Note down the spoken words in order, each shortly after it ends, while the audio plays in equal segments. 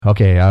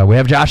Okay, we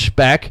have Josh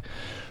back.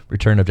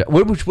 Return of Josh.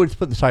 What's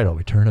put in the title?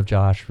 Return of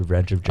Josh,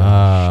 Revenge of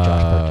Josh, Josh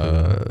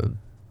Part 2.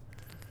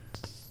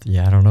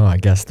 Yeah, I don't know. I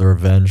guess the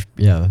revenge.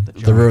 Yeah,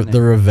 the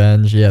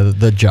revenge. Yeah,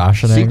 the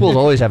Joshening. Sequels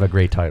always have a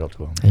great title to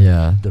them.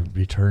 Yeah. The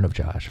Return of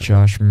Josh.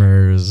 Josh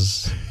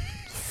Mers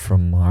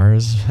from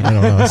Mars. I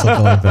don't know,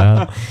 something like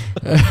that.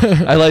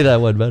 I like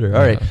that one better.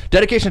 All right,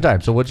 dedication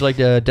time. So, would you like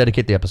to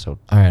dedicate the episode?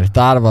 All right, I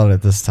thought about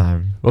it this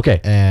time. Okay.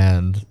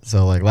 And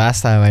so, like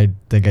last time, I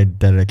think I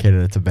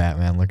dedicated it to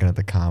Batman, looking at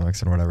the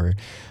comics and whatever.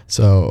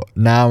 So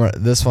now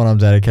this one I'm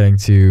dedicating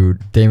to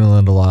Damon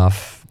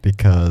Lindelof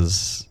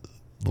because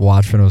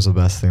Watchmen was the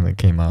best thing that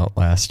came out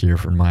last year,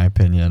 in my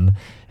opinion,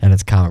 and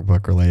it's comic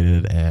book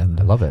related, and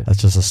I love it.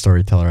 That's just a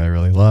storyteller I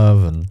really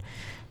love, and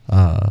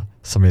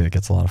somebody that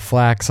gets a lot of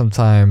flack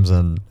sometimes,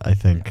 and I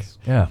think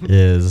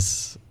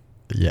is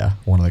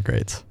one of the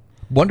greats.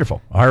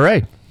 Wonderful. All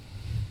right.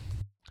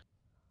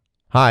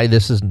 Hi,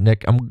 this is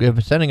Nick. I'm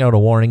sending out a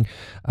warning.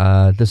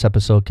 This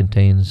episode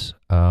contains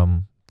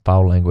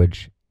foul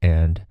language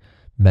and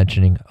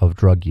mentioning of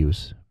drug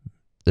use.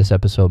 This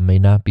episode may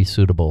not be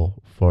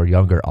suitable for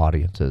younger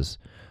audiences.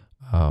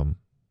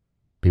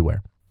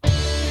 Beware.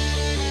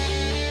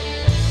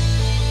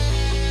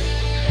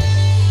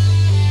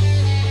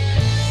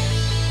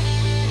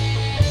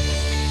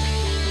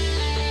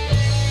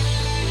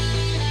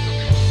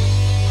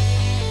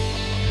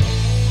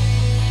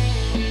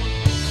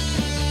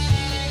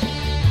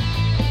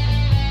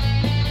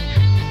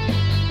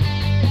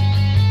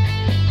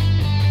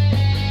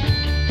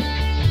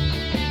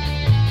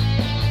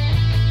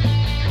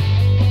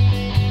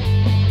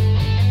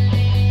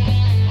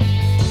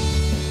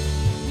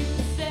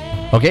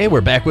 Okay,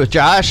 we're back with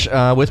Josh.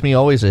 With me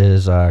always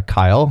is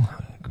Kyle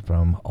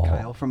from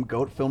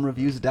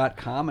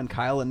GoatFilmReviews.com and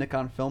Kyle and Nick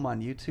on Film on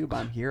YouTube.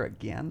 I'm here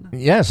again.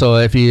 Yeah, so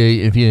if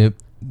you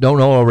don't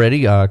know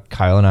already,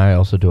 Kyle and I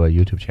also do a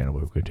YouTube channel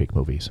where we take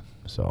movies.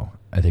 So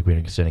I think we're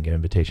extending an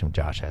invitation.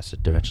 Josh has to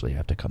eventually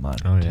have to come on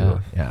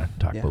to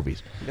talk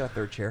movies. We got a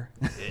third chair.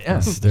 Yeah.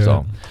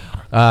 So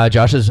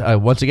Josh is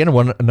once again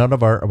none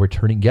of our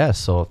returning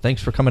guests. So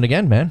thanks for coming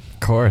again, man. Of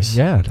course.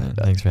 Yeah.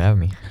 Thanks for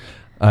having me.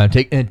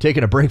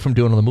 Taking a break from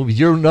doing all the movies.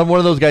 You're one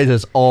of those guys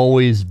that's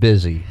always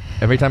busy.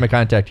 Every time I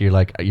contact you, you're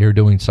like, you're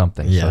doing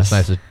something. Yes. So it's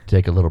nice to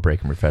take a little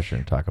break and refresh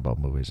and talk about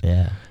movies.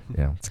 Yeah.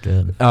 Yeah. It's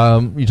good.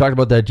 You talked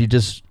about that. You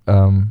just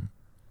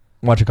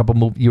watch a couple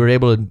movies. You were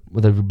able to,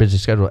 with a busy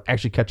schedule,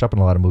 actually catch up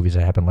on a lot of movies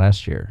that happened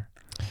last year.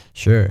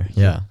 Sure.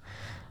 Yeah.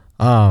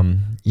 I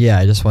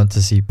just went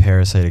to see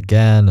Parasite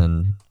again,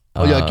 and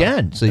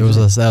again. So that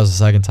was the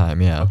second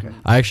time. Yeah. Okay.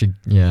 I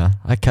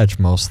catch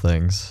most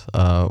things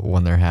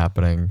when they're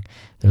happening.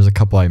 There's a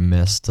couple I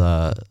missed.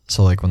 So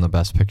like when the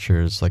Best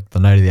Pictures, like the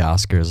night of the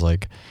Oscars,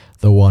 like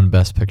the one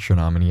Best Picture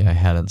nominee I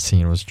hadn't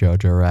seen was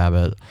Jojo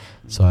Rabbit.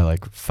 So I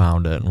like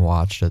found it and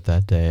watched it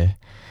that day.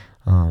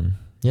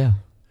 Yeah.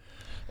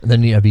 And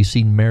then have you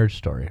seen Marriage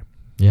Story?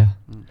 Yeah.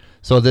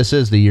 So this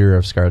is the year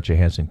of Scarlett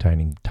Johansson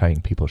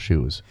tying people's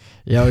shoes.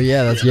 Yeah,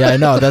 I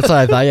know. That's what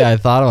I thought. Yeah, I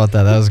thought about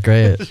that. That was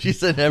great. She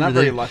said everything. Not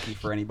very lucky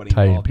for anybody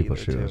tying involved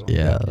people's either, shoes. Too.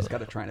 Yeah. You just got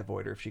to try and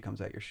avoid her if she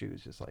comes at your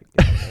shoes. Just like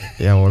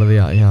what are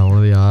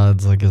the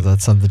odds? Like, is that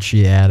something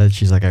she added?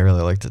 She's like, I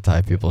really like to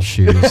tie people's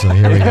shoes, so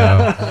here we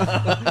go.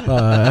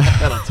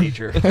 That'll teach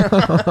her.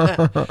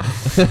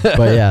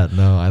 But yeah,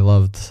 no, I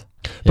loved.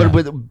 Yeah. But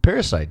with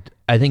Parasite,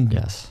 I think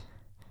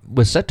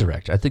with set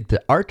direction, I think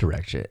the art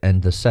direction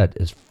and the set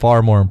is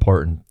far more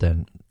important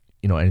than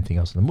anything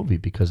else in the movie,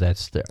 because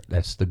that's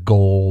the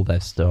goal.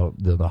 That's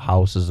the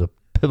house is a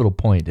pivotal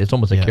point. It's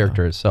almost a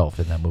character itself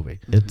in that movie.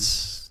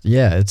 It's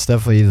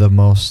definitely the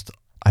most,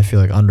 I feel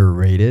like,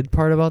 underrated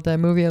part about that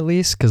movie, at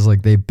least, because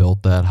like they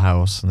built that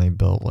house and they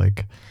built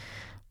like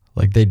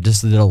they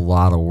just did a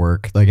lot of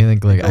work. Like I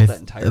think like that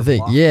entire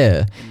block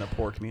in the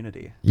poor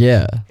community.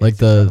 Yeah, like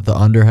the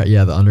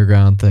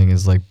underground thing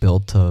is like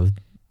built to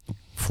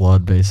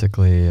flood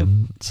basically,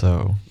 and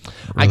so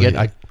really,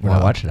 when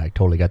I watched it, I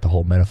totally got the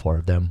whole metaphor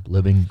of them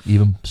living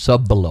even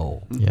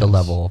below the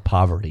level of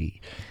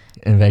poverty.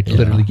 In fact,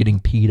 literally getting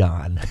peed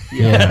on,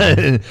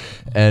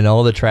 and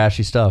all the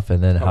trashy stuff,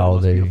 and then how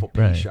they beautiful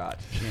pee shot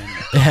in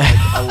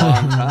a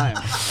long time.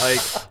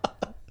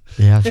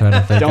 I'm trying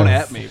to think. Don't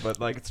at me, but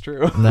like it's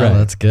true. No,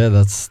 that's good.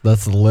 That's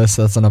the list.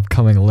 That's an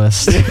upcoming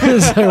list.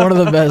 It's like one of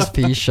the best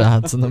pee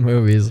shots in the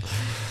movies.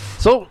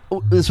 So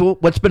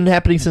what's been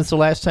happening since the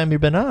last time you've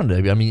been on?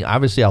 I mean,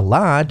 obviously a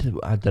lot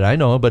that I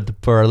know, but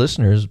for our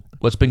listeners,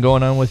 what's been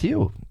going on with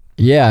you?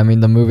 Yeah,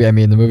 the movie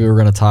we're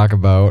going to talk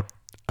about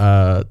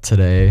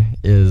today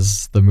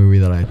is the movie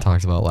that I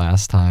talked about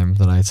last time,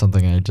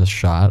 something I just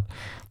shot,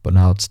 but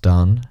now it's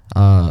done.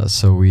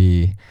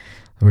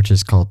 Which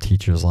is called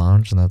Teacher's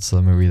Lounge, and that's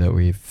the movie that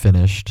we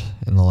finished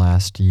in the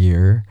last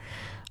year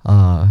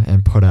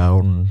and put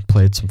out and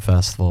played some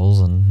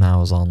festivals, and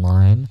now is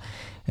online.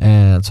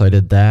 And so I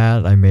did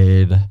that. I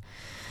made a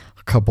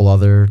couple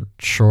other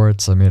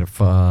shorts. I made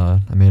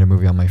a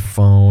movie on my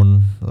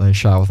phone that I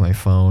shot with my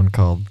phone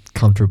called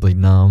Comfortably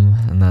Numb,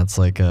 and that's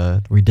like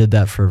we did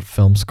that for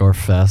Film Score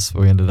Fest,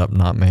 but we ended up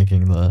not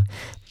making the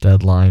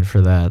deadline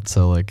for that.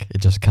 So like it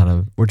just kind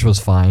of, which was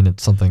fine.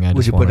 It's something I Would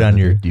just you put it wanted on to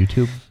your do.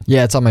 YouTube?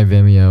 Yeah, it's on my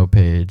Vimeo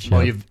page.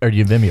 Oh, Yep.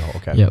 you Vimeo?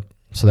 Okay. Yep.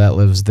 So that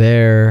lives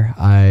there.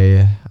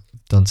 I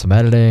done some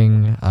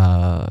editing.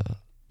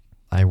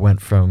 I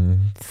went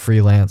from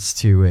freelance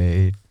to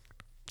a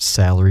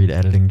salaried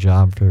editing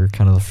job for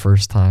kind of the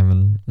first time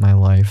in my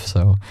life.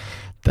 So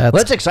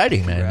That's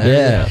exciting, man.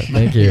 yeah,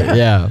 thank you.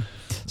 Yeah.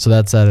 So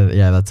that's at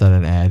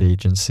an ad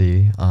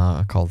agency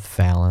called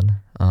Fallon.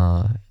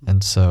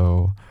 And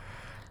so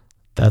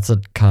that's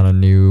a kind of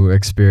new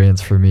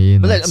experience for me.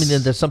 And But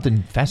that's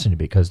something fascinating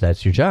because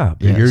that's your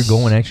job. Yes. You're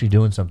going actually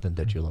doing something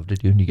that you love to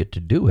do, and you get to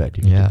do it.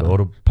 You get to go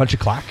to punch a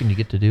clock, and you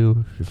get to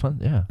do your fun.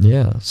 Yeah.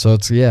 Yeah. So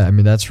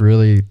that's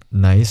really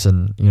nice.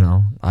 And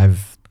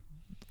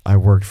I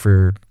worked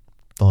for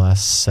the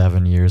last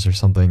 7 years or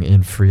something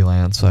in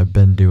freelance. So I've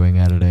been doing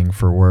editing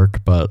for work,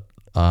 but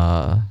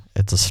that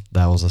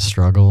was a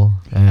struggle.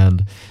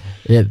 And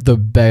the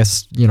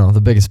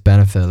biggest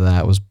benefit of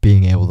that was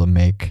being able to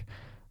make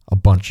a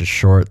bunch of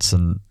shorts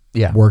and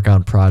work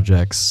on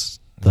projects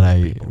that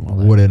I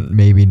wouldn't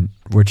maybe,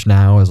 which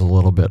now is a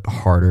little bit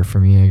harder for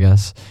me, I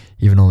guess.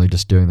 Even only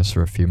just doing this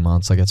for a few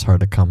months, like it's hard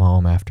to come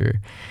home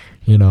after,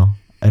 an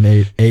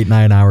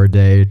 8-9 hour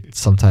day,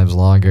 sometimes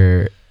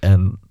longer,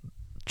 and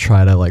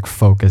try to like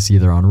focus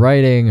either on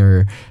writing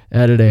or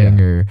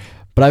editing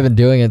but I've been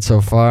doing it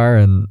so far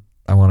and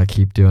I want to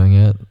keep doing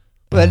it.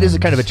 Well, that is a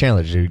kind of a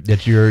challenge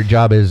that your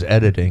job is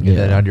editing, and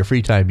then on your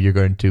free time you're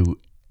going to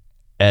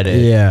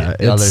edit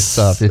other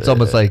stuff. It's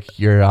almost like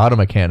you're an auto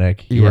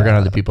mechanic. You work on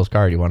other people's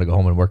car. You want to go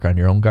home and work on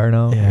your own car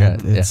now?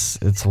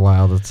 It's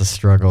wild. It's a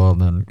struggle.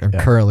 And then I'm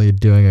currently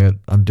doing it.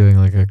 I'm doing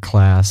like a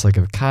class, like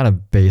a kind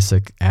of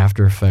basic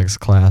After Effects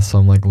class. So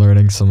I'm like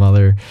learning some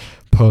other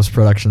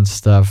post-production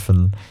stuff,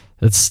 and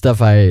it's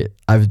stuff I've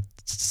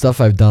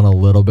done a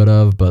little bit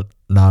of, but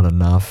not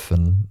enough,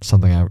 and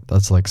something I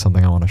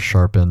want to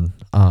sharpen.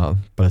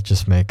 But it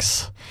just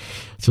makes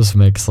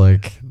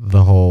like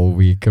the whole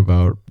week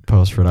about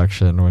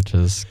post-production, which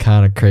is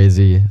kind of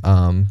crazy.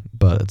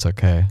 But it's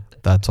okay.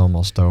 That's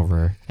almost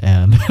over.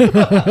 And so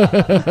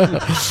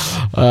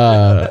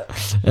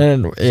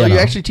you're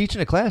actually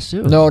teaching a class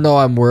too? No,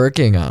 I'm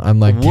working on. I'm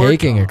like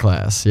taking a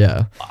class.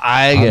 Yeah,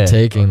 I'm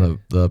taking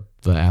the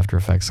After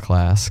Effects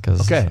class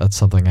because that's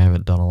something I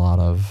haven't done a lot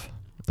of.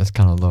 It's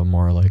kind of the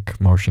more like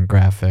motion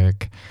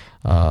graphic,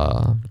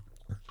 kind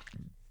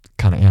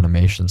of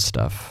animation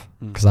stuff.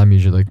 Because I'm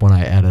usually like when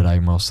I edit,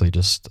 I'm mostly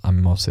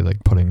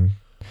like putting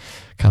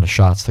kind of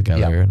shots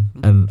together,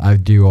 and I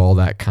do all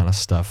that kind of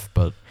stuff,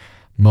 but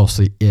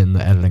mostly in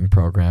the editing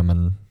program.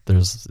 And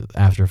there's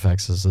After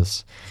Effects is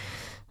this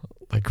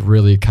like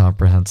really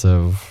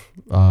comprehensive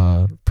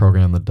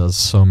program that does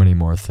so many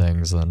more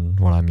things than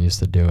what I'm used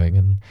to doing,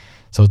 and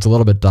so it's a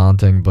little bit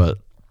daunting, but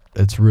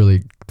it's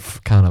really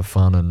kind of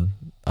fun and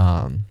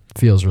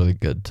feels really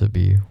good to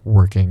be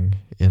working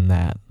in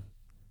that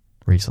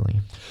recently.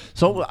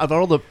 So of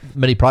all the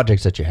many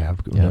projects that you have,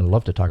 I'd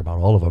love to talk about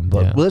all of them,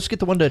 but let's get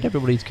the one that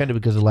everybody's kind of,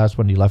 because the last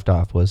one you left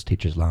off was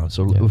Teacher's Lounge.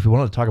 So if you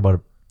want to talk about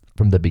it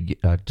from the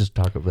beginning, just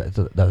talk about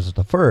that was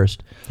the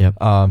first. It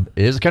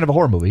is kind of a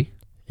horror movie.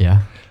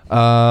 Yeah.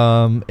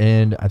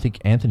 And I think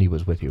Anthony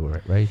was with you,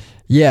 right?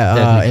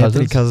 Yeah,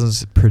 Anthony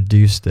Cousins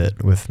produced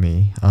it with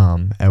me.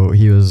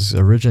 He was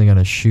originally going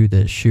to shoot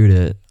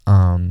it,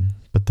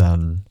 but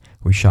then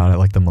we shot it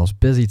like the most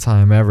busy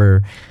time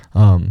ever.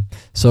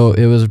 So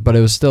it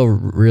was still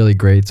really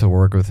great to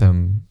work with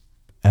him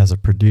as a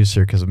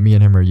producer, because me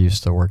and him are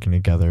used to working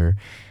together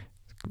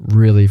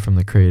really from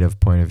the creative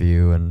point of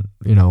view. And,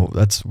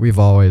 we've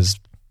always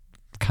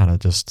kind of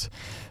just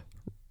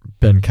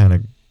been kind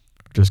of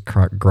just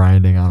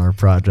grinding on our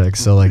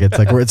projects. So like,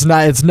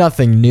 it's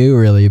nothing new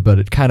really, but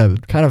it kind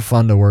of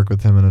fun to work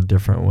with him in a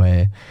different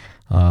way.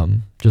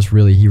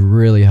 He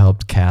really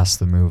helped cast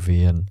the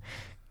movie and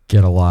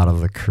get a lot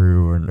of the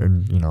crew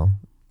and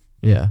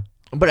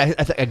But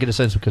I get a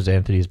sense, because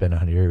Anthony's been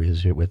on here,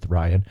 he's here with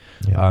Ryan.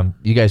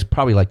 You guys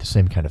probably like the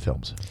same kind of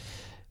films.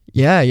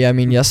 Yeah. I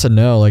mean, yes and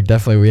no. Like,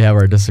 definitely we have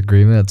our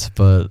disagreements,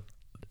 but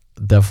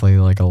definitely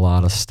like a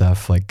lot of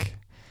stuff. Like,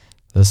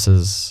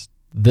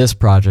 this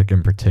project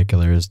in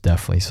particular is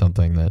definitely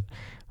something that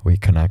we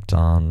connect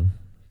on.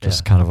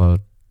 Just kind of a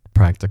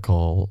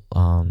practical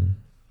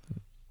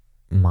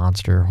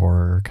monster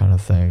horror kind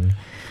of thing,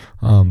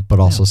 but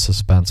also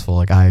suspenseful.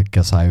 Like, I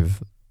guess I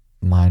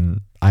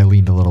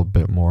leaned a little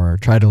bit more,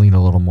 tried to lean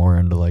a little more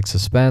into like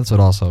suspense, but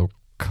also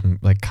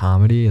like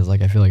comedy is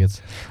like, I feel like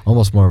it's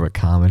almost more of a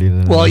comedy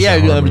than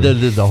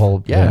the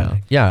whole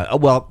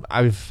well,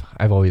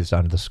 I've always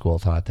done the school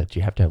thought that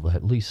you have to have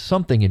at least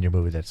something in your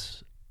movie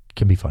that's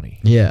can be funny.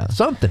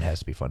 Something has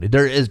to be funny.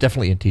 There is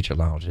definitely in Teacher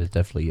Lounge. It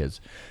definitely is.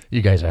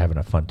 You guys are having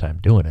a fun time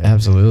doing it.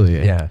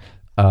 Absolutely.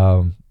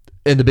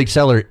 And the big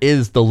seller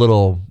is the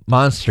little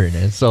monster in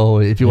it. So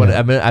if you want to,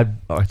 I mean,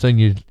 I'm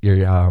saying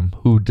you're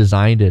who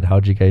designed it?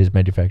 How'd you guys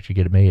manufacture,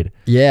 get it made?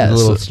 Yeah, the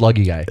little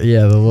sluggy guy.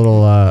 Yeah, the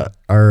little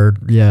our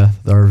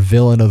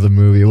villain of the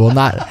movie. Well,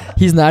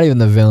 he's not even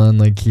the villain.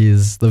 Like,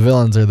 the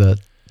villains are the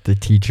the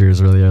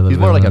teachers really are the He's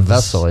more like a villains.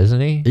 vessel,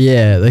 isn't he?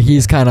 Yeah,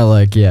 he's kind of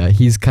like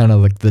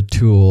the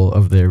tool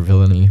of their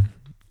villainy.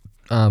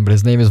 But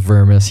his name is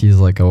Vermis. He's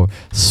like a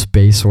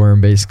space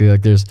worm, basically.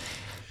 Like there's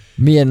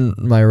me and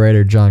my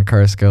writer John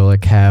Karsko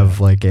like have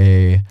like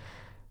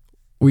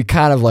we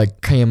kind of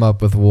like came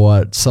up with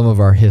what some of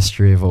our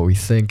history of what we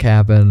think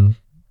happened,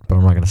 but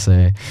I'm not gonna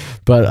say.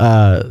 But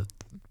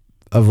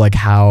of like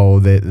how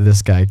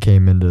this guy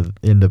came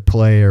into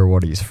play or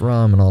what he's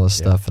from and all this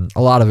stuff, and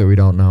a lot of it we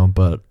don't know,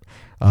 but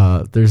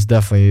there's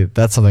definitely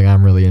that's something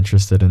I'm really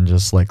interested in,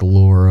 just like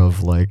lore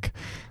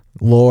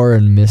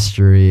and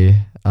mystery.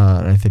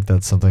 And I think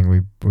that's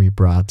something we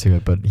brought to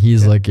it. But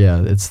he's like,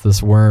 it's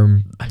this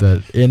worm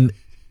that in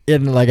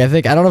like I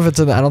don't know if it's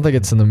I don't think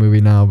it's in the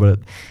movie now, but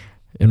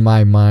in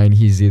my mind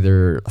he's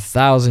either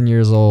 1,000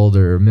 years old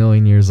or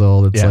 1,000,000 years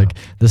old. It's like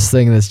this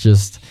thing that's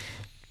just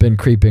been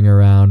creeping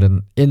around,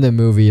 and in the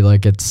movie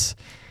like it's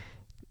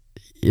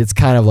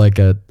kind of like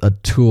a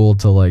tool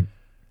to like,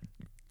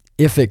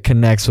 if it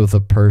connects with a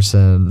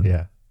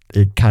person,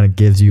 it kind of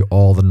gives you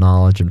all the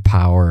knowledge and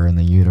power in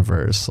the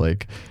universe.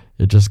 Like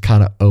it just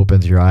kind of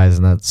opens your eyes,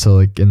 and that's so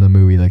like in the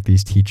movie, like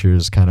these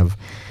teachers kind of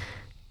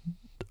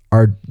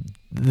are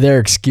their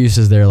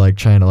excuses. They're like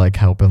trying to like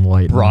help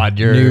enlighten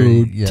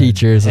new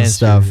teachers and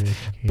stuff,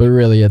 but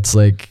really it's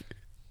like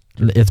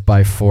it's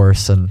by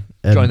force and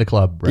join the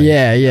club. Right?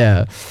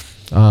 Yeah.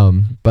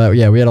 But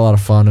yeah, we had a lot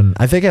of fun, and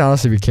I think it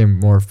honestly became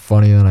more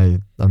funny than I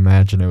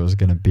imagined it was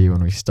going to be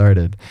when we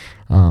started.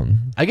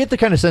 I get the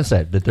kind of sense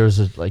that there's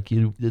I think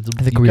you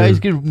guys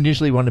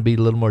initially want to be a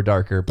little more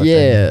darker, but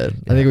I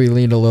think we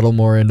leaned a little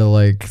more into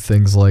like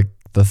things like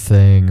The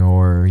Thing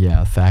or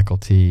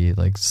Faculty,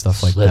 like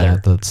stuff like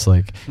Slither. that. That's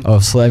like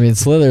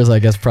Slither's I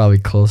guess probably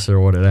closer to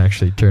what it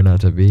actually turned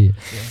out to be.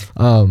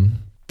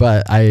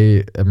 But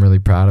I am really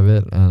proud of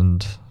it,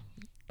 and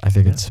I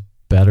think it's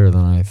better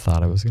than I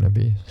thought it was going to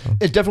be. So.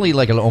 It's definitely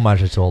like an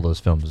homage to all those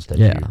films that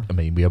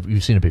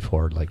we've seen it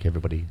before, like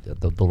everybody,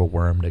 the little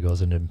worm that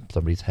goes into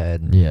somebody's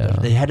head. And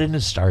they had it in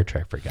Star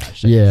Trek, for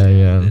gosh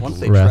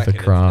sakes. Wrath of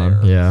Kron.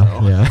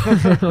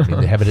 I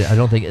mean, they have it. I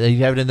don't think they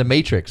have it in the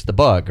Matrix, the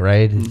bug,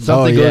 right?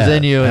 Something goes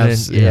in you, and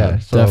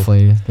so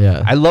definitely.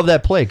 I love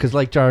that play because,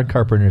 like John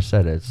Carpenter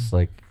said, it's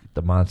like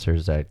the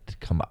monsters that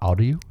come out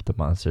of you, the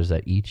monsters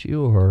that eat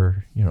you,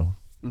 or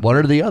one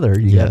or the other.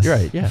 You're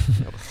right.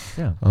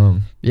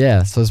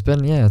 So it's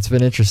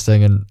been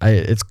interesting, and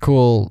it's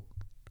cool.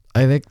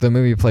 I think the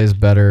movie plays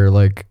better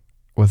like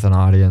with an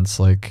audience.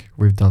 Like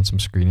we've done some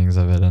screenings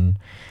of it, and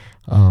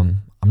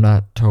I'm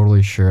not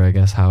totally sure, I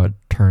guess, how it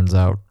turns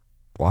out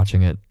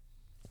watching it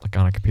like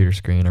on a computer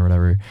screen or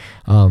whatever.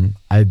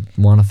 I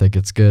want to think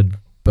it's good,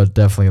 but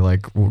definitely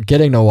like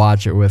getting to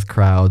watch it with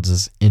crowds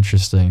is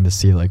interesting to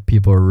see. Like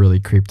people are really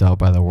creeped out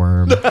by the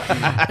worm,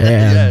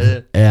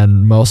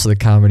 and most of the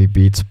comedy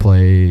beats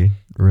play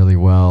really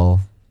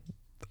well,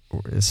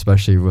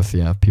 especially with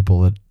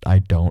people that I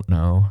don't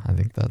know. I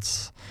think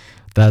that's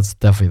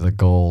definitely the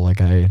goal. Like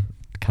I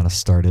kind of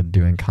started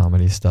doing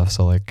comedy stuff,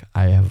 so like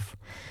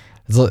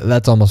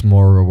that's almost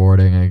more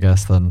rewarding, I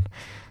guess, than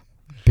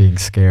being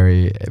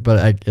scary.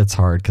 But it's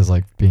hard because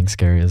like being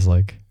scary is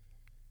like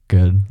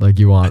good. Like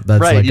you want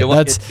that's right.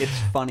 It's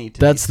funny.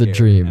 That's the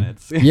dream.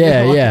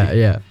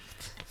 Yeah.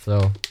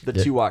 So the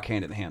two walk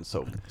hand in hand,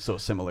 so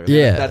similar.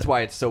 Yeah, that's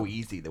why it's so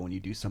easy that when you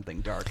do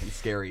something dark and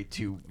scary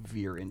to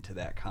veer into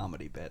that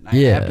comedy bit. And I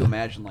have to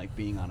imagine like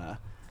being on a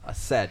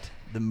set,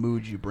 the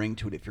mood you bring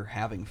to it. If you're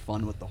having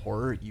fun with the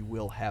horror, you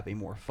will have a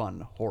more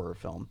fun horror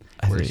film.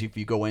 Whereas if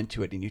you go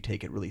into it and you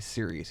take it really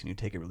serious and you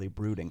take it really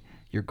brooding,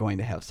 you're going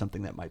to have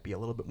something that might be a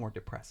little bit more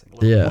depressing.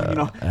 More,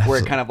 where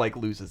it kind of like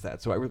loses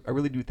that. So I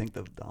really do think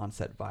the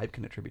on-set vibe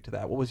can attribute to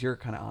that. What was your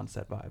kind of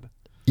on-set vibe?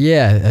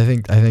 Yeah, I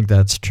think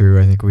that's true.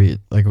 I think we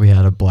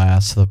had a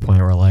blast to the point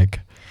where like,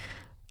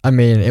 I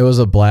mean, it was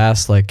a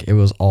blast. Like it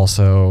was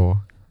also,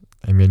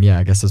 I mean,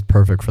 I guess it's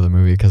perfect for the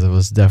movie because it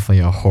was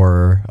definitely a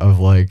horror of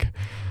like,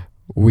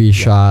 we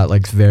shot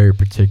like very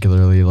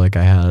particularly, like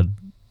I had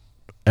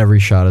every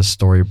shot is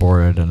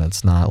storyboarded, and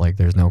it's not like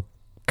there's no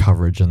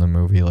coverage in the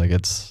movie. Like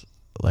it's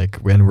like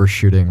when we're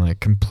shooting like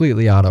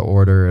completely out of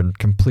order and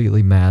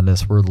completely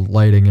madness, we're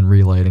lighting and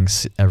relighting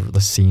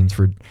the scenes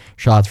for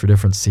shots for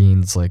different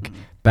scenes, like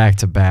back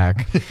to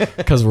back,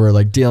 because we're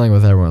like dealing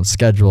with everyone's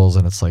schedules,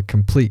 and it's like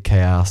complete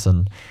chaos.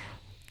 And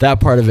that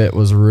part of it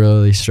was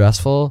really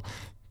stressful,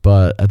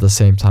 but at the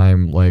same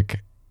time, like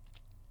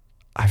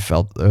I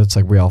felt it's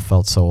like we all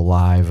felt so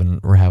alive,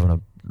 and we're having a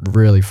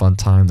really fun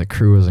time. The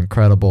crew was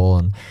incredible,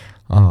 and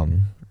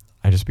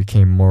I just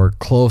became more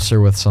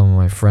closer with some of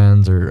my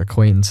friends or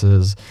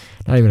acquaintances,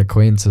 not even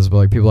acquaintances, but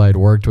like people I had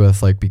worked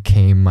with, like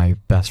became my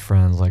best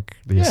friends. Like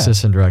the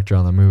assistant director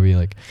on the movie,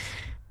 like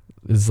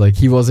it's like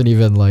he wasn't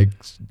even like,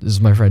 this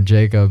is my friend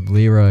Jacob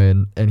Leroy,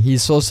 and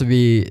he's supposed to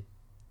be.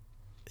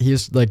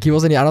 He's like he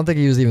wasn't. I don't think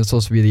he was even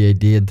supposed to be the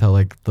AD until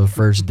like the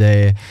first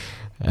day.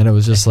 And it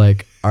was just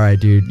like, all right,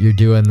 dude, you're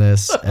doing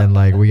this. And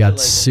like, we got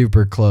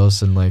super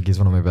close, and like, he's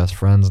one of my best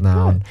friends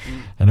now.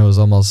 And it was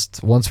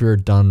almost, once we were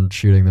done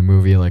shooting the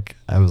movie, like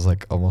I was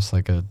like almost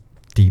like a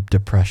deep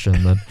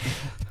depression that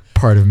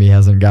part of me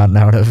hasn't gotten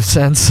out of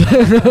since.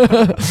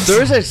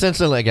 There is that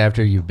sense of like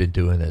after you've been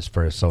doing this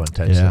for so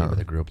intensely with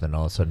a group, then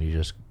all of a sudden you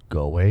just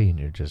go away and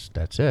you're just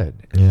that's it.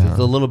 It's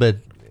a little bit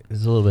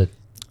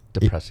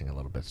depressing a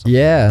little bit.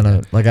 Yeah,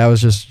 and I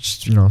was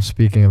just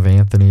speaking of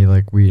Anthony,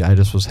 like I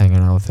just was hanging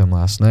out with him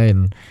last night,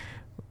 and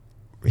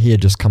he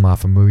had just come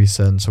off a movie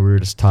set, and so we were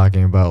just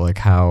talking about like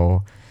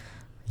how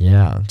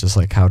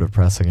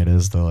depressing it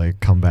is to like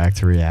come back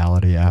to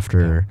reality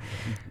after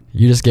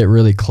you just get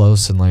really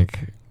close, and like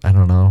I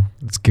don't know,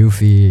 it's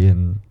goofy,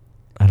 and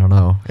I don't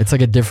know, it's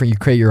like you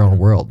create your own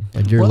world,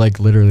 like you're like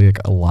literally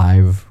like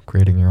alive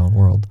creating your own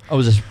world. Oh,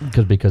 was this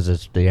because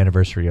it's the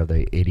anniversary of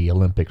the '80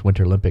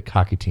 Winter Olympic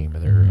hockey team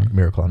and their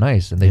Miracle on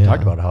Ice, and they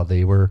talked about how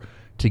they were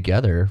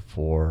together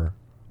for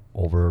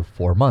over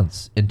 4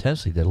 months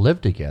intensely. They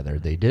lived together.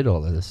 They did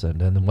all of this, and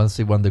then once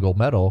they won the gold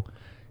medal,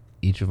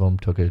 each of them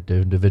took an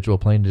individual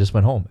plane and just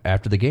went home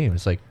after the game.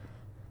 It's like,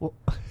 well,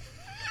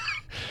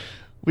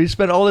 we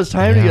spent all this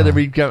time together.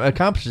 We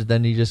accomplished it.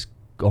 Then you just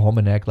go home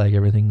and act like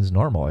everything's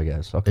normal, I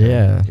guess. Okay.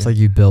 Yeah, it's like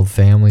you build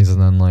families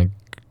and then like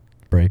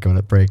break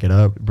it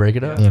up.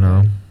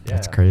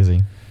 That's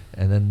crazy.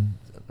 And then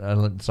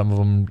some of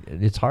them,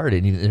 it's hard.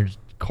 And there's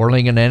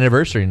correlating an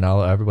anniversary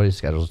now. Everybody's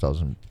schedules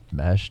doesn't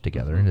mesh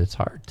together, and it's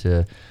hard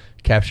to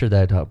capture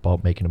that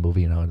about making a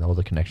movie, and all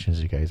the connections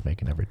you guys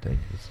make and everything.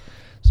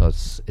 So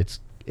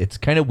it's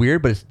kind of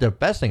weird, but the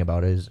best thing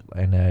about it is,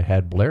 and I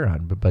had Blair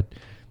on, but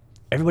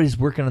everybody's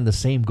working on the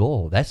same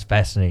goal. That's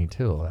fascinating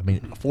too. I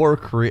mean,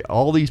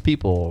 all these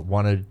people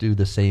want to do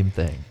the same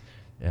thing.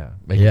 Yeah,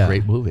 make a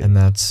great movie. And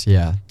that's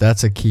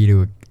a key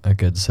to a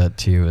good set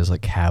too, is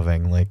like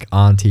having like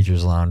on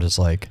Teachers Lounge is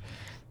like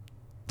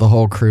the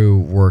whole crew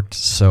worked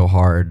so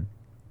hard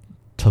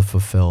to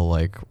fulfill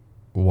like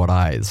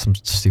some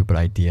stupid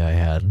idea I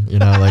had,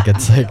 like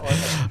it's like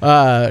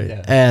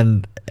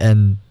and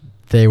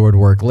they would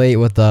work late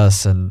with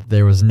us, and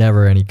there was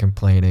never any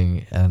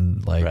complaining,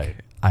 and like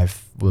I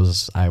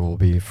will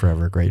be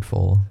forever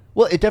grateful.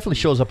 Well, it definitely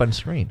shows up on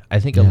screen. I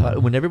think a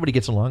lot, when everybody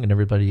gets along and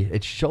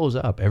it shows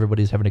up.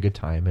 Everybody's having a good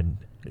time and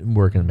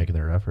working and making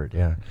their effort.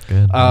 Yeah.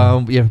 Good.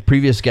 We have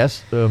previous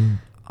guests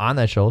on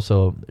that show.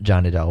 So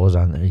John Adell was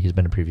on. He's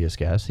been a previous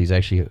guest. He's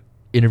actually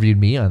interviewed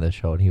me on the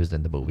show, and he was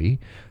in the movie.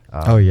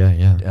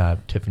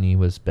 Tiffany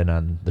was been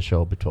on the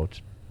show before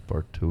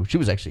too. She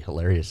was actually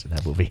hilarious in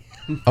that movie.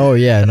 Oh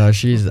yeah, no,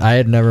 I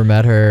had never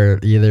met her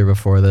either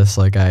before this.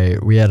 Like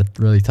we had a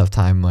really tough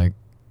time like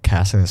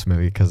casting this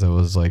movie because it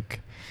was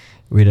like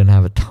we didn't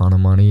have a ton of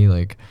money.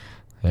 Like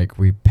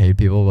we paid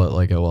people, but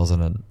like it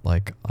wasn't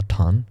a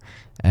ton,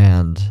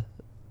 and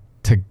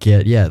to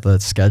get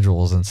that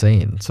schedule is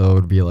insane. So it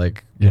would be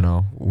like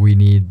we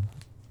need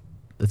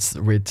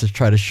to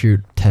try to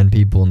shoot 10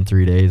 people in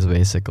 3 days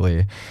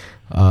basically.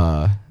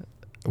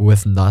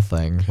 With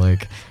nothing.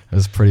 Like it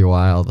was pretty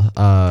wild.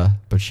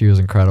 But she was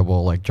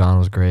incredible. Like John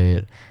was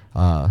great.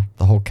 The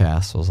whole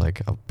cast was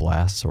like a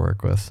blast to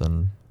work with,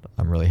 and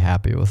I'm really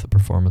happy with the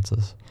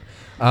performances.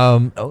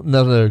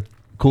 Another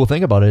cool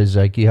thing about it is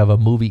like you have a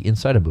movie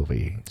inside a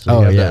movie.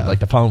 So you have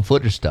the found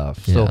footage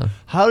stuff. Yeah. So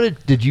how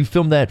did you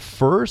film that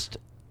first?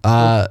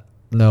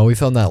 No, we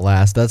filmed that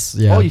last. That's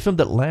Oh, you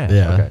filmed it last.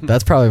 Yeah, okay.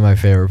 That's probably my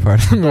favorite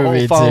part of the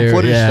movie whole found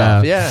footage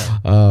stuff.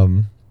 Yeah.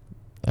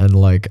 And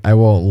like I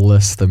won't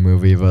list the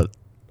movie, but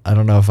I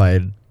don't know if I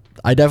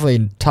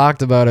definitely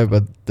talked about it,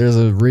 but there's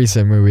a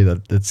recent movie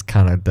that it's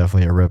kind of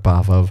definitely a rip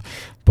off of,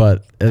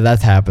 but that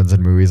happens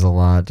in movies a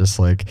lot. Just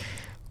like,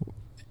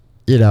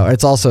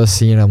 it's also a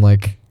scene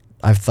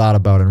I've thought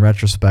about in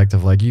retrospect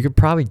of like, you could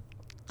probably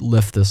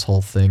lift this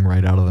whole thing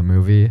right out of the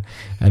movie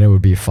and it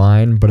would be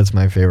fine, but it's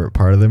my favorite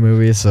part of the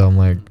movie. So I'm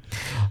like,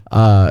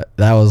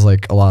 that was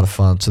like a lot of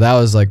fun. So that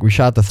was like, we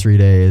shot the 3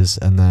 days,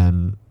 and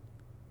then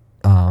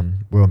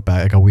we went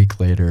back like a week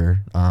later.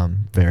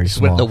 Very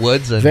small, in the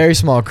woods, very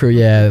small crew.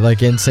 Yeah,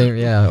 like in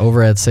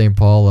over at St.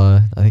 Paul.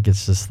 I think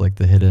it's just like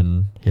the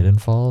Hidden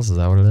Falls. Is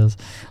that what it is?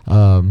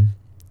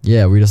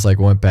 Yeah, we just like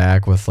went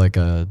back with like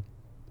a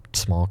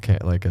small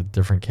like a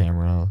different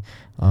camera.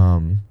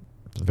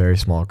 Very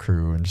small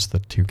crew and just the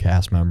 2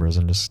 cast members,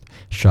 and just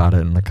shot it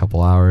in a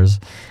couple hours.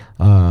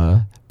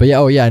 But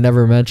I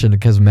never mentioned,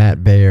 because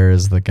Matt Bayer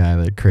is the guy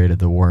that created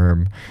the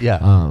worm.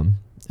 Yeah.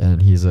 And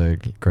he's a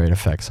great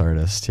effects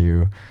artist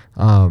too.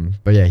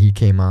 But he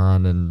came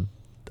on and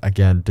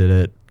again did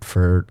it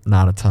for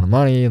not a ton of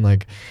money, and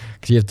like,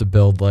 cause you have to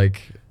build you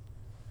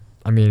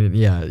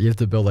have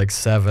to build like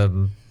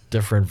 7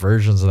 different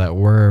versions of that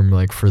worm,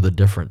 like for the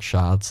different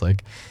shots.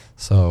 Like,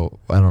 so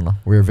I don't know.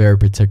 We were very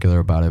particular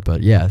about it,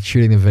 but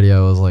shooting the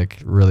video was like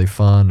really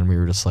fun, and we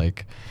were just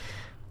like,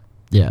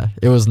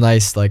 it was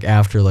nice. Like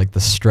after like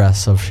the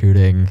stress of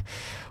shooting,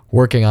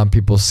 working on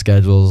people's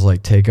schedules,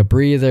 like take a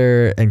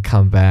breather and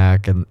come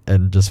back and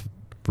just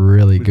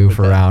really goof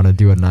around and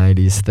do a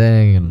 90s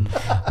thing, and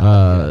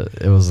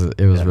it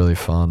was really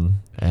fun,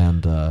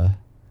 and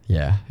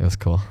it was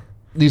cool.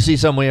 Do you see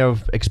some way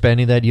of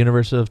expanding that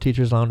universe of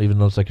Teachers Lounge, even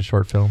though it's like a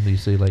short film? Do you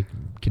see like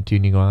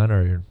continuing on,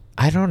 or?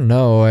 I don't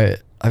know.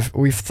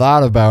 We've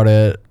thought about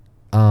it.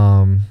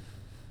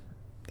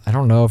 I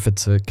don't know if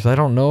it's because I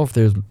don't know if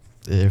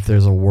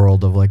there's a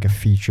world of like a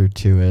feature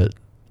to it,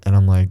 and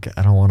I'm like,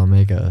 I don't want to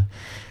make a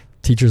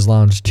Teachers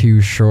Lounge too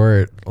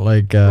short.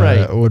 Like,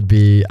 it would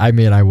be. I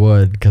mean, I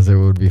would because it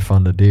would be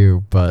fun to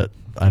do, but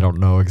I don't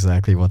know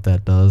exactly what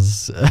that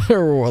does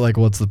or like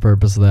what's the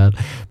purpose of that.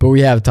 But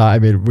we have I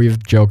mean,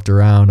 we've joked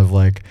around of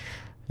like,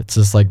 it's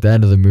just like the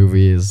end of the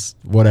movie is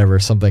whatever,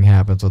 something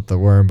happens with the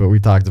worm, but we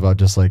talked about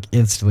just like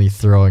instantly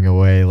throwing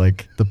away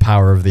like the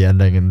power of the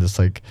ending and just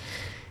like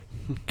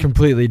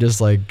completely just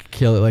like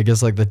kill it. Like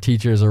it's like the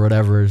teachers or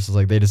whatever, it's just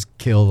like they just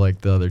kill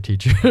like the other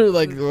teacher,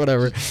 like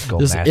whatever.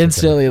 Just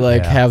instantly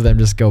like have them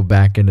just go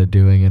back into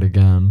doing it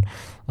again.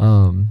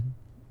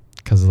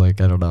 'Cause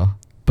like I don't know.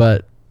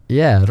 But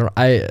yeah,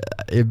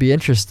 it'd be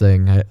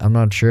interesting. I'm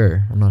not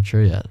sure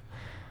yet.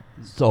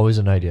 It's always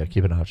an idea.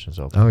 Keeping options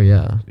open. Oh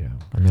yeah.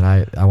 I mean,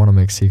 I want to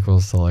make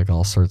sequels to like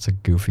all sorts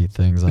of goofy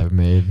things I've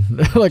made.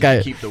 Like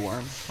keep the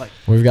worms. Like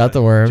we've got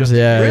the worms.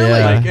 Yeah, really?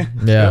 yeah,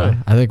 yeah.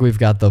 I think we've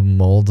got the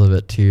molds of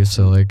it too.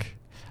 So like,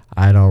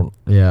 I don't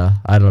know.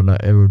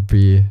 It would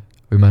be.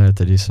 We might have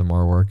to do some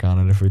more work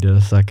on it if we did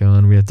a second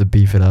one. We have to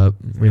beef it up.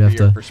 We'd have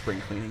to. For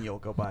spring cleaning, you'll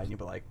go by and you'll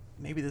be like,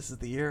 maybe this is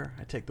the year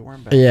I take the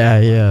worm back.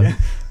 Yeah.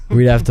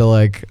 We'd have to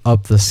like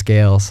up the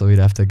scale, so we'd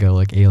have to go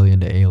like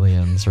Alien to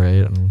Aliens,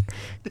 right, and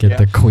get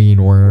the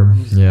queen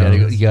worm.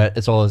 Yeah,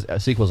 it's always a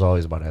sequel's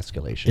always about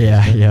escalation.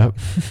 Yeah, yep.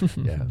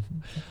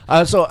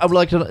 Yeah. So I would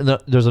like to.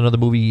 There's another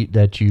movie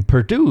that you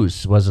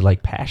produced. Was it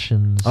like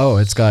Passions? Oh,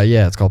 it's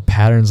called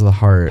Patterns of the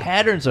Heart.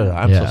 Patterns of the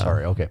Heart. I'm so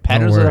sorry. Okay,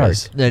 Patterns of the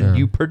Heart. Then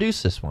you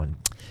produced this one.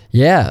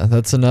 Yeah,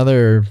 that's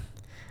another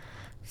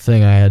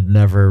thing I had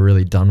never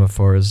really done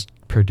before. Is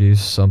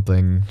produce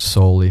something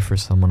solely for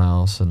someone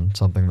else and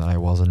something that I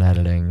wasn't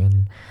editing.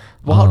 And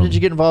how did you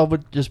get involved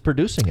with just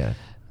producing it?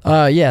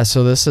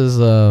 So this is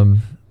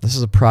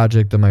a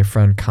project that my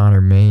friend Connor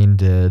Main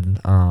did.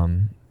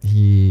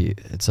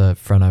 It's a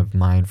friend of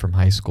mine from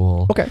high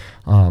school. Okay.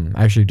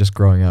 Actually just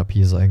growing up,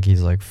 he's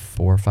like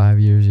 4 or 5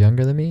 years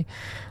younger than me.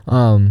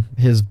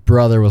 His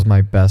brother was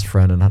my best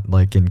friend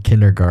in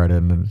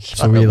kindergarten, and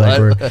so we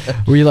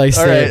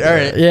stayed. All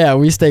right. Yeah,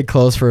 we stayed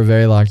close for a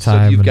very long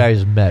time. So you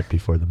guys met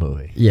before the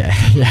movie. Yeah.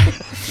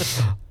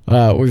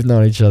 We've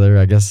known each other,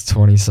 I guess,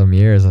 20 some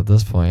years at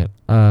this point.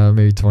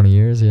 Maybe 20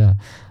 years. Yeah.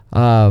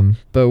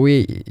 But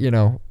we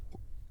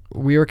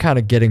were kind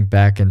of getting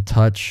back in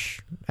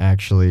touch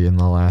actually in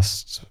the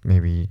last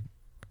maybe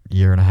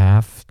year and a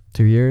half,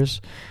 2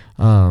 years.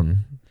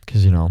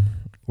 'Cause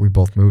we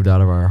both moved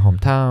out of our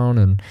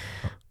hometown and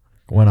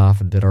went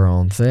off and did our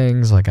own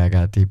things. Like I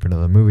got deep into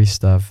the movie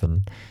stuff,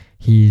 and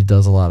he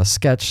does a lot of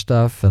sketch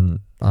stuff, and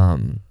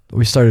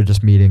we started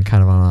just meeting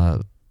kind of on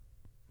a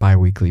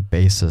bi-weekly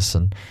basis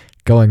and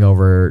going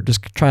over,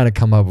 just trying to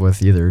come up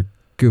with either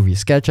goofy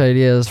sketch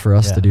ideas for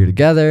us to do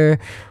together,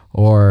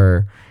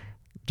 or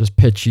just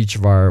pitch each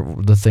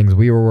of the things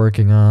we were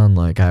working on.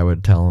 Like I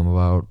would tell him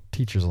about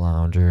Teachers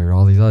Lounge or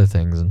all these other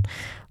things, and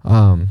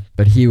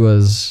but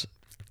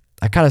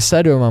I kind of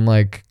said to him, I'm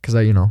like, because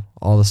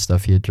all the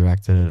stuff he had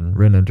directed and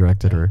written and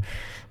directed are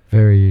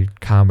very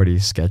comedy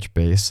sketch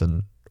based,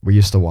 and we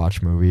used to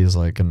watch movies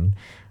kind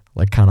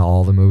of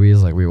all the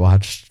movies. Like we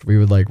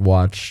would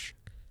watch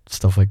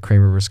stuff like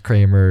Kramer vs.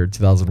 Kramer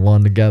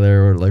 2001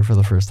 together, or like for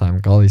the first time,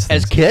 all these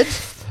things as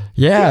kids.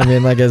 Yeah, I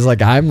mean,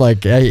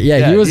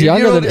 he was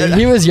younger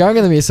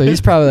than me, so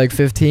he's probably like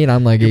 15.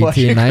 I'm like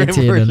 18,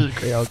 19.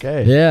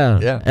 Okay.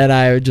 Yeah. And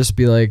I would just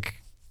be like,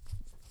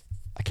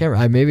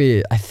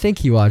 I think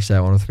he watched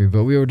that one with me,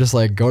 but we would just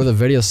like go to the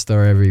video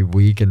store every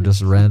week and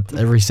just rent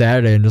every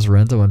Saturday and just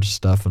rent a bunch of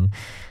stuff. And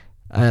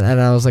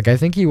I was like, I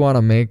think you want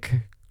to make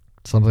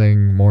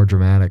something more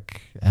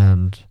dramatic,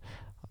 and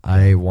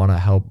I want to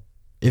help.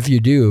 If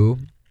you do,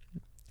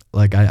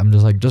 like, I'm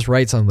just like, just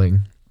write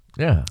something.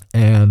 Yeah.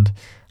 And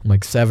I'm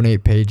like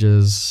 7-8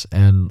 pages,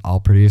 and I'll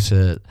produce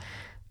it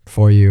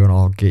for you, and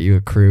I'll get you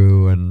a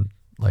crew, and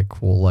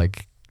like we'll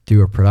like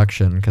do a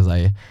production, because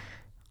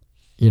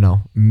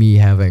me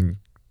having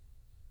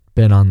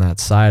been on that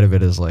side of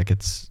it is like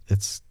it's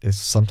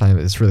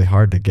sometimes it's really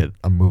hard to get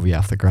a movie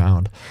off the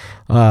ground.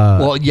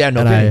 Because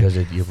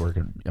you're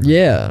working.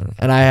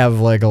 And I have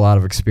like a lot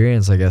of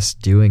experience, I guess,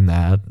 doing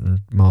that, and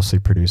mostly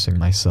producing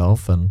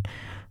myself. And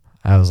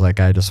I was like,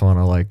 I just want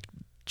to like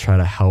try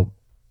to help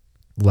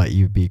let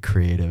you be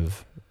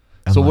creative.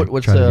 And so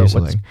what's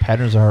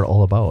Patterns Are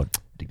all about?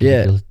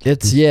 So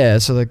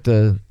like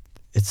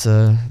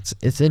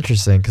it's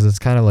interesting because it's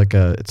kind of like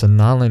it's a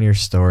nonlinear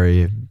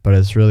story, but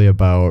it's really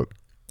about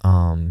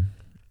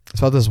it's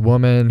about this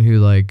woman who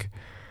like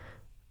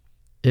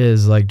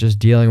is like just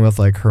dealing with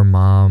like her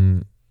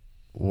mom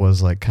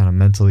was like kind of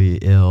mentally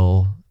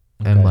ill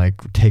and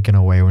like taken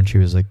away when she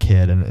was a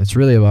kid, and it's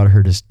really about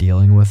her just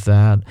dealing with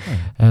that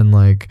and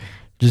like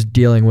just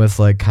dealing with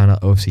like kind of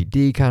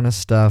OCD kind of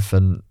stuff,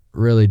 and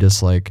really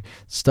just like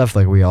stuff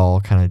like we all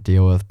kind of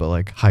deal with, but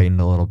like heightened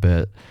a little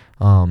bit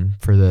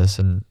for this.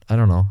 And I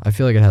don't know, I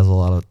feel like it has a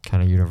lot of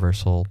kind of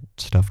universal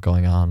stuff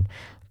going on,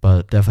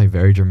 but definitely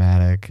very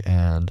dramatic.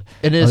 And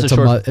it is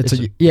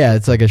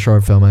it's like a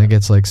short film. I think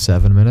it's like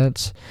 7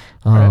 minutes.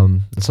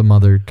 It's a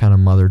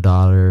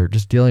mother-daughter,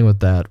 just dealing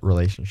with that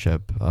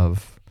relationship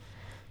of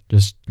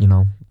just,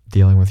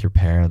 dealing with your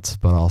parents,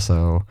 but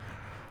also,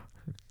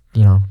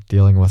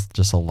 dealing with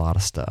just a lot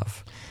of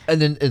stuff. And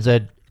then is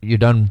that you're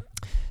done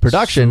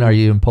production? So, are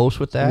you in post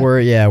with that?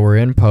 We're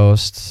in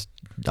post.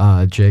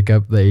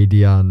 Jacob, the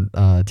AD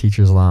on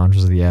Teachers Lounge,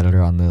 was the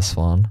editor on this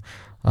one.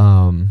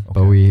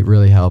 But we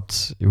really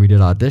helped. We did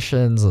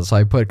auditions, and so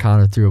I put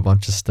Connor through a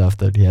bunch of stuff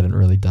that he hadn't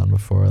really done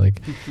before.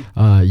 Like,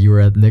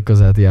 Nick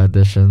was at the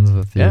auditions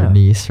with your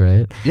niece,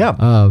 right?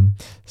 Yeah.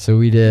 So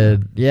we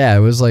did. Yeah,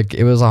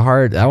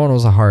 that one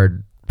was a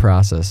hard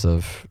process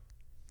of.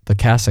 The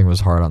casting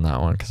was hard on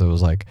that one because it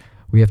was like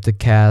we have to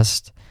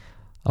cast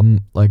a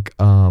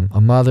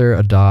mother,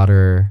 a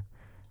daughter,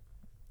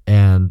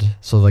 and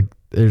so like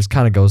it just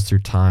kind of goes through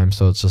time.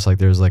 So it's just like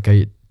there's like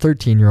a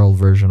 13-year-old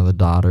version of the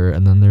daughter,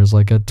 and then there's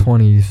like a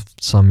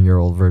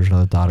 20-some-year-old version of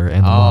the daughter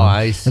and the mom.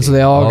 I see. And so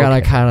they all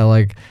kind of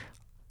like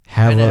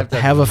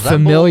have a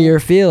familiar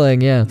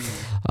feeling, yeah.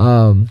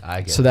 So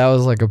that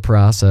was like a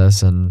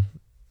process, and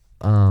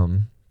but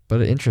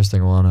an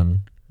interesting one, and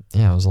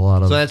yeah, it was a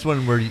lot of. So that's when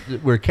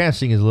where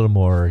casting is a little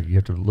more. You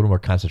have to a little more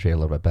concentrate a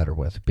little bit better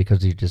with because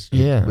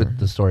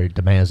the story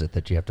demands it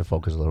that you have to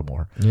focus a little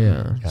more.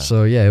 Yeah.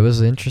 So yeah, it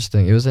was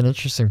interesting. It was an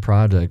interesting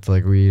project.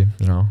 Like it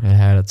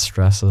had its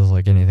stresses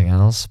like anything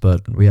else,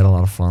 but we had a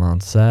lot of fun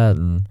on set,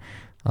 and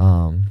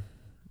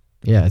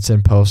it's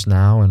in post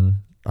now, and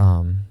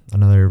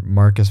another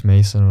Marcus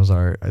Mason was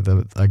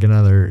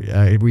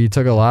we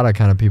took a lot of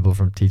kind of people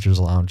from Teachers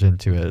Lounge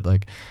into it,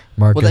 like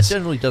Marcus. Well, that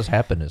generally does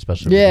happen,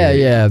 especially.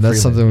 Yeah,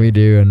 that's something we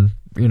do, and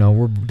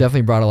we're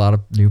definitely brought a lot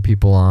of new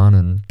people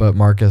on, but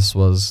Marcus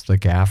was the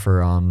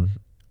gaffer on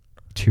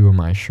 2 of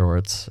my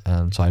shorts,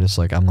 and so I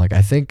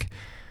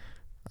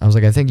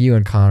think you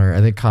and Connor,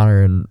 I think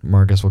Connor and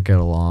Marcus will get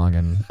along,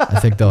 and I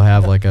think they'll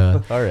have like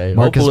a. All right,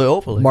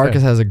 hopefully.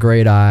 Marcus has a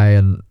great eye,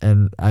 and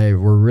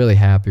we're really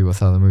happy with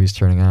how the movie's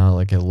turning out.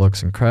 Like, it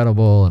looks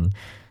incredible, and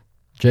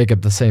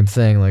Jacob, the same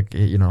thing. Like,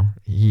 he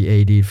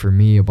AD'd for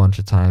me a bunch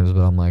of times,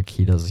 but I'm like,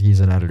 he's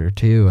an editor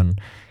too, and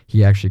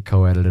he actually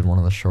co-edited one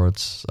of the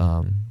shorts,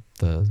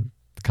 the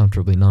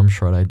Comfortably Numb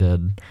short I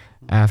did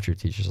after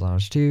Teachers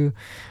Lounge 2.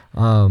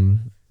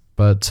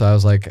 But so I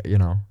was like,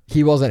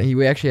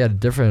 we actually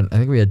had I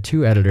think we had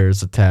 2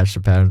 editors attached to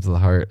Patterns of the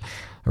Heart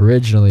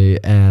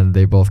originally, and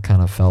they both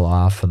kind of fell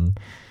off, and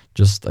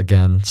just,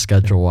 again,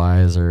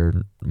 schedule-wise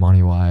or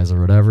money-wise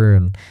or whatever.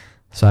 And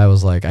so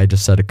I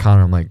just said to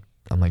Connor, I'm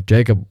like,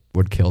 Jacob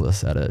would kill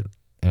this edit.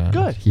 And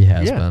good. He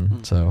has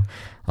been. So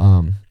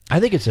I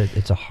think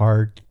it's a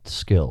hard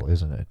skill,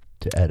 isn't it,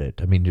 to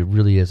edit? I mean, it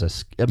really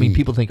is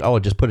people think,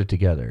 just put it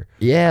together.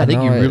 Yeah. I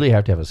think you really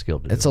have to have a skill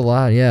to do it. It's a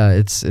lot, yeah.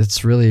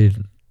 It's really...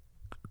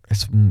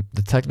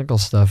 the technical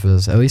stuff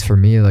is, at least for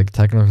me, like,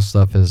 technical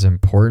stuff is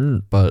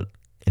important, but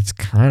it's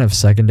kind of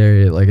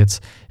secondary. Like, it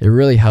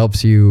really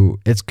helps you.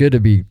 It's good to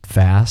be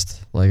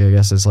fast. Like, I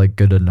guess it's like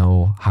good to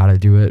know how to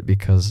do it,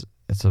 because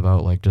it's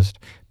about like just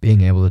being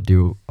able to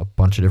do a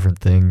bunch of different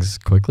things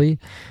quickly.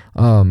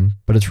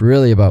 But it's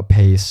really about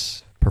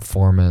pace,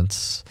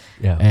 performance,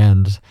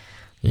 and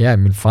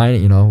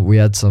finding, we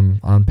had some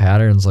on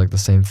Patterns, like the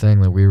same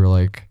thing. Like, we were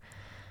like,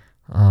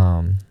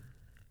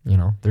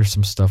 there's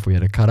some stuff we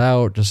had to cut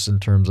out just in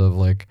terms of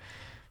like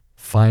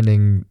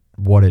finding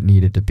what it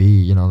needed to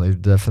be. There's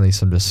definitely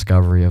some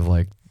discovery of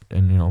like,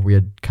 and we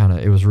had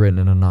it was written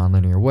in a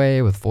nonlinear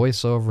way with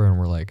voiceover, and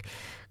we're like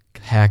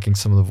hacking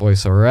some of the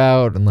voiceover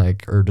out and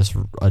like, or just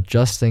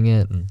adjusting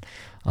it. And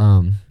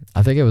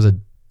I think it was a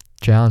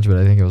challenge, but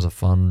I think it was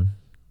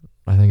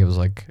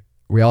like,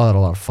 we all had a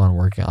lot of fun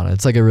working on it.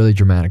 It's like a really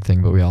dramatic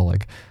thing, but we all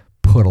like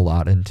put a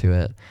lot into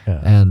it.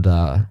 And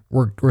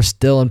we're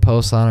still in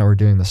post on it. We're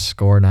doing the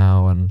score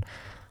now, and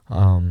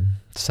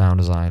sound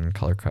design,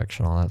 color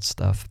correction, all that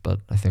stuff. But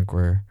I think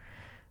we're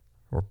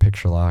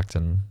picture locked,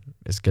 and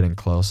it's getting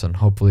close, and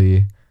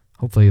hopefully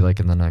like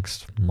in the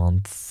next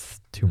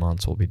 2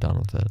 months we'll be done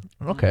with it.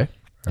 Okay.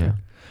 Yeah.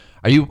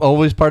 Are you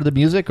always part of the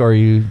music, or are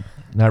you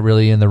not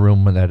really in the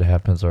room when that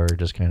happens, or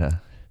just kind of?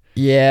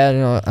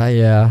 Yeah,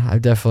 I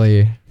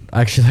definitely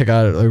actually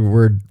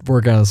we're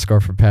working on the score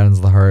for Patterns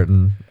of the Heart,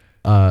 and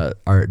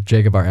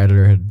Jacob, our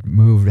editor,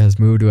 has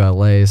moved to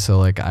LA, so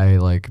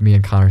like me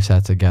and Connor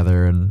sat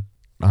together, and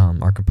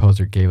our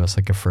composer gave us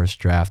like a first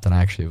draft, and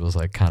I actually was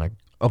like kind of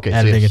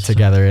editing it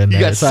together. In you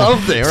there. got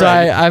something, so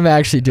right? I'm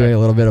actually doing a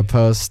little bit of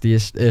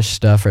post-ish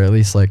stuff, or at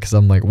least like, because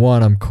I'm like,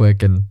 I'm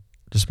quick, and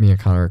just me and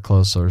Connor are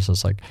close, so it's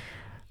just like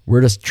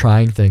we're just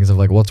trying things of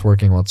like what's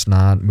working, what's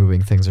not,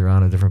 moving things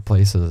around in different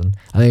places, and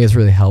I think it's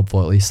really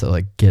helpful at least to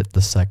like get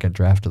the second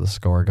draft of the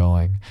score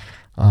going.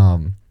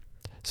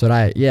 So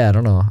I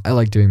don't know. I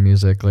like doing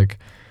music. Like,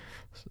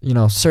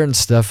 certain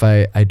stuff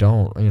I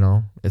don't,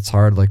 it's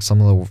hard. Like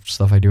some of the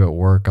stuff I do at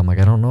work, I'm like,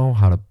 I don't know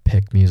how to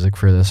pick music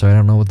for this, or I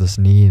don't know what this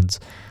needs.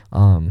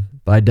 But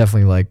I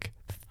definitely like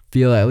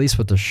feel, at least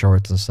with the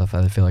shorts and stuff,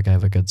 I feel like I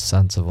have a good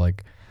sense of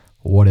like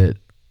what it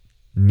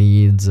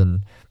needs,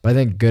 but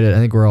I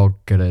think we're all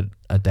good at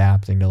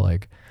adapting to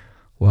like,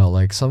 well,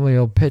 like somebody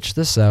will pitch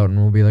this out and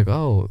we'll be like,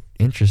 oh,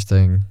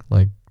 interesting,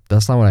 like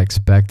that's not what I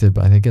expected,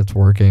 but I think it's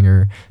working,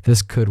 or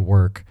this could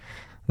work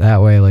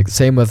that way. Like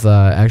same with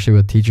actually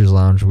with Teachers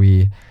Lounge,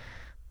 we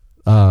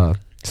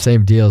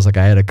same deals. Like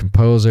I had a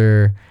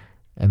composer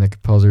and the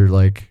composer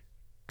like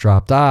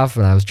dropped off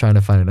and I was trying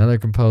to find another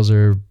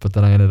composer, but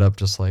then I ended up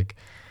just like,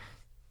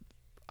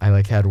 I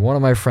like had one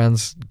of my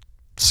friends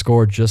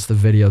score just the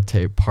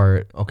videotape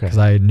part, Okay. because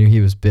I knew he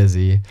was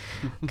busy,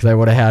 because I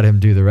would have had him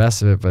do the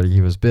rest of it, but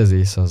he was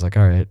busy. So I was like,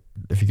 all right,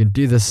 if you can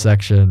do this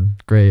section,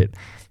 great.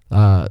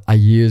 I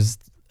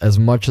used as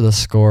much of the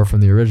score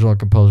from the original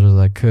composer as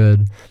I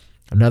could.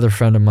 Another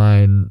friend of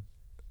mine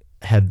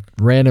had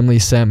randomly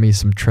sent me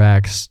some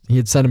tracks. He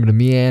had sent them to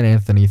me and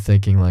Anthony,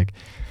 thinking like,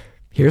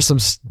 here's some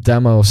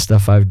demo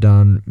stuff I've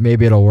done.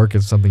 Maybe it'll work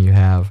in something you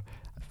have.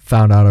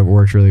 Found out it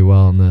worked really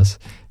well in this.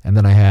 And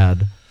then I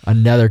had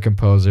another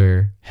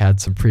composer had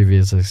some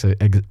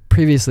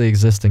previously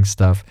existing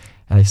stuff,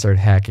 and I started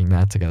hacking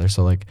that together.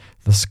 So like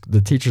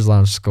the Teachers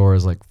Lounge score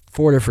is like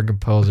 4 different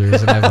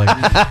composers, and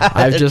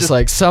I've just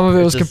like some of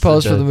it was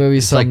composed for the movie,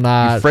 some like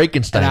not.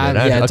 Frankenstein.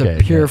 Yeah, it's a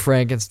pure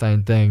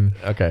Frankenstein thing.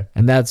 Okay.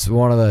 And that's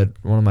one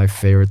of my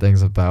favorite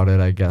things about it,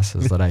 I guess,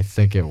 is that I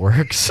think it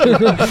works.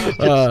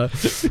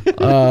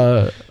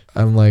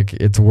 I'm like,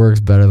 it works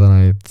better than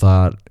I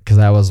thought, because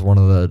that was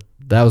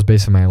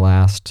basically my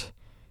last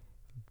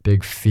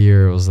big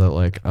fear, was that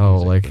like, oh,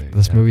 like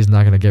this movie's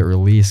not gonna get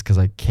released because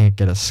I can't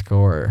get a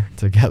score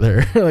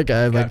together. Like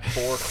I got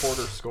 4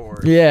 quarter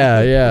scores.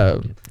 Yeah.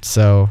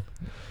 So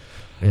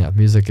yeah,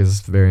 music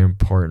is very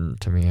important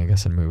to me, I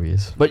guess, in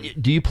movies. But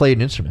do you play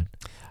an instrument?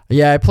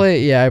 Yeah, I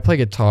play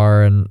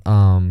guitar, and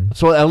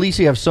so at least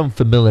you have some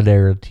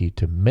familiarity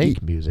to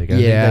make music. I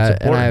think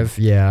that's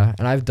important.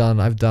 And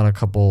I've done a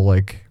couple,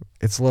 like,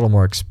 it's a little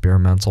more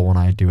experimental when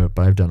I do it,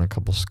 but I've done a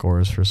couple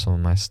scores for some of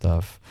my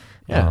stuff.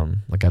 Yeah.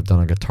 Like I've done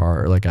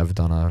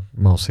a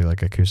mostly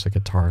like acoustic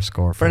guitar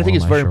score for But I think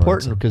it's very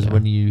shorts, important, because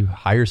when you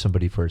hire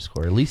somebody for a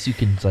score, at least you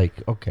can like,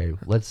 okay,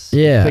 let's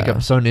pick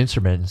up some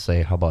instrument and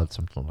say, how about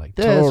something like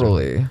this?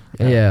 Totally.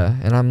 Yeah.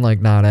 And I'm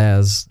like not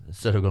as,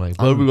 instead of going like,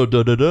 blah, blah,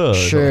 blah, da, da, da.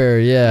 Sure,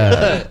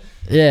 yeah.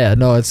 Yeah,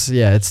 no, it's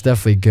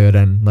definitely good,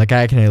 and like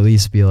I can at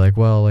least be like,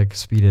 well, like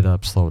speed it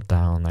up, slow it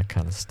down, that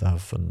kind of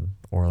stuff,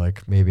 or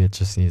like maybe it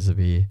just needs to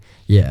be,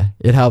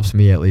 it helps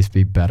me at least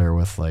be better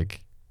with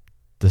like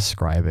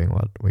describing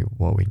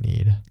what we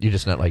need. You're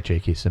just not like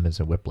J.K. Simmons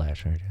and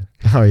Whiplash, aren't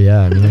you? Oh yeah,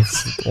 I mean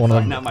it's one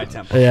of not my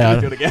tempo. Yeah,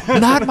 do it again.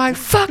 Not my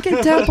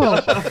fucking tempo.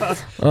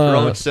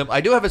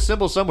 I do have a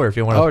cymbal somewhere if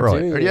you want to throw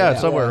it. Or,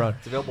 somewhere around.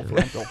 It's available for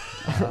rental.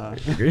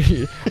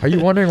 Are you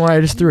wondering why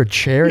I just threw a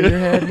chair at your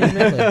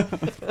head?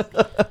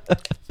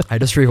 I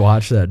just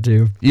rewatched that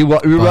too. You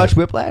watched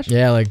Whiplash?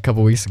 Yeah, like a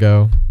couple weeks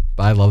ago.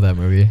 I love that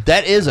movie.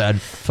 That is a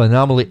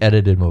phenomenally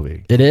edited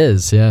movie. It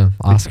is, yeah.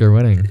 Oscar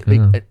winning.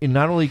 Yeah.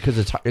 Not only because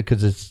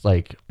it's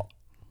like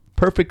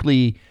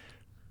perfectly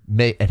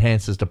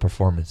enhances the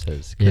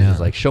performances. Because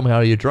it's like, show me how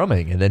you're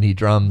drumming, and then he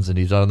drums and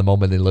he's on the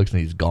moment, and he looks and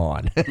he's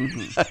gone.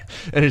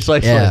 And it's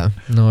like,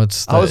 no,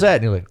 it's how was that?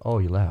 And you're like, oh,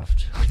 you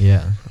laughed.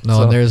 Yeah,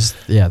 no,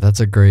 that's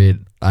a great.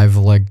 I've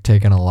like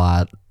taken a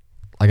lot.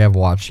 Like I've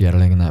watched the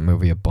editing in that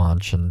movie a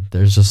bunch, and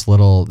there's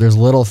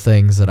little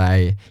things that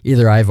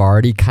I've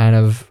already kind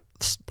of.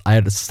 I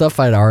had stuff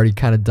I'd already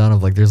kind of done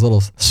of like there's little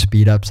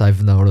speed ups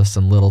I've noticed,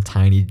 and little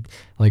tiny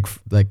like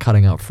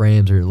cutting out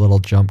frames or little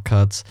jump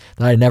cuts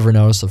that I never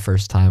noticed the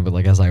first time, but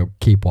like as I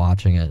keep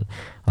watching it,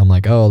 I'm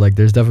like, oh, like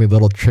there's definitely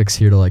little tricks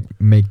here to like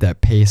make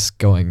that pace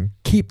going,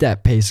 keep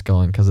that pace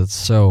going, because it's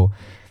so,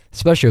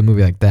 especially a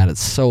movie like that, it's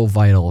so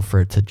vital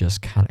for it to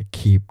just kind of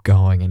keep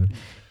going and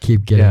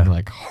keep getting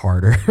like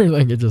harder.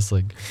 Like it just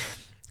like,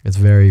 it's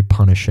very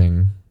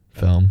punishing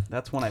film.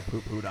 That's when I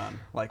poo-pooed on.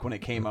 Like when it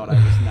came out, I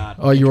was not.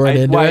 Oh, you weren't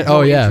into it?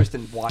 Oh, yeah. Interested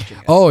in watching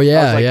it. Oh, yeah,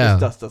 I was like, yeah. This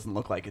dust doesn't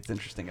look like it's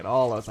interesting at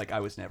all. I was like, I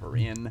was never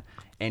in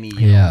any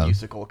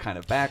musical kind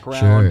of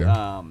background. Sure.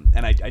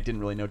 And I didn't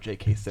really know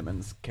J.K.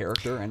 Simmons'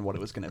 character and what it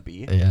was going to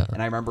be. Yeah.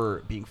 And I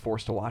remember being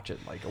forced to watch it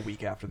like a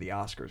week after the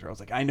Oscars, where I was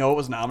like, I know it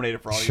was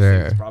nominated for all these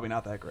things. It's probably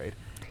not that great.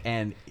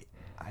 And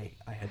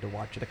I had to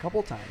watch it a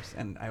couple times,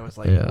 and I was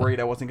like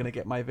worried I wasn't going to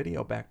get my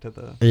video back to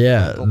the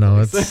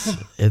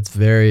it's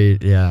very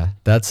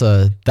that's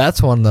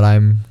one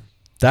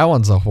that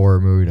one's a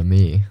horror movie to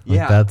me.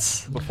 Like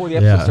that's before the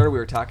episode started, we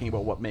were talking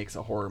about what makes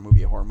a horror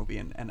movie,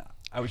 and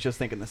I was just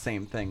thinking the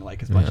same thing.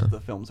 Like as much as the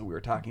films that we were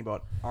talking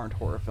about aren't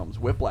horror films,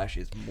 Whiplash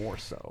is more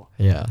so.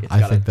 Yeah, it's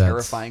got a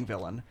terrifying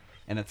villain.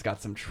 And it's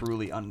got some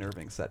truly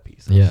unnerving set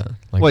pieces. Yeah.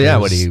 Like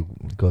when he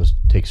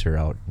takes her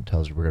out and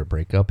tells her we're going to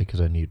break up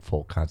because I need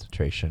full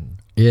concentration.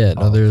 Yeah,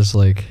 no, there's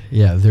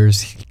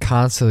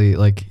constantly,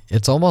 like,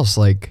 it's almost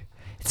like,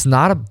 it's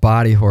not a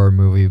body horror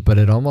movie, but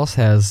it almost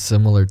has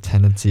similar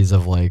tendencies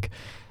of, like,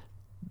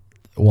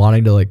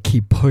 wanting to, like,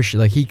 keep pushing,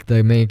 like,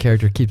 the main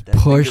character keeps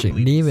pushing.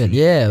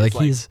 Neiman, like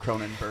he's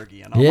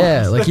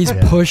Cronenbergian. Like he's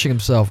pushing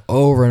himself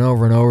over and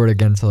over and over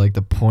again to, like,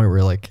 the point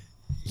where, like,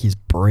 he's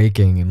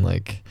breaking and,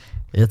 like,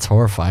 It's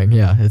horrifying.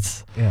 Yeah,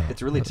 it's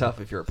really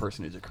tough if you're a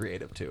person who's a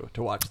creative too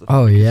to watch the.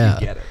 Oh yeah,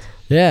 you get it.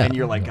 Yeah, and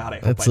you're like, God, I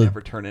hope I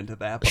never turn into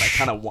that. But I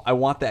kind of I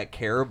want that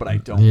care, but I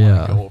don't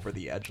want to go over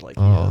the edge like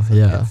he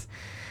is.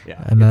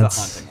 And that's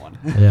a haunting one.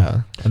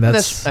 Yeah, and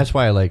that's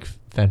why I like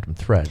Phantom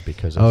Thread,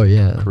 because as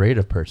a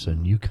creative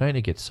person, you kind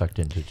of get sucked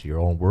into your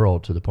own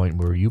world to the point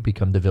where you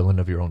become the villain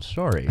of your own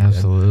story.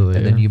 Absolutely,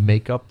 and then you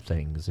make up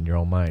things in your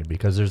own mind,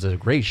 because there's a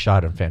great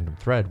shot in Phantom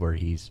Thread where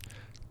he's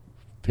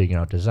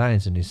figuring out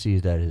designs and he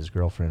sees that his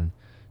girlfriend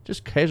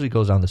just casually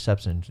goes down the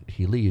steps and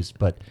he leaves,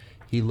 but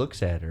he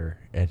looks at her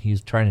and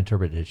he's trying to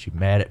interpret, is she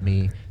mad at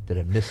me? Did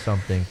I miss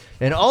something?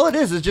 And all it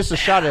is just a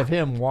shot of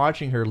him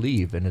watching her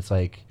leave, and it's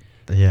like,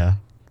 yeah.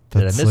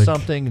 Did I miss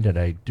something? Did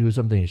I do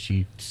something? Is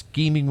she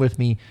scheming with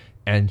me?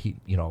 And he,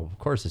 of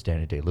course, it's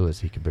Danny Day-Lewis.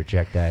 He can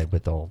project that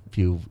with a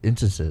few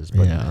instances.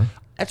 But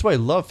that's why I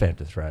love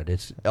Phantom Thread.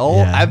 It's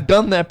I've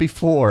done that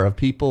before. Of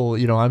people,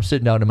 I'm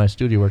sitting down in my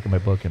studio working my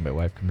book, and my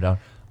wife coming down.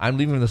 I'm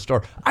leaving the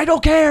store. I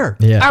don't care.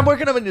 Yeah. I'm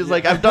working on it. It's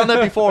like, I've done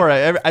that before.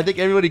 I think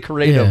everybody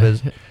creative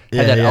has had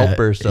that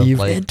outburst of You've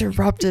like,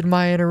 interrupted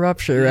my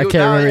interruption. I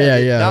can't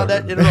remember. Now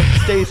that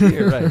interruption stays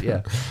here. Right.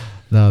 Yeah.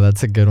 No,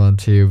 that's a good one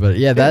too. But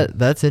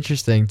that's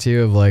interesting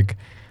too, of like,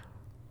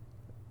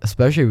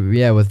 especially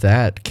with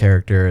that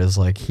character, is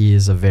like he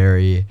is a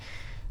very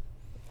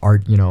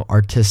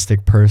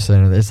artistic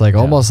person. It's like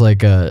almost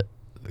like a,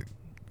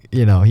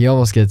 he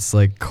almost gets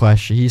like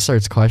he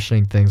starts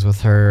questioning things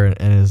with her,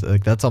 and is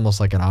like, that's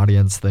almost like an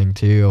audience thing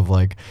too, of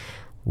like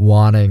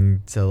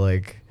wanting to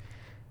like,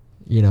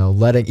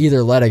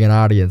 letting an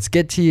audience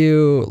get to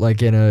you,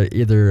 like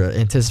either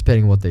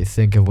anticipating what they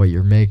think of what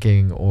you're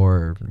making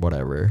or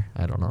whatever.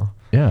 I don't know.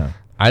 Yeah.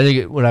 I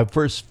think when I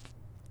first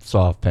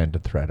saw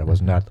Phantom Thread, I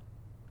was not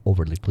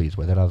overly pleased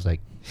with it. I was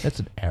like,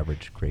 that's an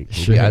average great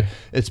movie. Sure.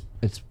 It's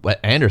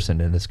Anderson,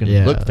 and it's going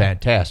to look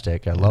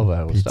fantastic. I love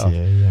that stuff.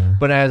 Yeah.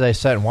 But as I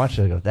sat and watched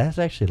it, I go, that's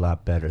actually a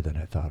lot better than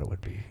I thought it would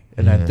be.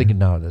 And I'm thinking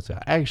now, and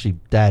I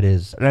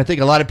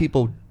think a lot of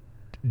people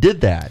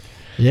did that.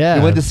 Yeah.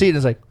 You went to see it and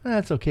it's like,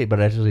 that's okay.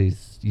 But actually,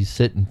 you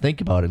sit and think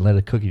about it and let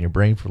it cook in your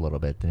brain for a little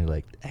bit. Then you're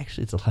like,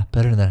 actually, it's a lot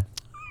better than that.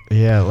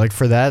 Yeah, like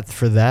for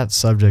that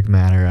subject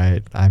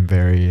matter, I'm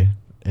very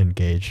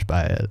engaged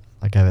by it.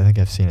 Like I think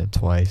I've seen it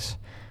twice.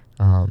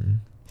 But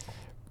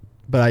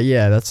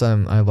that's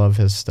I love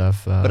his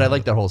stuff. But I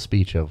like that whole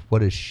speech of,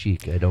 what is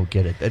chic? I don't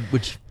get it.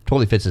 Which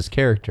totally fits his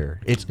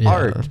character. It's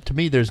art. To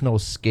me, there's no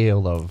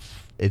scale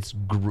of, it's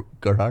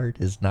art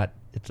is not,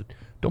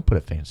 don't put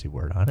a fancy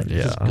word on it.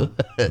 It's just good.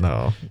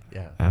 No.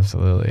 Yeah.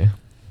 Absolutely.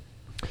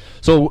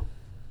 So,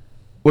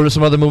 what are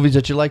some other movies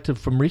that you liked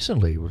from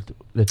recently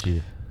that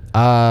you?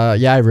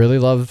 I really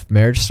loved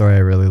Marriage Story. I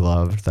really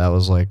loved. That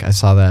was like, I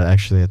saw that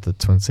actually at the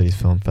Twin Cities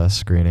Film Fest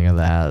screening of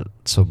that.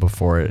 So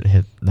before it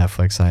hit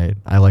Netflix, I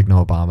like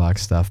Noah Baumbach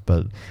stuff,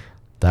 but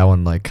that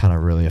one like kind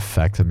of really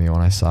affected me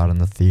when I saw it in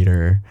the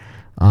theater.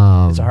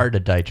 It's hard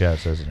to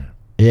digest, isn't it?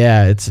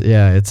 Yeah, it's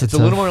a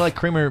little more like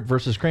Kramer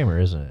versus Kramer,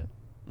 isn't it?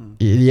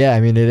 Yeah,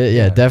 I mean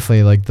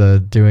definitely like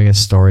doing a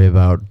story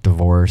about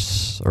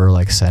divorce or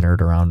like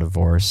centered around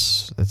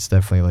divorce. It's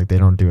definitely like they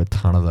don't do a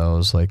ton of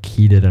those. Like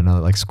he did another,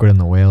 like Squid and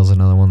the Whale is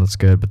another one that's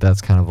good, but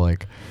that's kind of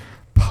like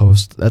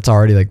that's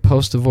already like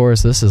post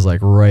divorce. This is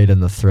like right in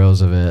the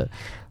throes of it.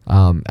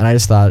 And I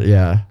just thought,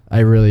 I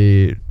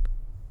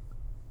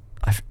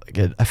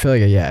feel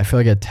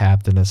like I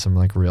tapped into some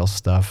like real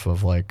stuff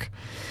of like.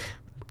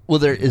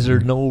 Well, is there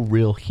no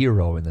real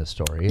hero in this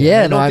story?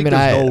 Yeah, I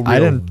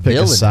didn't pick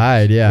a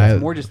side. Yeah,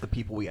 it's more just the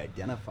people we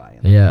identify.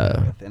 With.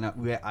 And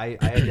I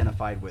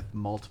identified with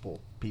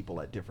multiple people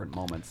at different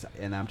moments,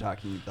 and I'm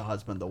talking the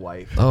husband, the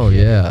wife. Oh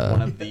yeah,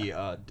 one of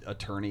the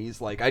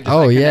attorneys. Like I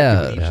connected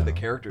with each of the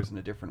characters in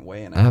a different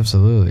way, and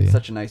absolutely, it's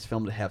such a nice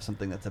film to have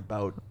something that's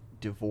about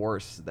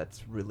divorce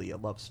that's really a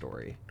love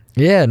story.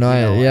 Yeah, no,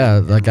 it's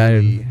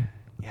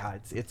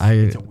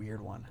a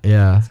weird one.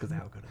 Yeah, it's because of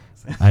how good it is.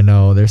 I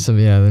know there's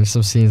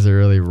some scenes that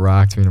really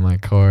rocked me to my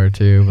core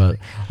too, but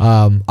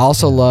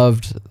also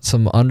loved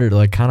some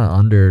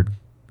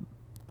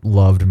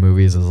loved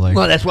movies as like.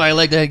 Well, that's why I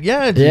like that.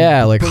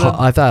 Yeah, like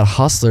I thought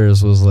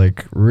Hustlers was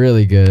like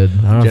really good.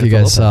 I don't know if you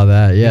guys saw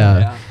that.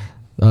 Yeah.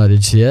 Did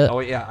you see it? Oh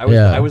yeah,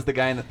 I was the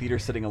guy in the theater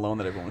sitting alone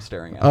that everyone was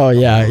staring at. Oh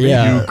yeah.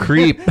 You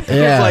creep. Yeah.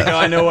 It's like,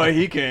 I know why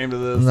he came to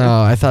this.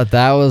 No, I thought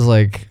that was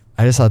like.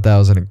 I just thought that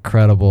was an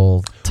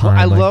incredible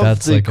time. Well, I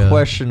love the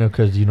question of,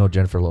 because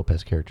Jennifer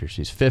Lopez character,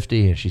 she's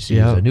 50 and she sees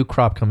a new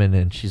crop come in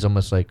and she's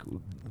almost like,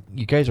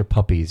 you guys are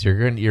puppies.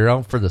 You're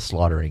out for the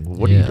slaughtering.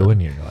 What are you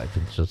doing in your life?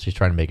 And so she's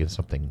trying to make it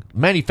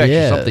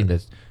manufacture something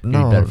that's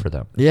better for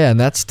them. Yeah, and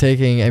that's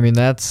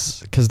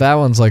that's because that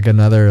one's like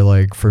another,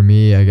 like for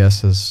me, I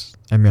guess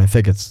I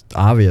think it's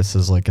obvious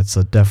is like it's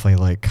definitely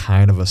like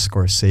kind of a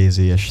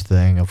Scorsese-ish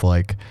thing of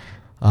like.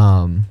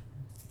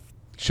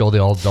 Show the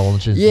old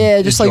indulgence.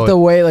 Yeah, just like the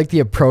way, like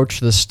the approach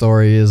to the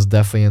story is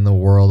definitely in the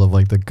world of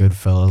like the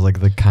Goodfellas, like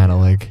the kind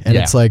of like, and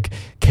it's like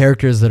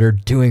characters that are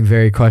doing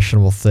very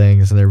questionable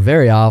things and they're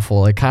very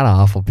awful, like kind of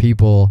awful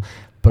people.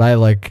 But I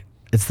like,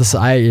 it's this,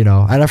 and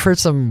I've heard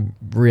some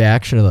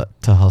reaction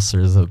to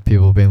Hustlers of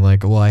people being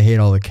like, well, I hate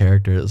all the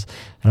characters.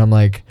 And I'm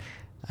like,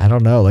 I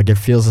don't know. Like, it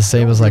feels the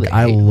same as like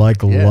I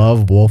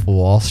love Wolf of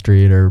Wall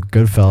Street or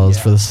Goodfellas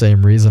for the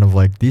same reason of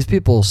like, these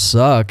people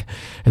suck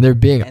and they're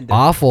being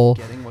awful.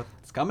 Getting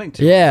what's coming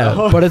to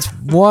them. But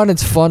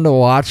it's fun to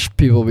watch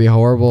people be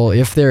horrible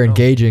if they're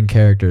engaging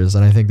characters,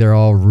 and I think they're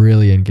all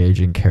really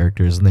engaging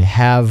characters, and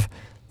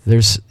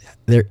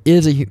there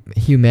is a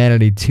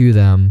humanity to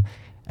them,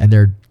 and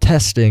they're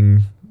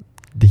testing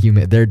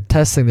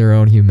their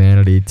own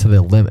humanity to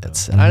the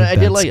limits. And I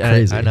did like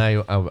crazy.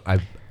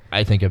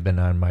 I think I've been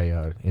on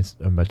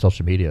my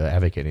social media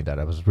advocating that.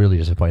 I was really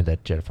disappointed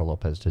that Jennifer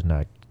Lopez did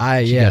not.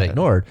 She got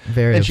ignored.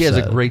 Very and upset. She has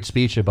a great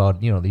speech about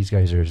these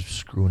guys are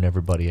screwing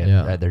everybody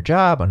at their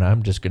job, and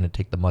I'm just going to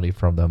take the money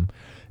from them,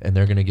 and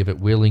they're going to give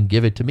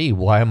it to me.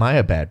 Why am I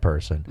a bad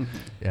person? Mm-hmm.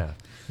 Yeah.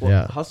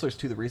 Well, Hustlers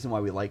too. The reason why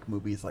we like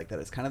movies like that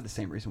is kind of the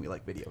same reason we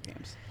like video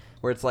games,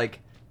 where it's like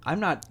I'm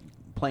not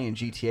playing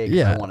GTA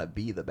because I want to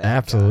be the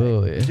bad guy.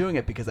 I'm doing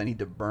it because I need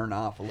to burn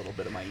off a little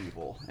bit of my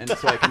evil, and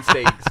so I can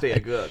stay a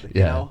good.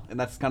 You know, and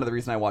that's kind of the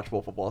reason I watch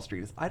Wolf of Wall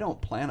Street. Is I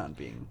don't plan on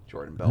being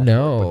Jordan Belfort.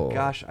 No, but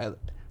gosh, I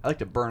like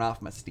to burn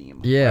off my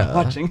steam. Yeah,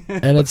 watching.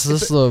 And it's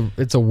just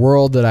it's a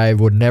world that I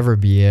would never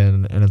be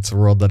in, and it's a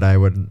world that I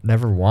would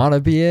never want to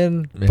be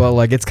in. Yeah. But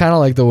like, it's kind of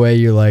like the way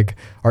you like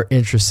are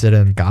interested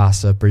in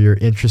gossip, or you're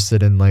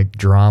interested in like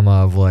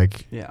drama of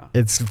like. Yeah.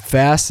 It's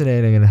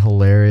fascinating and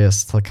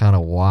hilarious to kind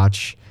of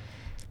watch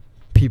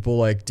people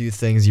like do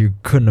things you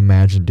couldn't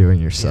imagine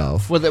doing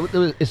yourself. Yeah.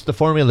 Well, it's the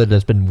formula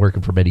that's been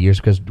working for many years,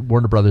 because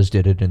Warner Brothers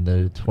did it in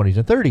the 20s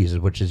and 30s,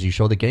 which is you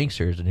show the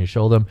gangsters and you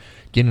show them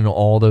getting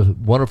all the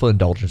wonderful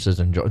indulgences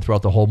and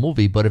throughout the whole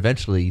movie, but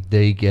eventually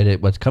they get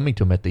it what's coming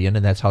to them at the end,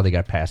 and that's how they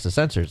got past the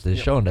censors. They've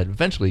shown that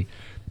eventually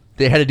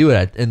they had to do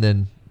it, and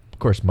then of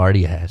course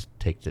Marty has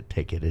to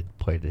take it and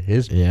put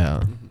his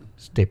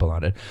staple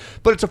on it.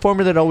 But it's a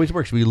formula that always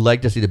works. We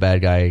like to see the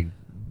bad guy,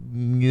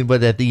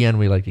 but at the end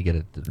we like to get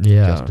it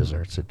just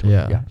desserts it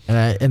to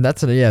and that's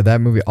that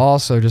movie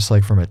also, just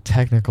like from a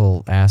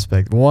technical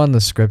aspect, the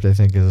script I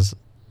think is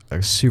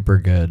super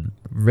good,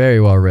 very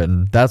well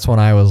written. That's when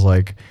I was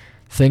like,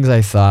 things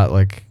I thought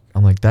like,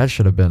 I'm like, that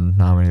should have been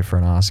nominated for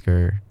an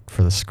Oscar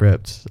for the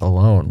script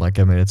alone. Like,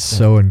 I mean, it's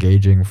so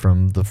engaging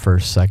from the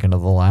first second to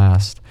the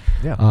last.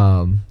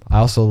 I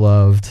also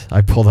loved.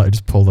 I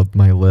just pulled up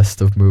my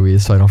list of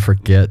movies so I don't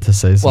forget to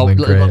say something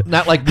great.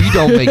 Not like we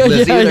don't make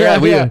lists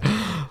either.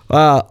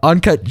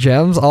 Uncut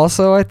Gems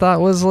also I thought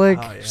was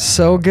like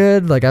so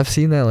good. Like, I've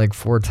seen that like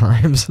 4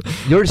 times.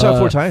 You already saw it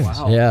 4 times.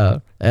 Wow. Yeah,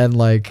 and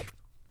like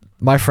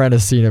my friend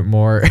has seen it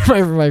more.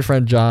 my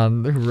friend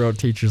John, who wrote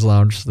Teacher's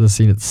Lounge, has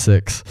seen it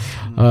 6.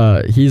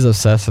 He's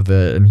obsessed with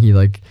it, and he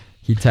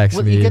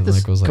texted me. You get and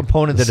this was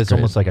component that it's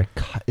almost like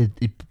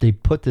they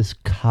put this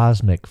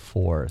cosmic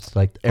force,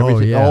 like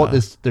everything.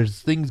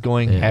 There's things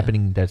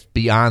happening that's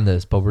beyond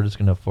this, but we're just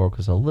gonna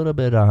focus a little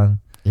bit on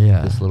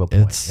this little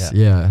point.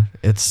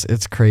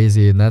 It's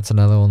crazy, and that's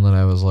another one that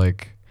I was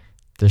like,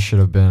 this should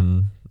have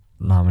been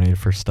nominated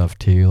for stuff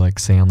too. Like,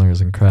 Sandler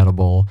is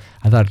incredible.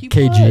 I thought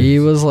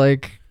KG was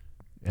like,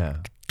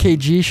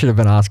 KG should have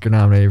been Oscar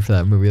nominated for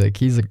that movie. Like,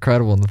 he's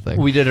incredible in the thing.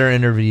 We did our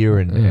interview,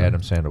 and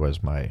Adam Sandler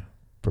was my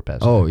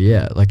professor. Oh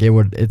yeah, like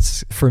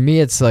it's for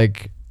me. It's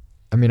like,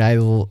 I mean, I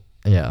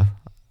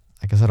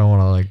guess I don't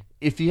want to like.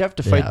 If you have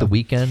to fight The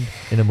Weeknd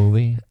in a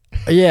movie.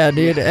 Yeah,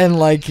 dude, and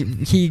like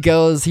he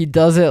does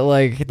it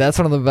like, that's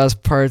one of the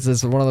best parts.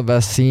 It's one of the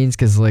best scenes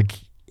because like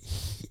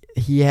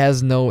he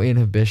has no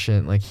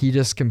inhibition. Like, he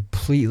just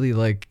completely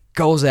like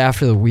goes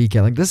after The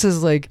Weeknd. Like, this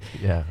is like,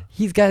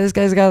 this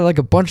guy's got like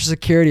a bunch of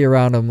security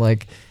around him,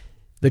 like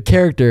the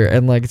character,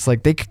 and like it's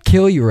like they could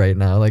kill you right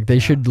now. Like, they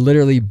should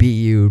literally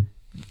beat you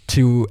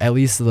to at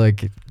least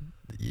like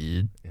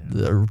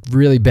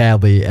really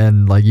badly,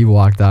 and like you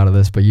walked out of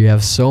this, but you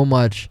have so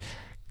much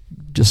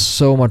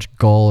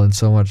goal and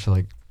so much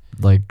like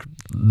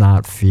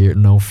no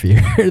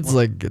fear. It's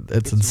like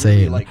it's insane.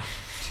 Really like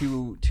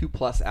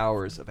 2+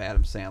 hours of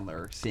Adam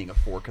Sandler seeing a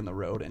fork in the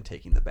road and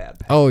taking the bad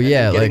path. Oh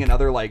yeah, and getting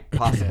another like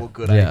possible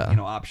good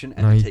option,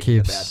 and then taking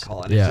the bad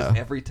call. And it's just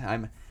every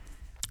time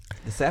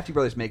the Safdie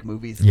brothers make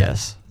movies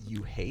that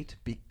you hate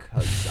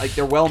because like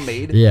they're well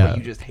made, but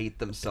you just hate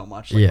them so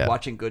much. Like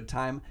watching Good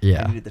Time,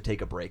 I needed to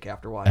take a break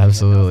after watching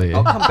Absolutely. it.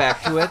 I'll come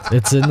back to it.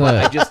 It's in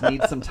I just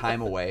need some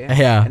time away.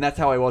 Yeah. And that's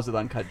how I was with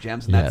Uncut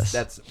Gems, and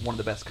that's one of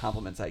the best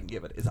compliments I can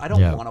give it, is I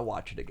don't want to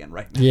watch it again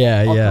right now.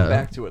 I'll come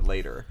back to it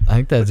later. I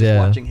think that's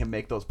watching him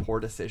make those poor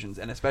decisions,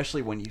 and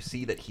especially when you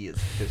see that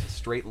there's a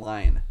straight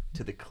line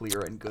to the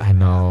clear and good. I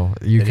know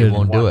he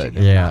won't do it.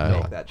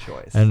 Make that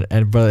choice.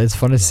 But it's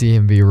fun to see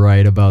him be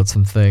right about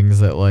some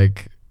things that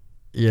like,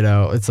 you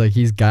know, it's like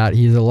he's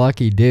a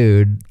lucky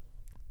dude,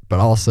 but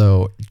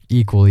also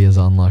equally as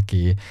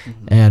unlucky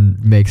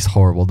and makes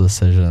horrible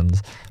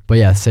decisions. But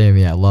I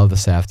love the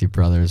Safdie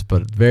brothers,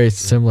 but very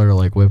similar to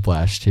like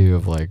Whiplash too,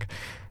 of like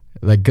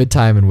Good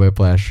Time and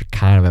Whiplash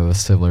kind of have a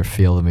similar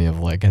feel to me of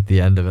like, at the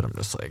end of it, I'm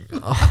just like,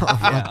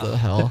 what the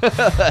hell?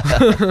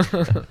 I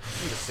need a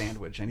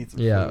sandwich. I need some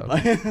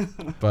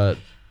food. But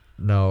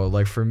no,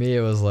 like for me,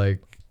 it was like,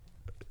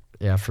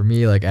 yeah, for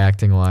me, like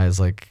acting wise,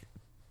 like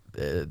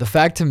the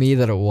fact to me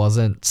that it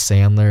wasn't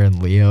Sandler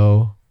and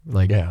Leo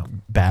like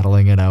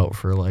battling it out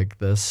for like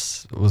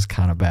this was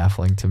kind of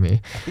baffling to me.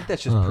 I think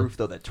that's just proof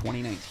though that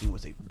 2019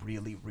 was a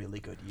really, really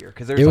good year,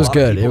 because there's it was a lot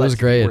good. Of people it was that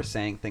great. Were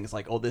saying things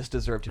like, "Oh, this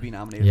deserved to be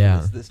nominated.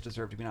 For this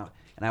deserved to be nominated,"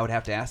 and I would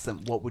have to ask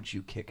them, "What would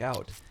you kick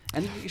out?"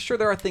 And sure,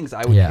 there are things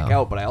I would kick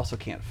out, but I also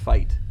can't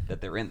fight that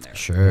they're in there.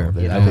 Sure, I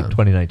think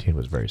 2019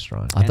 was very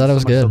strong. I thought it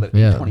was good. So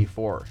that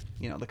 24,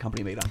 the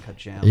company made Uncut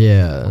Gems.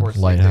 Yeah, of course,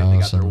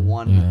 Lighthouse. They got their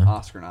one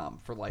Oscar nom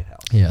for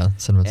Lighthouse. Yeah,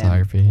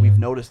 cinematography. And we've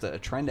noticed a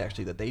trend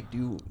actually that they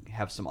do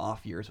have some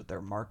off years with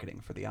their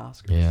marketing for the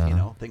Oscars.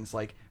 Yeah. Things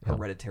like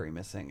Hereditary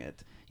missing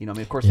it.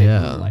 Of course they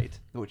have Moonlight,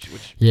 which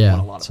won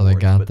a lot of so awards,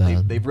 they got but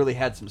that. They've really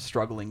had some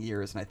struggling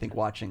years, and I think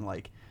watching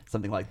like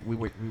something like we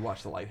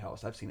watched The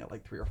Lighthouse. I've seen it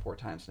like 3 or 4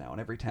 times now,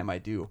 and every time I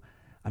do,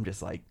 I'm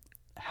just like,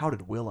 how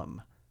did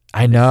Willem?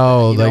 I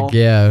know,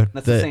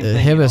 that's the same thing,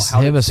 him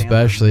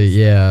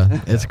especially,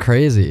 it's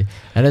crazy,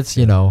 and it's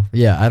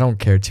I don't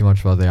care too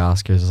much about the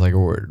Oscars. It's like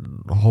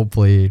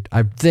hopefully,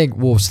 I think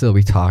we'll still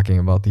be talking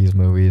about these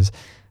movies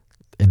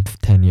in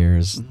 10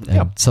 years,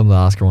 and some of the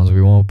Oscar ones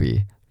we won't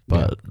be,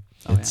 but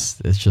it's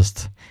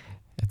just.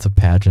 It's a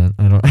pageant.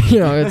 I don't,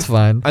 it's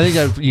fine. I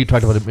think you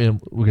talked about it.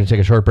 We're going to take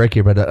a short break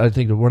here, but I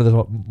think one of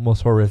the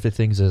most horrific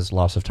things is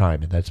loss of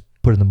time, and that's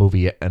put in the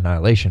movie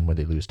Annihilation when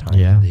they lose time.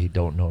 Yeah. They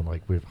don't know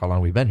how long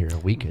we've been here, a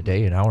week, a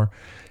day, an hour.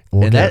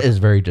 And that is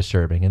very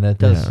disturbing. And that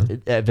does,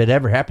 if it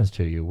ever happens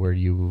to you where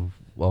you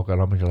woke up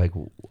and you're like,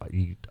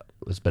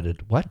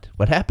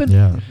 what happened?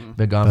 Yeah.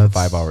 Been gone for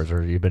 5 hours,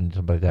 or you've been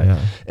something like that.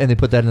 Yeah. And they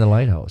put that in the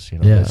Lighthouse.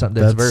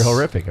 That's very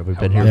horrific. We've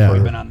been here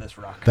we've been on this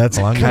rock. That's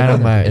kind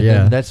of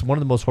and that's one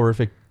of the most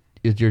horrific.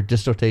 Is your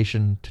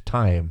distortion to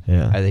time?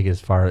 I think as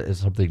far as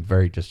something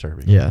very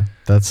disturbing. Yeah,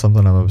 that's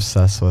something I'm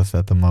obsessed with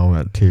at the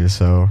moment too.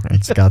 So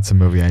it's got some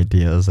movie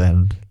ideas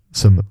and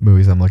some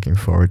movies I'm looking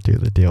forward to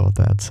deal with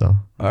that. So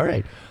all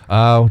right,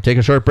 take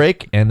a short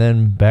break and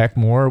then back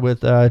more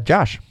with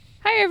Josh.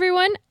 Hi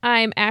everyone,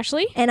 I'm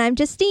Ashley. And I'm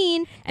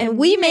Justine. And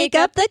we make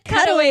up the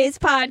Cutaways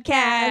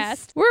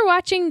podcast. We're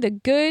watching the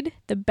good,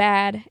 the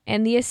bad,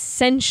 and the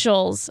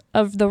essentials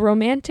of the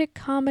romantic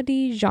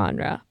comedy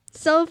genre.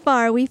 So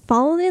far, we've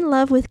fallen in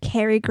love with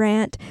Cary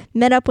Grant,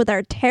 met up with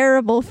our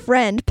terrible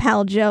friend,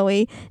 Pal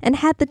Joey, and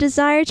had the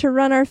desire to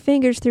run our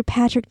fingers through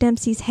Patrick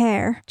Dempsey's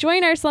hair.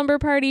 Join our slumber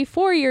party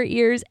for your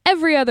ears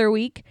every other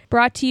week,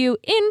 brought to you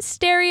in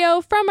stereo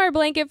from our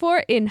blanket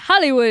fort in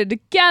Hollywood,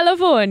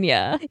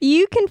 California.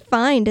 You can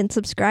find and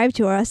subscribe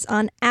to us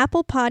on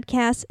Apple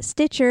Podcasts,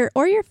 Stitcher,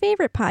 or your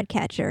favorite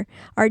podcatcher.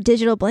 Our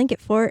digital blanket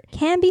fort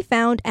can be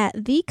found at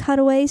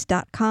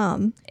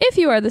thecutaways.com. If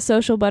you are the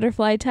social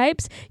butterfly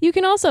types, you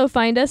can also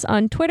find us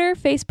on Twitter,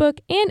 Facebook,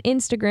 and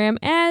Instagram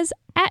as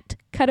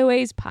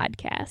 @Cutaways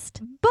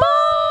Podcast. Bye!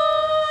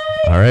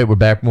 All right, we're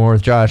back more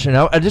with Josh. And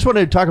I just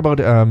wanted to talk about,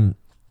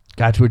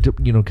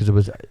 because it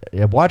was,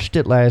 I watched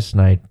it last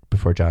night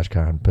before Josh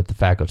Kahn, but The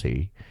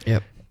Faculty.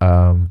 Yep.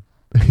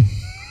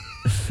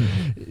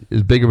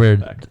 It's bigger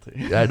than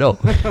Faculty. I know.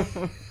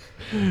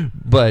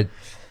 But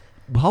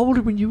how old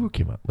were you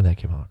when that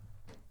came out?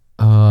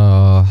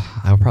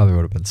 I probably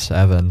would have been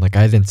 7. Like,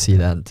 I didn't see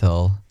that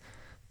until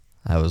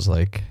I was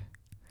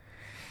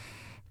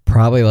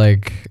probably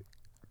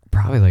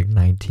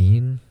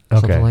 19,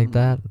 something like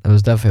that. It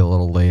was definitely a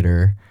little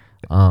later,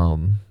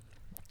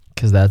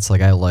 because that's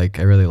I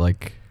really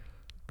like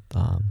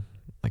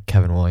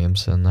Kevin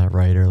Williamson, that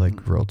writer,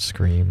 wrote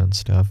Scream and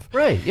stuff.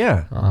 Right.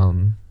 Yeah.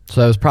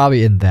 So I was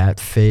probably in that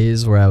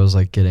phase where I was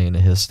getting into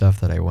his stuff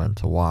that I went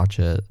to watch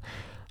it,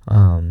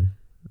 and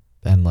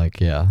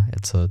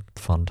it's a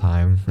fun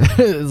time.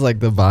 It's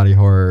the body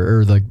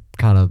horror, or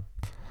kind of.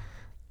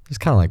 There's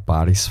kind of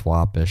body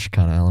swap-ish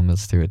kind of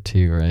elements to it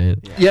too, right?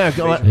 Yeah,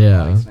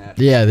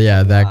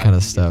 that kind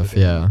of stuff.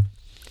 Yeah,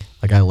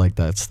 I like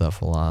that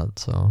stuff a lot.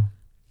 So,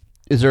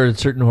 is there a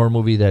certain horror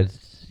movie that,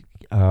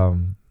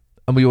 and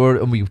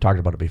we've talked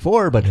about it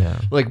before, but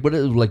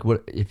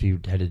what if you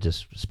had to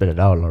just spit it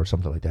out or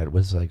something like that?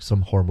 Was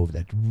some horror movie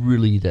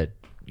that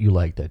you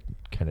like that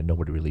kind of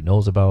nobody really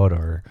knows about,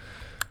 or?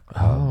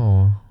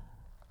 I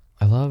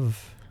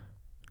love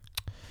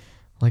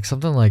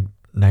something like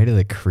Night of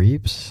the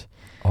Creeps.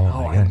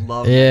 Oh I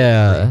love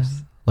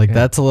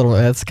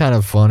that's kind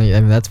of funny. I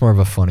mean, that's more of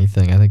a funny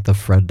thing. I think the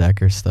Fred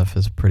Dekker stuff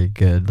is pretty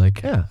good.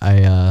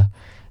 That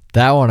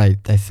one I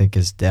think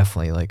is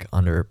definitely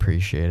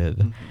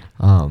underappreciated.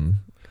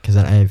 Because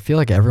I feel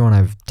like everyone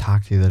I've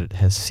talked to that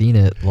has seen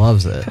it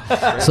loves it.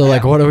 So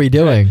what are we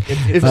doing?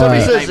 It's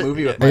a great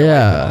movie with my wife and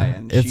I,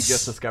 and she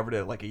just discovered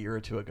it a year or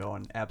two ago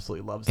and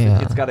absolutely loves it.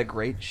 It's got a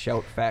great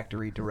Shout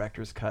Factory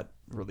director's cut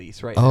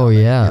release right now. Oh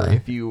yeah.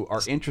 If you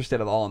are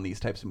interested at all in these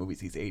types of movies,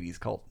 these 80s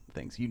cult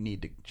things, you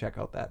need to check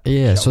out that.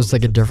 Yeah, so it's a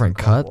different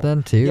cut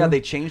then too? Yeah,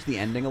 they changed the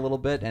ending a little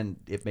bit and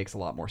it makes a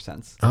lot more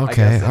sense.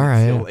 Okay, all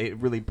right. It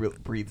really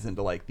breathes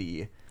into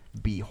the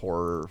B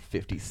horror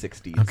 50s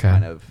 60s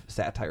kind of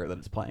satire that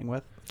it's playing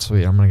with.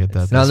 Sweet, I'm gonna get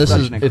that. Now this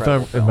is if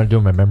I'm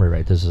doing my memory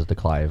right, this is the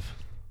Clive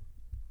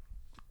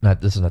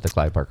This is not the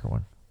Clive Barker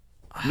one.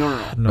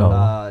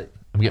 No.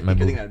 I'm getting my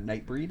movie. Thinking of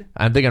Nightbreed.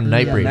 I'm thinking of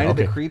Nightbreed. Night okay. of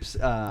the Creeps.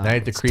 Night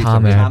of the Creeps.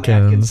 Tom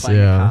Atkins, playing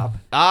a cop.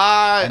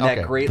 And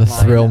that great the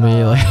line. thrill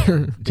me like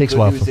The takes a good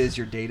while. news is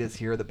your date is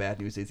here. The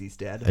bad news is he's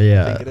dead.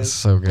 yeah, I think it is.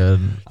 so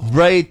good.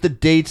 Right, the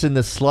dates and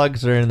the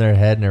slugs are in their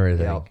head and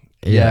everything. Yeah.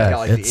 Yeah, It's got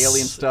like the it's-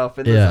 alien stuff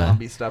and the yeah.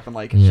 zombie stuff, and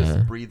like it Yeah.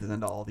 just breathes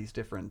into all these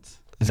different.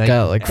 It's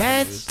got like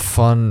That's-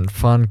 fun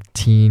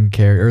teen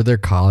character, or they're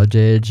college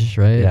age,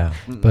 right? Yeah.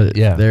 But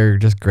Yeah. they're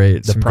just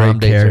great. The Some prom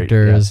great dates are-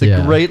 characters.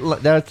 yeah. Yeah.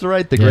 That's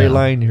right. The Yeah. great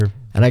line here.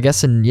 And I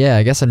guess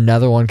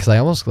another one, because I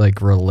almost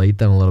like relate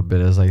them a little bit,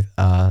 is like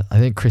I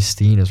think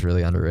Christine is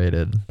really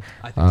underrated.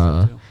 I think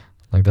so too.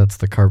 Like that's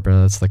the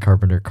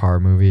Carpenter car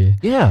movie.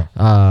 Yeah.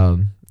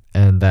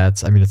 And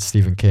it's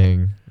Stephen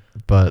King,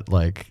 but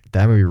like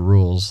that movie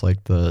rules.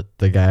 Like the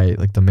guy,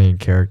 like the main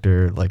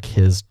character, like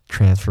his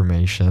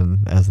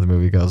transformation as the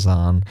movie goes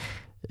on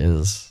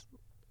is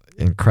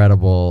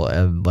incredible,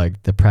 and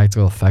like the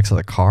practical effects of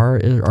the car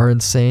are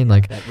insane.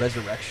 Like That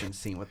resurrection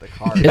scene with the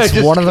car. it's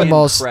is one of the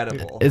most.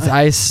 incredible.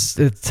 It's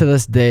to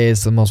this day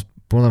it's the most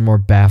one of the more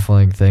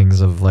baffling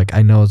things of like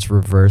I know it's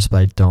reversed, but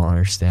I don't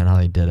understand how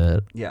they did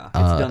it. Yeah, it's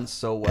done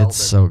so well. It's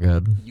that so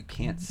good. You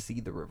can't see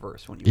the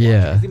reverse when you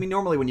Yeah. watch it. I mean,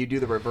 normally when you do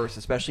the reverse,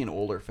 especially in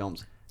older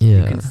films,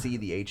 Yeah. you can see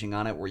the aging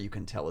on it where you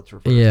can tell it's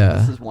reversed. Yeah.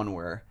 This is one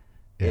where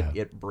Yeah.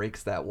 it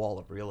breaks that wall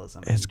of realism,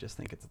 and you just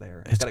think it's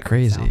there. It's got a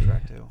crazy. Great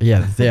soundtrack too.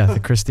 Yeah. The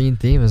Christine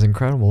theme is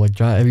incredible. Like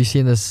John, have you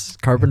seen this?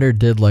 Carpenter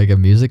did like a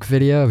music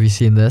video. Have you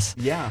seen this?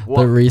 Yeah,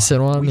 The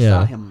recent one? We Yeah.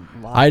 saw him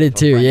live. I did a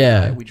too, friend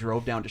and yeah. I. We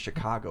drove down to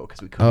Chicago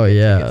because we couldn't Oh, get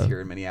yeah. tickets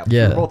here in Minneapolis.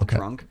 Yeah. We were both Okay.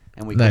 drunk,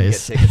 and we couldn't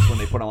Nice. get tickets when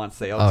they put them on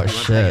sale. Oh,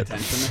 because we weren't shit.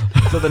 paying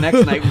attention. So the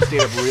next night we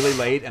stayed up really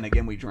late, and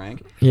again we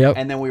drank. Yep.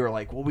 And then we were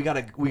like, well, we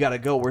gotta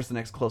go. Where's the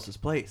next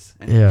closest place?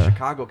 And Yeah.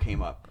 Chicago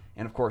came up.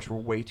 And of course, we're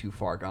way too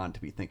far gone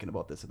to be thinking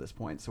about this at this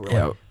point. So we're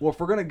Yeah. like, well, if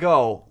we're gonna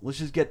go, let's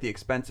just get the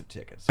expensive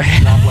tickets. So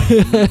we got like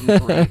meet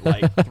and greet,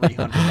 like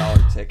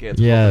 $300 tickets.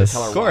 Yes.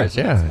 Tell our Of course, wives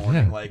the next yeah,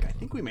 morning, yeah. Like, I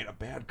think we made a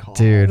bad call,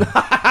 Dude,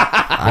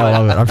 I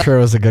love it. I'm sure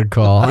it was a good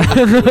call. It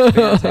was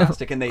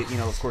fantastic. And they,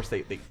 of course,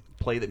 they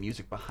play the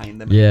music behind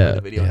them. And Yeah. play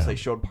the video. Yeah. So they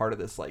showed part of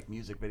this like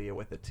music video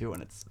with it too,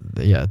 and it's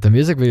Yeah, the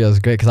music video is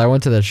great because I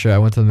went to that show. I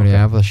went to the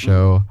Minneapolis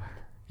show.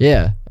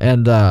 Yeah,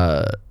 and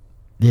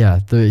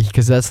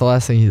because that's the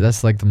last thing.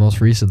 That's like the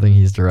most recent thing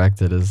he's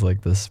directed is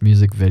like this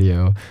music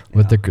video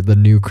with the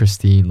new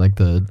Christine, like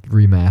the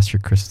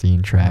remastered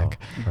Christine track,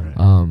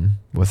 all right.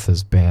 with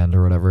his band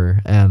or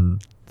whatever.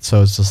 And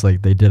so it's just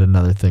like they did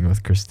another thing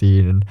with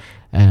Christine,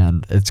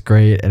 and it's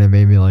great. And it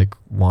made me like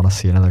want to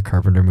see another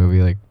Carpenter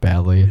movie like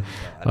badly.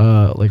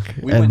 really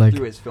bad. We We went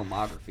through his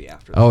filmography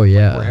after. Oh, this,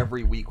 yeah. where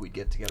every week we'd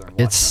get together and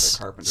watch It's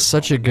another Carpenter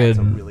such film, a and that's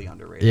good- really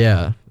underrated.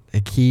 Yeah,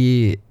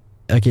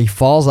 he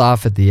falls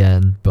off at the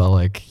end, but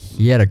like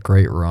he had a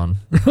great run,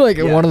 like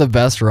Yeah. one of the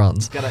best He's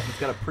runs. got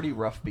a pretty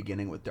rough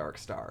beginning with Dark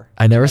Star.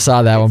 I never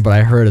saw that one, but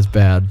I heard it's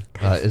bad.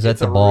 Is that It's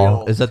the a ball?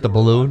 real Is that the tour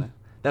balloon? one.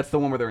 That's the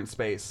one where they're in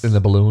space. In the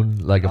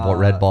balloon, like a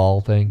red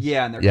ball thing?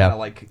 Yeah, and they're Yeah. kind of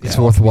like It's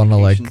worth one to,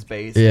 like-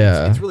 communications-based.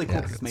 yeah. It's really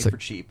cool 'cause it's made It's like- for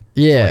cheap.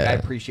 Yeah, Like, I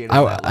appreciate it. at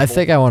that I level.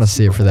 think I want to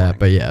see it Super for that,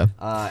 but boring.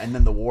 yeah, And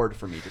then the Ward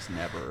for me just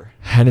never.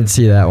 I didn't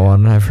see that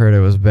one. I've heard it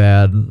was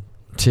bad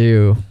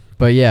too.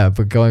 But yeah,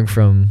 going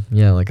from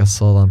like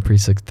Assault on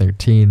Precinct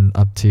 13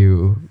 up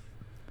to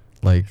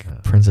like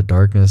Prince of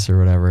Darkness or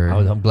whatever.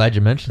 I'm glad you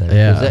mentioned that.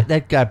 Yeah. 'Cause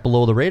that got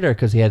below the radar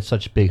because he had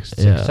such big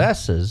Yeah.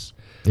 successes.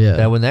 Yeah,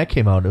 That when that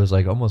came out, it was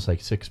like almost like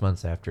 6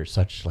 months after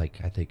such like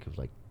I think it was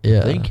like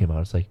Yeah. the thing came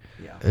out. It's like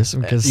Yeah. there's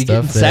some good you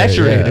stuff getting there.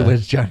 saturated yeah.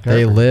 with John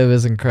They Carpenter. Live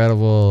is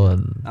incredible,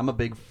 and I'm a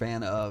big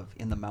fan of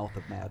In the Mouth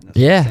of Madness.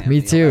 Yeah, with Sam me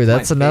Neill. too. my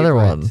That's another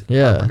favorite one.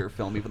 Yeah. Carpenter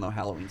film, even though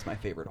Halloween's my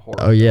favorite horror.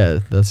 oh yeah,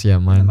 that's In the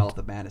mine. Mouth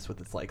of Madness with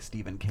its like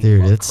Stephen King. Dude,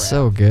 Lovecraft. it's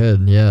so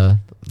good. Yeah,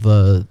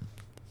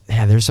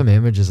 there's some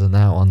images in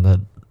that one that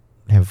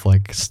have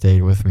like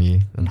stayed with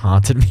me and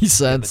haunted me Yeah,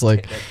 since. the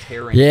like, that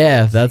tearing yeah,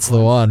 sequence, that's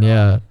the one.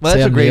 Yeah, Well, that's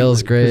Sam a great.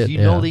 Neill's great. 'cause you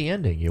yeah. know the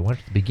ending. You watch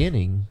the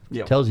beginning.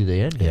 Yep. It tells you the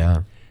ending. Yeah.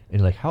 And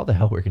you're like, how the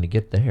hell we're gonna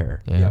get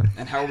there? Yeah. Yeah.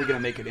 And how are we going to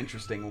make it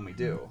interesting when we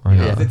do? Oh, You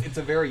know, yeah. it's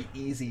a very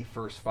easy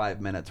first 5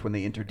 minutes when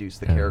they introduce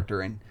the Yeah.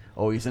 character and,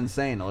 oh, he's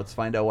insane. Let's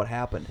find out what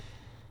happened.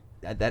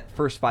 That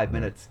first 5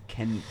 minutes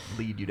can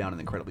lead you down an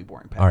incredibly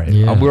boring path. All right.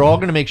 Yeah. We're all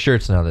gonna make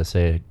shirts now that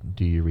say,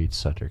 "Do you read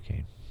Sutter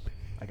Kane?"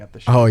 I got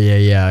the shirt. Oh yeah,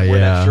 yeah, I wear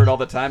that yeah. shirt all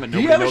the time, and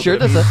Do you nobody have a knows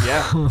shirt what it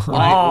that means. says- Yeah.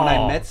 When I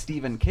Oh. met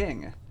Stephen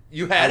King,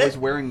 You I was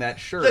wearing that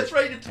shirt. That's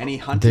right, you And he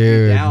hunted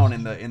Dude. me down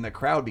in the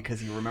crowd because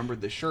he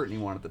remembered the shirt and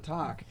he wanted to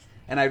talk.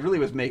 And I really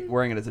was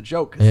wearing it as a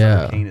joke because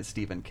Yeah. Kane is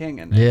Stephen King.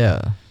 And Yeah.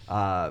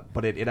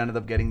 but it ended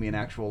up getting me an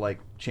actual like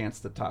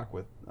chance to talk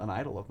with an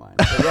idol of mine.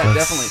 So yeah,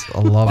 definitely. I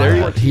love Buy that.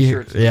 more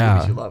t-shirts and Yeah.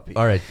 movies you love, Pete.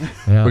 All right.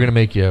 Yeah. We're gonna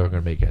make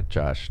it.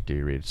 Josh, do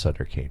you read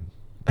Sutter Kane?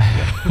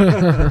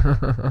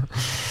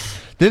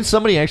 Didn't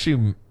somebody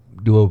actually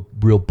do a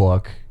real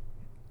book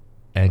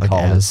and Like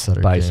call as it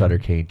Sutter by Kane? Sutter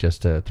Kane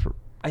just to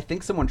I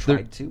think someone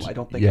tried to. I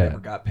don't think it ever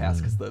got passed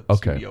because the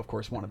studio, of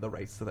course, wanted the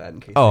rights to that in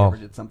case they ever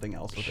did something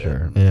else with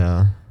it.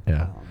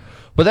 Yeah.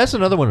 But that's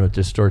another one that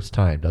distorts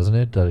time, doesn't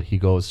it? He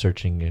goes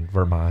searching in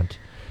Vermont,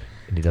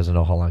 and he doesn't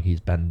know how long he's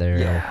been there.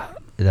 Yeah.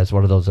 That's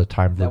one of those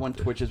time. That one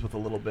twitches with a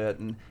little bit,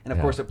 and of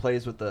course it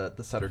plays with the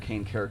Sutter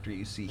Kane character.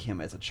 You see him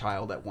as a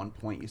child at one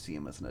point. You see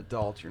him as an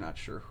adult. You're not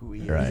sure who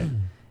he is.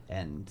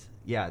 And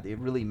it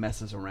really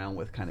messes around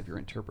with kind of your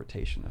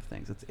interpretation of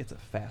things. It's a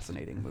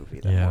fascinating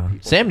movie. That more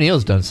people Sam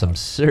Neill's done some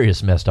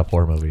serious messed up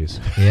horror movies.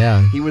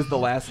 Yeah, he was the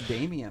last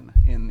Damien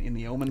in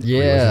the Omen.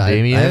 Yeah, I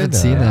haven't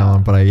seen that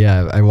one, but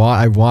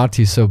I want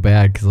to so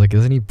bad because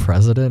isn't he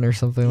president or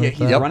something like that?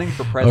 Yeah, he's running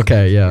for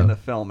president in the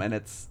film, and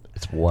it's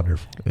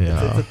wonderful.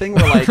 Yeah, it's a thing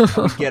where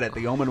we get it.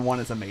 The Omen 1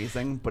 is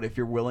amazing, but if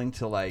you're willing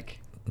to lower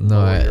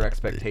your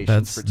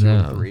expectations for 2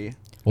 and 3.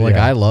 Well,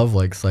 I love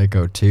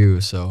Psycho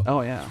 2, so.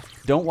 Oh yeah,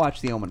 don't watch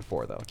The Omen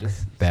 4 though.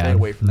 Just bad. Stay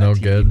away from that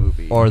TV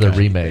movie or the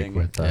remake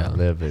with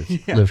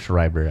Liv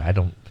Schreiber. I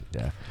don't.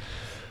 Yeah,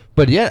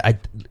 but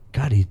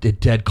he did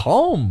Dead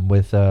Calm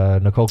with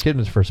Nicole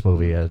Kidman's first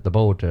movie, the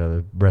boat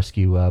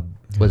rescue.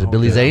 Was it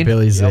Billy Zane?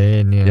 Billy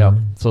Zane, yeah.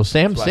 So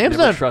Sam's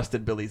never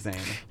trusted Billy Zane.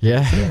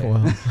 Yeah,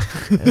 well,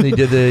 and he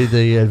did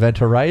the Event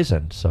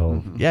Horizon.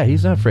 So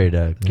he's not afraid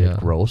to get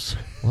gross.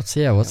 What's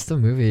the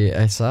movie?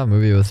 I saw a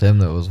movie with him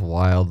that was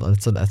wild.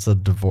 That's a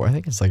divorce. I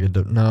think it's like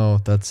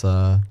that's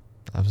I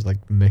was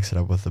mix it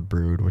up with The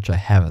Brood, which I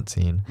haven't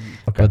seen.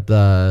 Okay.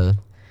 But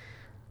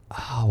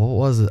what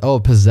was it? Oh,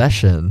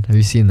 Possession. Have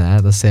you seen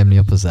that? The Sam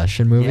Neill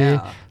Possession movie?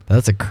 Yeah.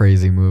 That's a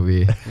crazy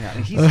movie. Yeah,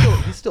 and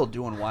he's still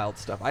doing wild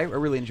stuff. I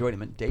really enjoyed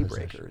him in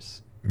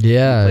Daybreakers.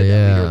 Yeah,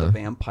 Leader of the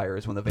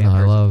Vampires when the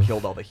vampires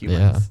killed all the humans.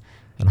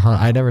 Yeah. And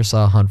I never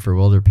saw Hunt for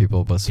Wilder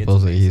People, but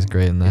supposedly he's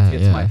great in that.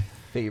 It's my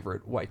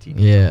favorite Waititi film.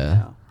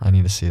 Yeah, I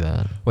need to see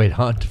that. Wait,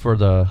 Hunt for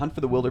the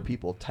Wilder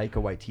People, Taika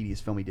Waititi's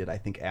film he did, I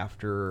think,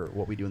 after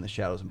What We Do in the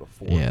Shadows and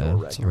before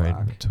Thor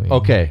Ragnarok. Between.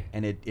 Okay.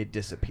 And it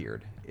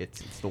disappeared.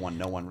 It's the one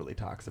no one really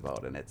talks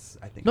about, and I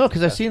think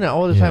because I've seen it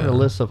all the time in the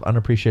list of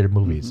unappreciated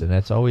movies, and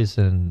that's always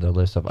in the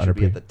list of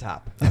unappreciated. At the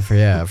top.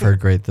 I've heard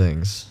great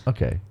things.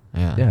 Okay.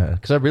 Yeah,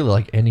 because I really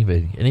like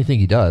anything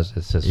he does.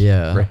 It's just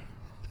great.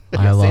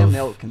 Sam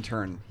Neill can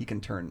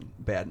turn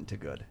bad into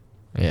good.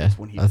 Yeah,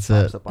 when he pops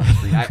up on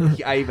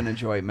screen. I even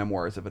enjoy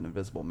Memoirs of an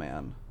Invisible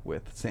Man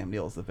with Sam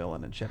Neill as the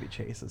villain and Chevy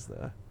Chase as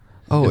the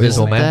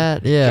Invisible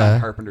Man. Yeah,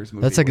 John Carpenter's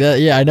movie. That's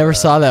that. Yeah, I never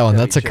saw that one.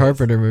 That's a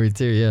Carpenter movie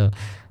too. Yeah.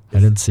 I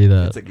didn't see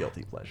that. It's a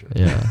guilty pleasure.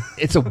 Yeah,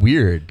 it's a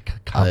weird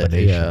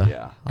combination.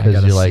 Yeah,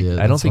 because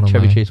you're I don't think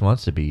Chevy Chase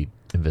wants to be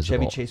invisible.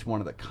 Chevy Chase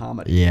wanted the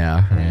comedy.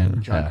 Yeah,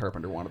 and John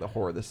Carpenter wanted the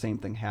horror. The same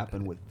thing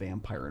happened with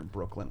Vampire in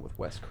Brooklyn with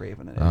Wes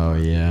Craven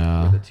and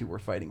yeah, where the two were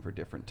fighting for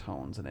different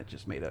tones, and it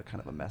just made a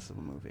kind of a mess of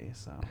a movie.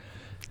 So,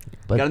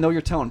 you gotta know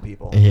your tone,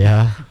 people.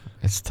 Yeah,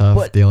 it's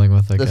tough dealing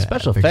with the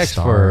special effects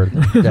for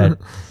that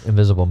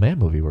Invisible Man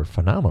movie were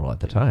phenomenal at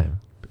the time.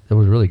 It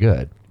was really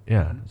good.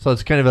 Yeah, so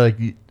it's kind of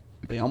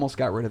they almost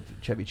got rid of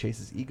Chevy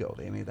Chase's ego.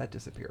 They made that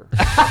disappear.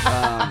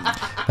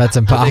 That's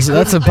impossible.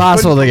 That's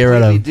impossible to get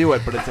rid of. Do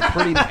it, but it's a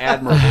pretty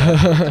admirable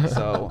effort,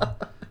 so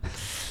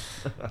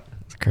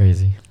it's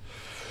crazy.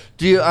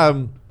 Do you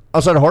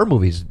outside of horror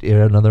movies,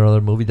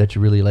 another movie that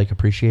you really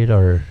appreciate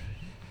or?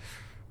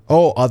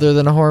 Oh, other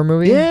than a horror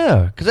movie?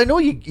 Yeah, because I know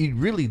you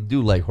really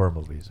do like horror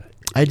movies.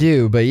 I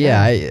do, but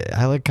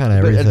I like kind of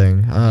everything.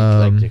 You'd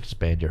like to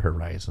expand your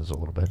horizons a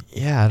little bit.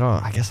 Yeah,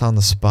 I guess on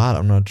the spot,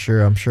 I'm not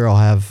sure. I'm sure I'll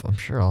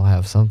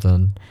have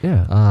something.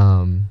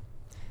 Yeah.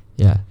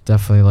 Yeah,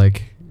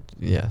 definitely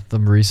the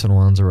recent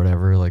ones or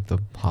whatever. Like the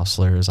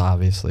Hustlers,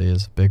 obviously,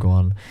 is a big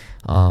one.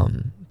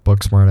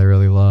 Booksmart, I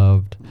really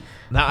loved.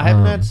 Now I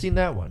have not seen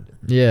that one.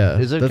 Yeah,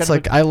 is it that's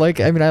I like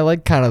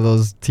kind of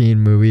those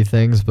teen movie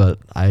things, but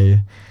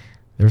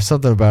there's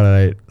something about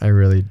it I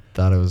really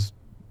thought it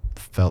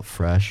felt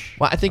fresh.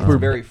 Well, I think we're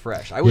very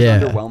fresh. I was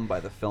underwhelmed by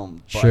the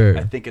film, but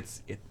I think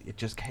it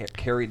just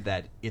carried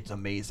that it's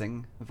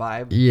amazing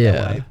vibe. Yeah.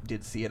 When I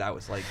did see it, I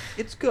was like,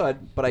 it's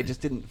good, but I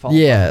just didn't fall.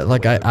 Yeah,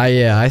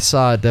 I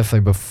saw it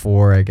definitely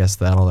before I guess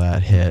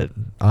that hit.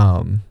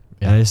 And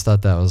I just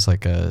thought that was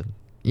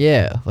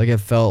it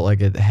felt like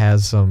it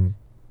has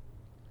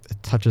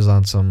it touches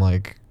on some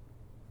like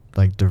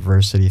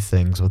diversity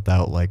things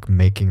without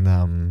making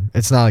them.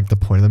 It's not the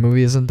point of the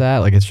movie isn't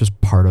that it's just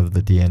part of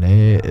the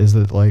DNA. Is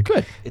it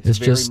good? It's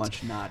very just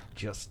much not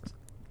just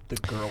the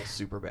girl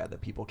Superbad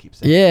that people keep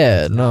saying.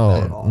 Yeah,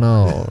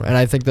 no. And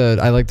I think that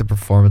I like the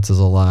performances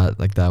a lot.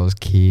 That was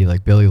key.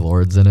 Billy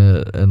Lord's in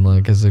it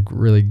and is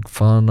really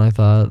fun. I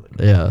thought,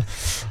 yeah.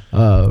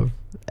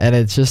 And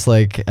it's just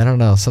I don't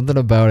know, something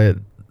about it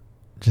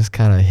just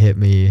kind of hit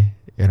me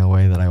in a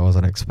way that I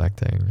wasn't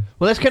expecting.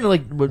 Well, that's kind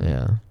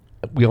of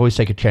we always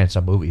take a chance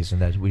on movies,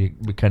 and that we're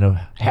kind of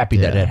happy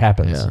that it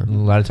happens. Yeah. A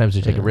lot of times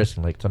we take a risk,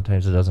 and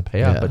sometimes it doesn't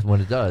pay off, but when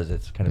it does,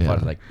 it's kind of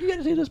fun. You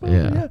gotta see this movie.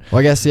 Yeah. Well,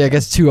 I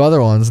guess two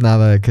other ones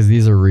now because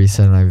these are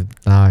recent.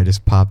 I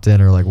just popped in.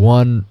 Or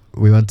one,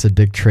 we went to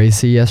Dick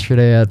Tracy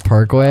yesterday at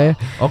Parkway.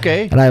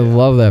 Okay. And I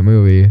love that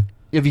movie.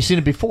 Have you seen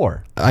it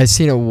before? I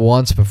seen it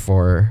once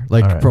before,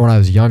 like All right. when I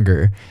was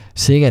younger.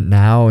 Seeing it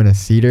now in a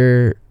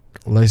theater,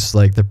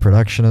 like the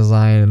production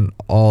design,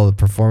 all the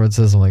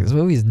performances, I'm like, this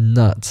movie's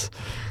nuts.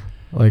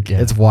 Like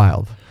it's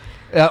wild.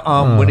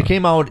 When it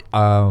came out,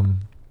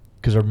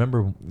 because I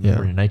remember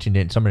Yeah.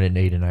 in summer in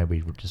 8 and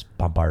we were just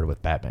bombarded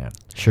with Batman.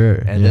 Sure.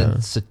 And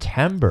then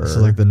September.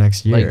 So like the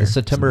next year. Like the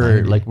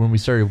September, like when we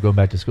started going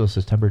back to school,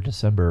 September,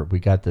 December, we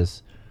got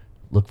this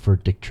look for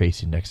Dick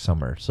Tracy next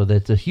summer. So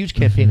that's a huge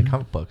campaign in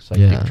comic books, like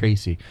Dick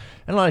Tracy.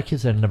 And a lot of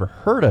kids had never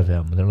heard of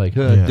him. And they're like,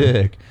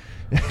 Dick.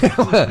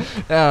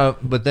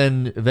 But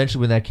then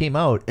eventually when that came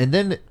out, and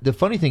then the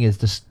funny thing is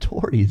the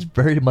story is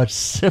very much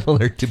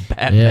similar to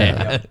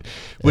Batman,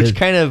 which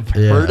kind of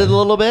hurt it a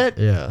little bit.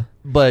 Yeah.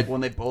 But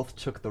when they both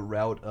took the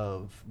route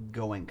of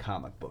going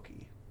comic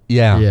booky.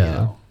 Yeah. You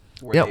know,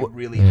 where they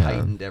really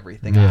heightened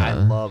everything. Yeah. I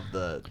love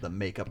the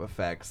makeup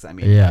effects. I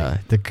mean,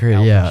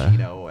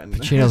 Pacino's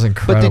Pacino's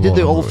incredible. But they did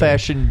the in old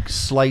fashioned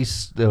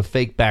slice, the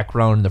fake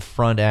background in the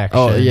front action.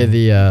 Oh yeah,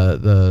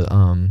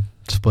 the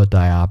split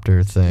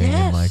diopter thing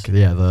and like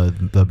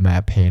the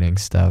matte painting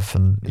stuff,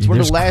 and It's one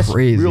of the last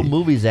crazy. real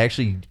movies that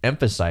actually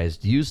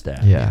used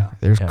that. Yeah,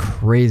 there's Yeah.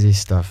 crazy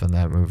stuff in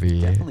that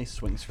movie. definitely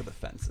swings for the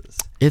fences.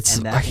 It's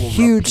And a that will rub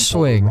huge people the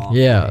swing. wrong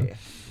Yeah. way.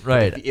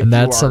 Right. If And you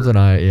that's something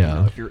I you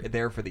know, if you're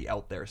there for the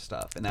out there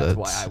stuff, and that's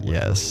why I That's- wouldn't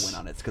yes. really win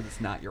on it, because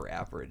it's not your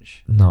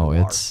average. No,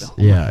 noir it's film.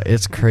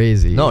 it's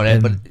crazy. No,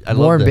 and but I love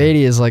Warren that.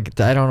 Beatty is like,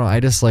 I don't know, I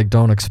just like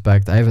don't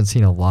expect. I haven't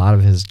seen a lot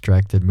of his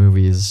directed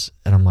movies,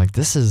 and I'm like,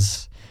 this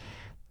is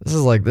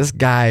like, this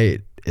guy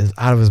is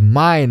out of his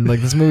mind.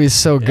 Like, this movie is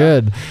so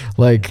good.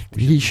 Like,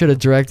 he should have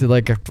directed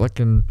like a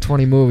fucking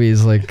 20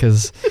 movies. Like,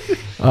 because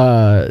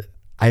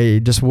I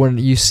just wouldn't.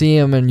 You see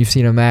him and you've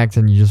seen him act,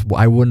 and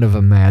I wouldn't have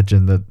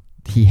imagined that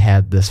he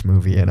had this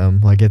movie in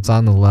him. Like, it's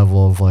on the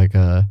level of like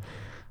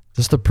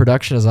just the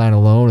production design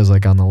alone is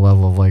like on the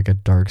level of like a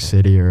Dark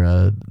City or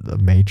a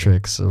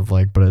Matrix of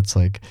like, but it's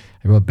like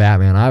with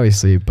Batman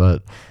obviously,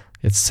 but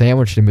it's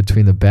sandwiched in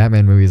between the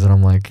Batman movies, and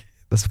I'm like,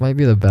 this might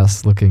be the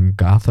best looking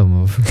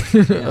Gotham of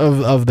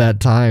of that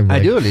time. I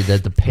Like, do believe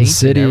that the paint the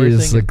city and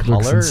is everything, like, the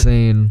looks color.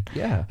 insane.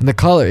 Yeah. And the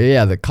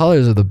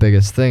colors are the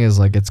biggest thing. Is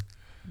like, it's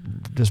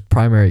just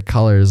primary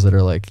colors that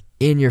are like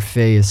in your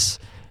face.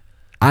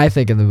 I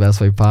think in the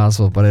best way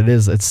possible, but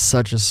it's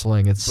such a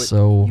swing. It's But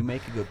so you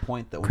make a good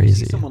point though. When you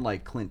crazy. see someone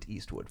like Clint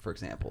Eastwood, for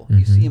example,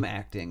 you see him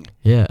acting.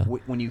 yeah.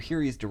 When you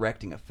hear he's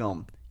directing a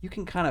film, you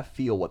can kind of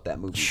feel what that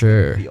movie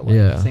Sure, feel like.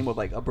 yeah. Same with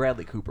like a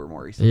Bradley Cooper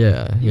more recently.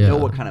 Yeah, You yeah. know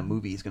what kind of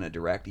movie he's going to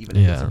direct, even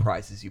if it Yeah.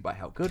 surprises you by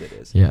how good it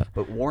is. Yeah.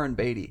 But Warren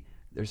Beatty,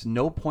 there's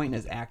no point in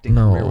his acting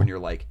No. career when you're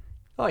like,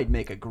 oh, I'd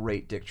make a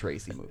great Dick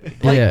Tracy movie.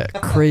 Yeah,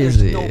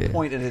 crazy. There's no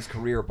point in his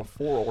career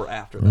before or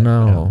after that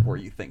No. where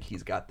you think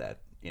he's got that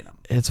in him.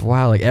 It's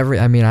wild. Like every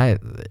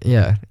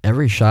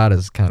shot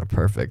is kind of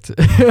perfect.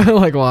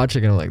 Like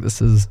watching it, I'm like, this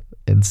is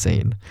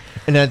insane.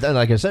 And then,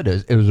 like I said,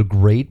 it was a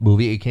great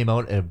movie. It came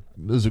out and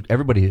it was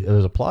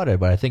applauded,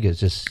 but I think it's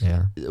just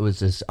it was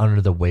just under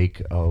the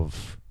wake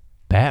of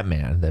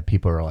Batman that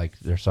people are like,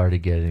 they're started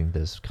getting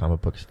this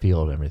comic book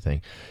feel and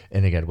everything,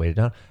 and it got weighted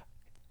down.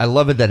 I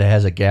love it that it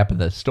has a gap in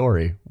the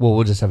story. Well,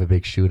 we'll just have a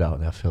big shootout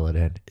and they'll fill it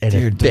in. And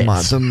Dude, it the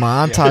fits.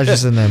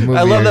 montages in that movie.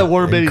 I love are that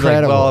Warren Beatty's like,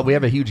 incredible. well, we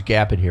have a huge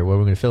gap in here. Where are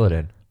we going to fill it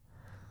in?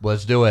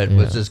 Let's do it.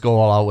 Let's just go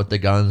all out with the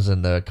guns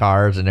and the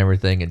cars and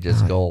everything and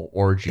just go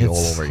orgy all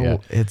over you.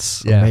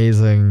 It's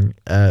amazing.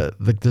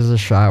 Like, there's a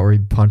shot where he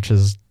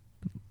punches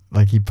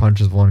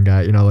one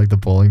guy, you know, like the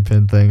bowling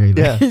pin thing.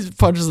 He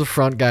punches the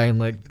front guy, and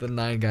like the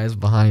 9 guys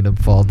behind him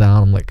fall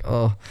down. I'm like,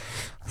 oh,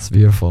 it's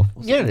beautiful.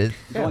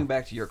 Going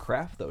back to your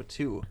craft though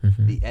too,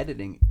 Mm-hmm. the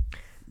editing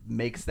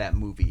makes that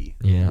movie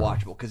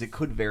watchable, because it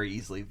could very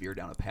easily veer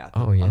down a path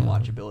of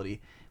unwatchability.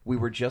 We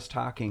were just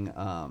talking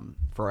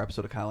for our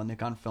episode of Kyle and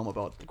Nick on Film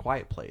about The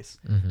Quiet Place,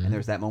 Mm-hmm. and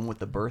there's that moment with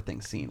the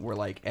birthing scene where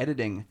like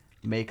editing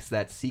makes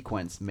that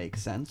sequence make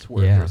sense,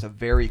 where there's a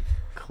very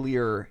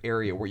clear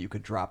area where you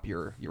could drop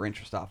your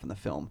interest off in the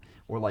film,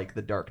 or like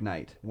The Dark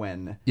Knight,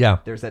 when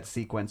there's that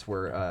sequence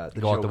where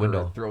the Go out the Joker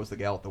window. throws the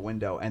gal out the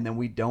window, and then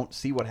we don't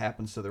see what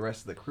happens to the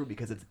rest of the crew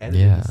because it's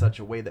edited in such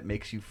a way that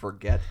makes you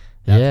forget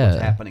that's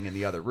what's happening in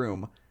the other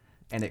room.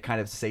 And it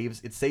kind of saves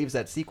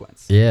that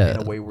sequence in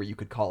a way where you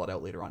could call it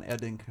out later on.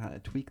 Editing kind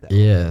of tweak that.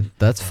 Yeah,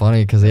 that's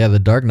funny because the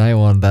Dark Knight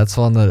one, that's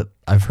one that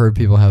I've heard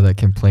people have that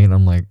complaint.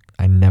 I'm like,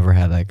 I never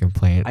had that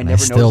complaint. I never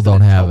still noticed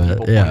don't have until it.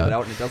 people pointed Yeah, it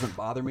out, and it doesn't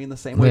bother me in the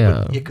same way.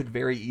 But it could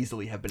very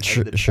easily have been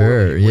edited sure,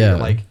 poorly, where yeah. you're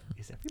like,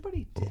 is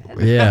everybody dead?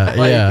 Yeah,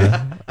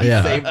 Like, he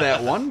yeah. saved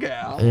that one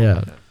gal.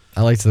 Yeah,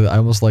 I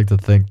almost like to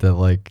think that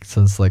like,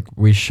 since like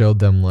we showed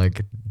them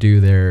like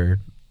do their,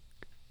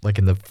 like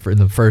in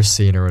the first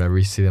scene or whatever,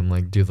 you see them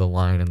like do the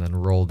line and then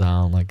roll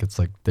down, like it's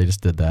like they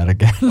just did that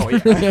again. Oh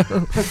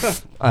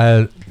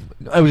yeah.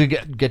 I was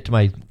gonna get to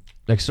my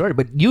next story,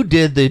 but you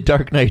did the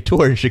Dark Knight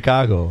tour in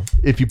Chicago.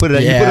 If you put it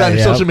on, you put it on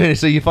your social media,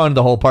 so you found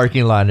the whole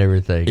parking lot and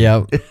everything.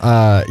 Yep.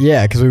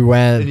 Yeah, because we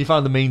went. And you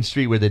found the main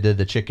street where they did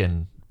the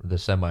chicken, the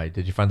semi.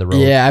 Did you find the road?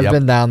 Yeah, I've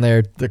been down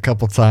there a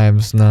couple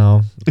times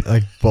now.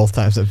 Like both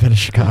times I've been in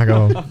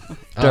Chicago.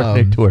 Dark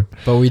Knight tour.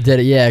 But we did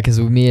it, because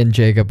me and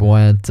Jacob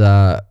went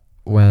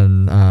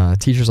when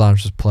Teacher's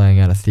Lounge was playing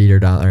at a theater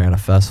down there at a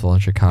festival in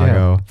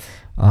Chicago.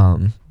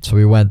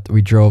 So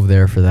we drove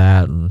there for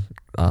that and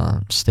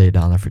stayed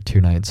down there for 2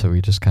 nights. So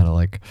we just kind of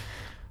like,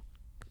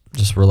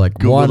 just were like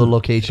Google the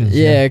locations.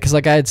 Yeah, because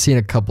like I had seen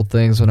a couple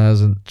things when I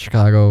was in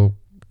Chicago,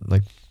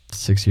 like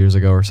 6 years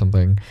ago or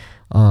something.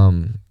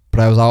 But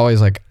I was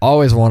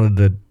always wanted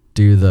to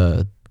do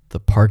the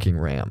parking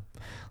ramp.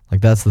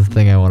 Like that's the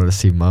thing I wanted to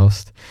see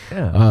most.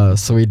 Yeah.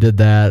 So we did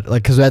that.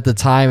 Like, cause at the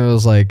time it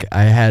was like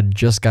I had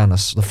just gotten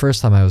the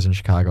first time I was in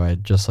Chicago, I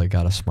had just like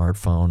got a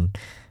smartphone,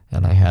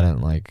 and I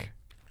hadn't like.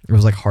 It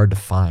was like hard to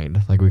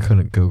find. Like we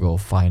couldn't Google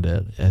find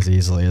it as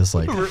easily as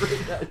like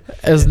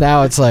as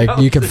now. It's like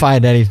you can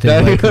find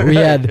anything. Like we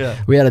had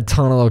a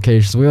ton of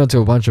locations. We went to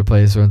a bunch of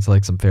places. We went to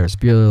like some Ferris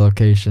Bueller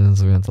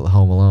locations. We went to the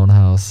Home Alone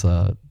house.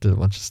 Did a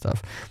bunch of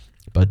stuff.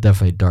 But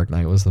definitely Dark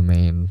Knight was the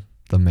main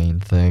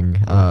thing.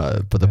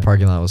 But the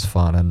parking lot was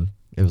fun, and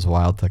it was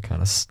wild to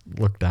kind of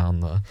look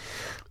down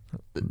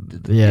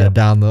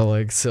down the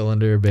like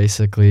cylinder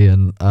basically,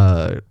 and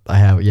I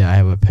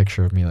have a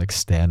picture of me like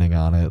standing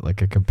on it,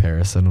 like a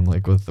comparison, and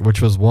like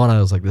which was one I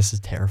was like, this is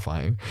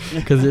terrifying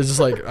because it's just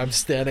like I'm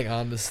standing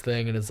on this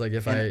thing, and it's like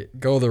if I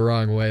go the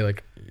wrong way,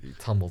 like you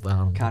tumble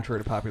down.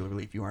 Contrary to popular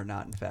belief, you are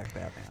not in fact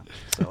Batman,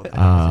 so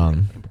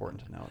that's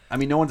important to note. I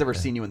mean, no one's ever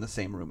seen you in the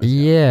same room as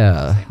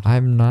him.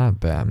 I'm not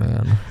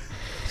Batman.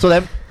 So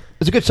that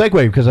it's a good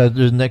segue because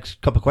the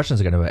next couple of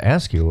questions I'm going to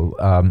ask you.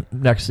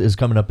 Next is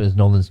coming up is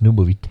Nolan's new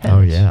movie Tenet.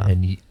 Oh yeah,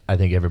 and I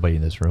think everybody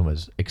in this room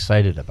is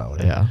excited about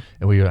it. Yeah,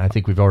 and I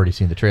think we've already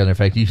seen the trailer. In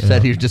fact, you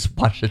said you just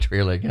watched the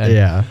trailer again.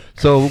 Yeah.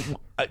 So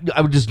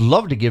I would just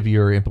love to give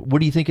your input. What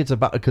do you think it's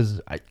about? Because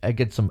I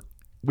get some.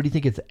 What do you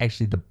think it's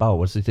actually about?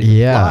 What's the thing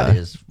the plot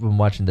is from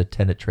watching the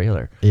Tenet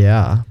trailer?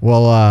 Yeah.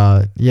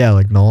 Well,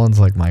 like Nolan's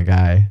like my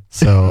guy.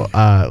 So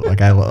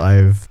like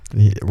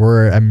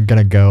I'm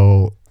gonna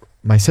go.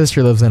 My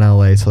sister lives in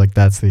LA, so like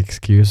that's the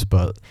excuse.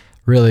 But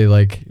really,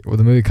 like when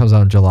the movie comes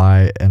out in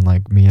July, and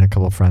like me and a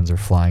couple of friends are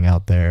flying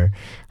out there,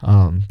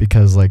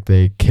 because like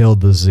they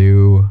killed the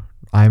Zoo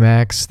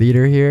IMAX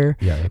theater here.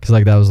 Yeah. Because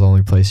like that was the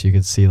only place you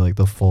could see like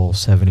the full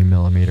 70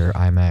 millimeter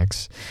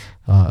IMAX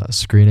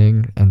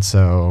screening, and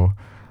so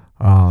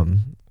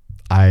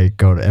I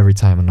go to every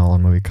time a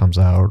Nolan movie comes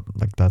out.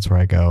 Like that's where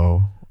I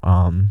go.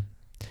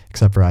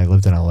 Except for I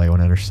lived in LA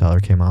when Interstellar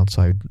came out,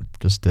 so I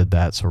just did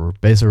that. So we're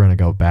basically gonna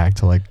go back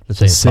to like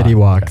the City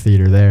Walk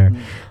Theater there,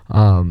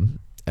 and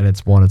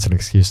it's an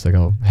excuse to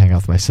go hang out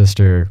with my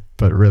sister,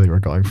 but really we're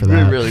going for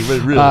that. Really.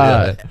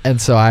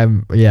 And so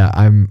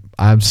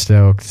I'm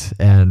stoked,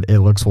 and it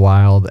looks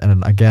wild.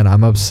 And again,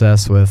 I'm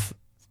obsessed with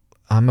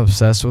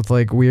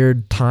like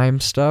weird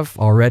time stuff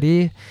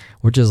already,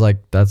 which is like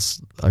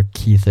that's a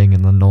key thing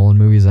in the Nolan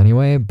movies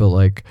anyway. But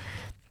like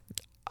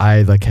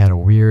I like had a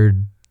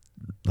weird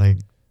like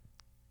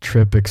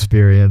trip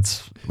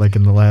experience like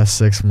in the last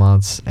 6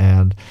 months,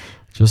 and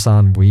just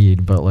on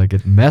weed, but like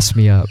it messed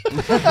me up.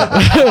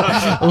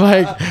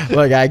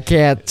 like I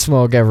can't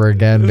smoke ever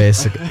again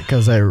basically,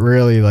 because I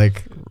really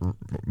like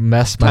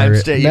messed my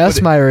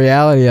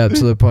reality up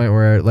to the point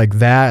where like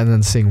that,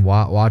 and then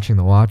watching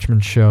the Watchmen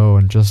show,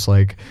 and just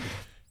like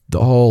the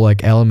whole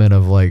like element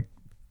of like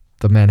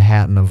the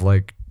Manhattan of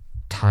like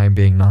time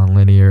being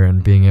nonlinear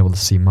and being able to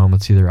see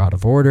moments either out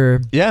of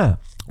order,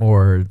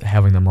 or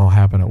having them all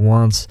happen at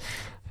once.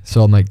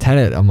 So I'm like,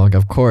 Tenet, I'm like,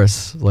 of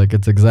course, like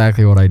it's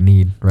exactly what I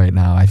need right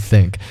now, I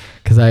think,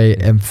 because I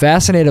am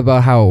fascinated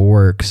about how it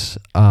works.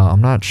 I'm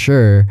not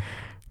sure,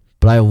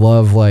 but I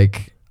love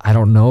like, I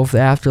don't know if the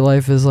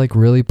afterlife is like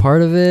really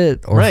part of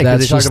it, or if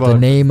that's just the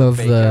name of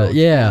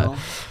the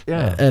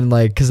and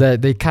like because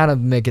they kind of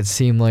make it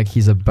seem like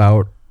he's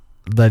about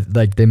that,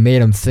 like they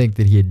made him think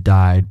that he had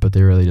died, but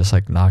they really just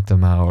like knocked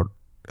him out,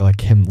 like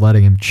him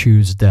letting him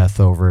choose death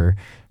over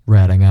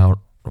ratting out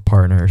a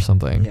partner or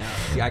something. Yeah,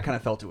 see, I kind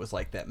of felt it was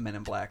like that Men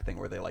in Black thing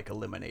where they like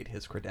eliminate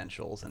his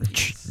credentials, and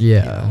he's,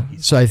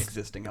 he's so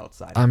existing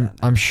outside.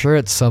 I'm sure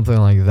it's something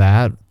like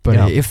that,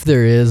 but if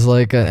there is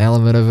like an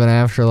element of an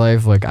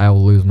afterlife, like I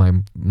will lose my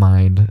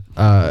mind.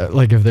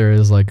 Like if there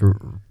is like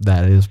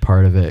that is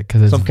part of it,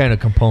 because it's some kind of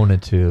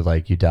component to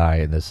like you die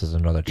and this is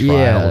another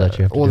trial that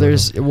you have to do.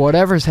 There's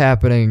whatever's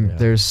happening.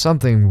 There's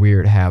something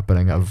weird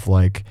happening of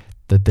like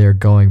that they're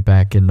going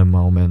back into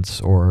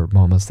moments or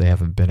moments they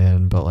haven't been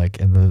in, but like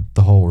in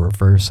the whole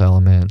reverse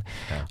element.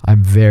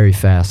 I'm very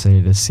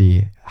fascinated to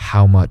see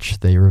how much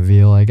they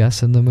reveal, I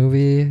guess, in the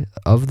movie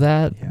of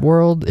that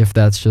world, if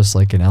that's just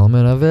like an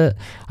element of it.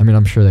 I mean,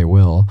 I'm sure they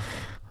will.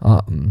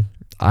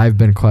 I've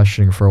been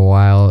questioning for a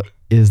while,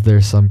 is there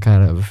some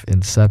kind of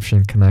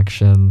Inception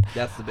connection?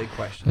 That's the big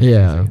question.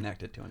 Yeah.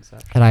 Connected to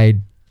Inception. And I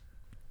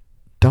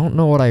don't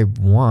know what I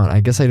want.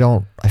 I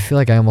feel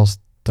like I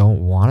almost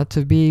don't want it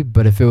to be,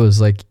 but if it was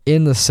like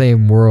in the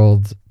same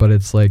world, but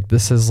it's like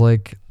this is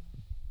like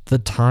the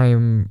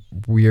time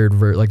weird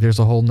like there's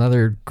a whole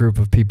nother group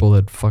of people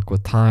that fuck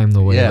with time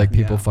the way like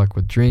people fuck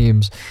with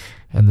dreams,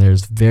 and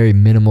there's very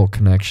minimal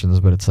connections,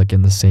 but it's like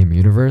in the same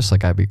universe,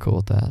 like I'd be cool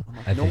with that.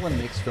 Nolan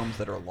makes films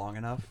that are long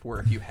enough where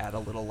if you had a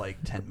little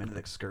like 10-minute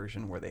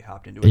excursion where they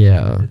hopped into a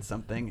Yeah. and did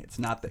something, it's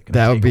not that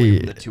That would be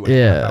the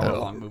 2.5 hour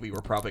long movie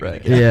we're probably going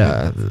to get.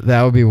 Yeah,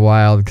 that would be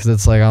wild because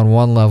it's like on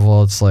one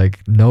level, it's like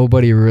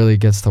nobody really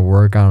gets to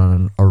work on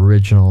an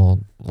original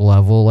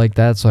level like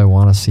that, so I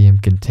want to see him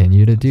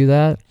continue to do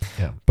that.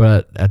 Yeah.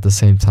 But at the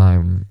same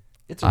time,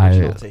 it's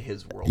original to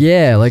his world.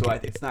 Yeah, like so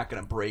it's not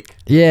going to break.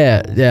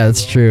 Yeah,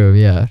 that's true.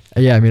 Yeah.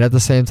 I mean, at the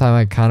same time,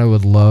 I kind of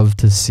would love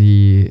to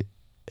see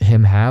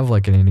him have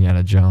like an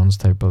Indiana Jones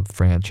type of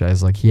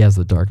franchise. Like he has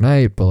the Dark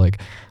Knight, but like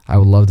I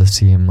would love to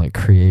see him like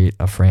create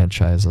a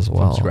franchise as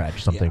well. From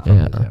scratch, something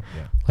Yeah. from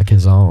Like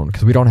his own,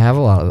 because we don't have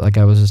a lot of, like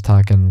I was just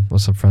talking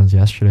with some friends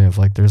yesterday of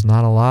like there's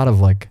not a lot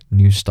of like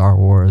new Star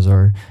Wars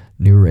or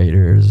new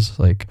Raiders,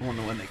 like Well,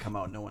 when they come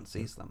out, no one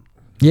sees them.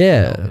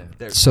 yeah. So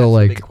that's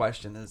like the big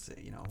question is,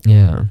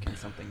 yeah. can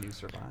something new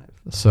survive?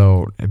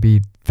 So it'd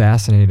be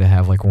fascinating to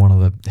have like one of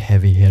the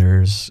heavy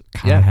hitters.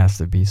 Kind of has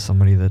to be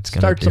somebody that's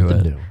gonna Start do something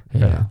it. new.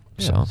 Yeah.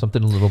 Yeah, So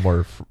something a little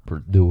more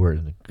newer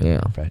in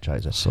the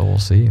franchise. So we'll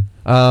see.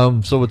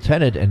 So with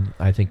Tenet, and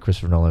I think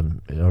Christopher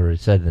Nolan already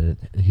said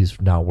that he's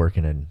now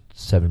working in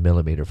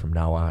 7mm from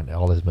now on.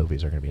 All his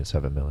movies are going to be in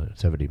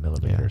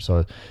 70mm. Yeah.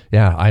 So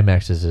yeah,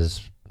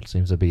 IMAX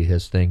seems to be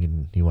his thing,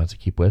 and he wants to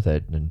keep with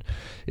it. And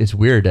it's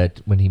weird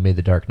that when he made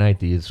The Dark Knight,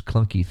 these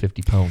clunky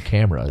 50-pound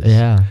cameras.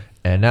 Yeah.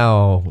 And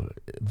now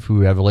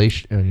through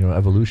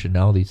evolution,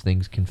 now these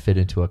things can fit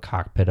into a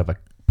cockpit of a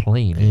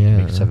plane and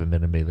make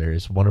 7mm.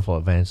 It's wonderful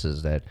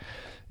advances that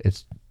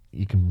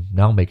you can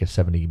now make a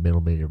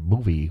 70mm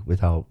movie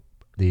without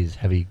these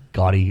heavy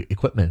gaudy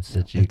equipments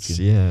that you can.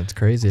 Yeah, it's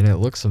crazy, and it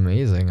looks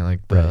amazing.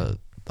 Like the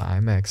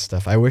IMAX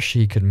stuff. I wish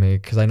he could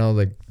make, because I know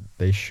like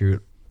they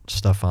shoot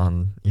stuff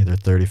on either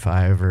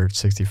 35 or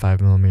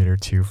 65mm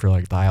too for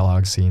like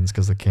dialogue scenes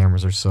because the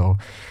cameras are so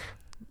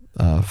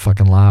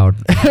fucking loud.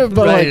 But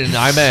right, like, and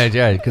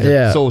IMAX, because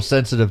it's so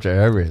sensitive to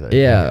everything.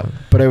 Yeah,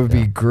 but it would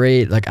be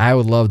great. Like I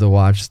would love to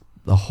watch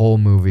the whole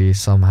movie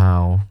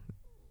somehow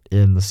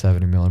in the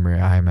 70mm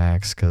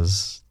IMAX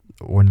because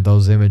when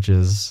those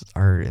images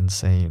are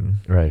insane.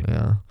 Right.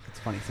 Yeah. It's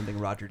funny, something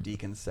Roger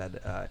Deakins said,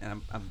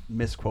 and I'm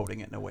misquoting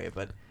it in a way,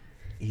 but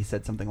he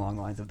said something along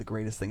the lines of the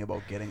greatest thing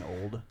about getting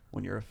old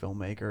when you're a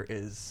filmmaker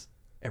is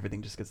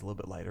everything just gets a little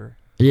bit lighter.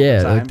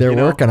 Yeah, time, like they're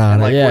working and on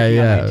like it. Yeah, working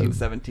yeah. On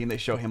 1917, they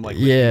show him like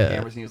with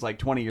cameras, and he was like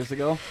 20 years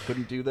ago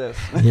couldn't do this.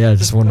 Yeah, it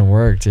just wouldn't have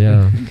worked.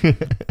 Yeah,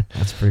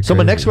 that's pretty. So my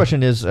crazy. next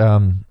question is,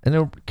 and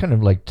they're kind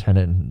of like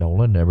Tenet and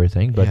Nolan and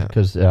everything, but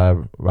because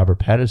Robert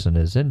Pattinson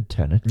is in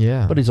Tenet,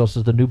 but he's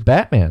also the new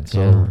Batman.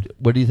 So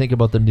what do you think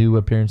about the new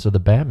appearance of the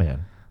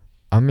Batman?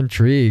 I'm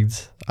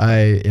intrigued.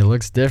 It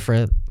looks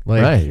different.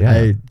 Like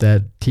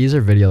that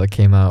teaser video that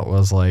came out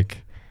was like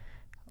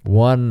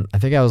I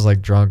think I was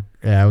like drunk.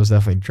 Yeah, I was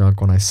definitely drunk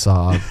when I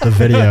saw the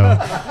video.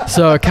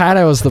 So it kind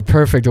of was the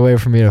perfect way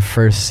for me to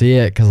first see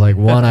it. Cause like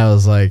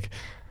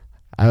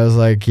I was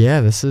like, yeah,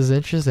 this is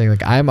interesting.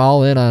 Like I'm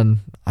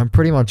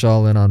pretty much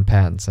all in on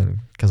Pattinson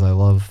cause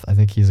I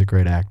think he's a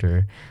great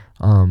actor.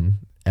 And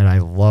I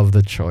love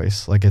the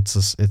choice. Like it's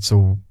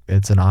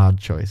an odd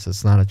choice.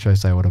 It's not a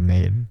choice I would have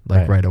made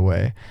like right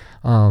away.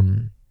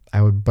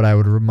 I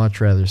would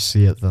much rather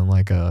see it than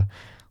like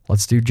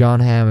let's do John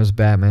Hamm as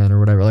Batman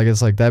or whatever. Like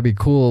it's like that'd be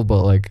cool,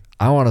 but like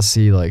I want to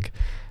see like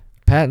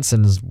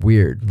Pattinson is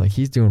weird. Like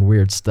he's doing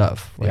weird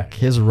stuff. Like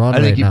his run.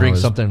 I think he right brings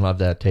now something of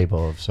that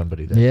table of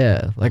somebody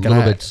that like a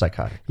little bit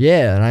psychotic.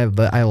 Yeah, and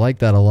I like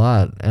that a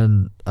lot.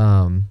 And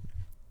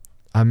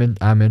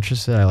I'm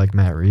interested. I like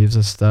Matt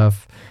Reeves'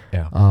 stuff.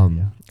 Yeah.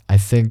 I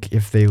think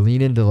if they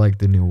lean into like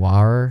the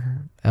noir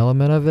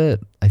element of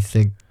it, I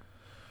think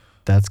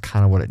that's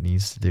kind of what it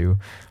needs to do.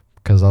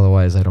 Because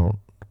otherwise, I don't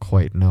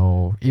quite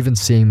know. Even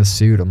seeing the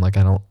suit, I'm like,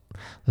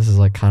 this is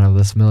like kind of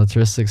this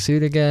militaristic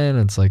suit again.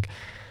 It's like,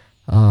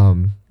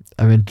 I'm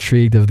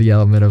intrigued of the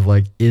element of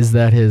like, is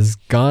that his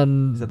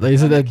gun?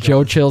 Is it that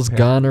Joe Chill's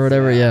gun or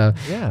whatever? Yeah.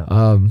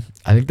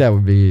 I think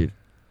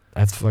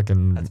that's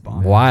fucking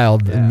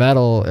wild and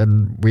metal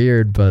and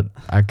weird, but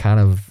I'm kind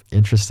of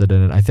interested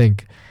in it. I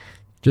think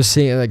just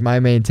seeing like my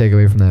main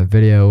takeaway from that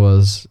video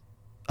was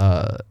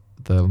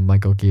the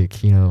Michael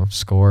Giacchino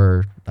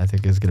score. I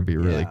think is going to be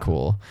really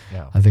cool.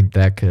 Yeah. I think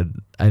that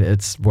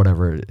it's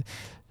whatever.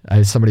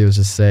 Somebody was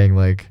just saying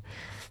like,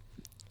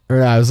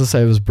 or I was just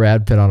saying it was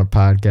Brad Pitt on a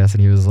podcast,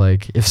 and he was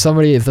like, if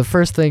the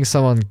first thing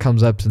someone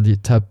comes up to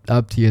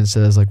you and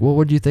says like, well,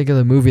 what do you think of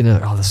the movie? And they're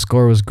like, oh, the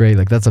score was great.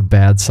 Like that's a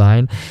bad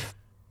sign.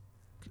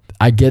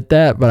 I get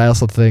that, but I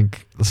also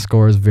think the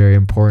score is very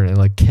important and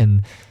like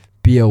can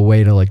be a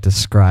way to like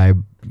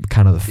describe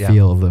kind of the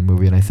feel of the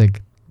movie, and I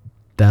think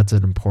that's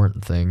an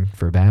important thing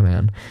for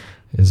Batman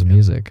is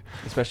music,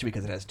 especially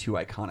because it has two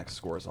iconic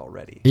scores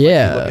already.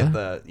 Yeah, like you look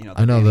at the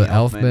I know the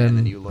Elfman and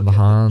then you look the at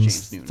Hans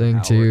James Newton thing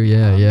Howard too.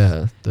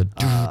 Yeah,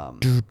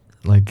 the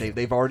like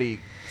they've already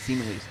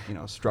seemingly,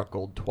 struck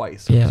gold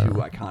twice Yeah. with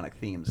 2 iconic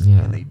themes, Yeah.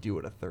 and they do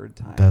it a third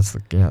time. That's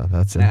it.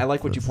 And I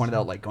like what you pointed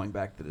out, like going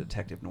back to the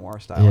detective noir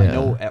style. I Yeah.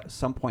 know at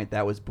some point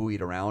that was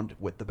buoyed around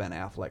with the Ben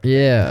Affleck.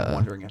 Yeah. I'm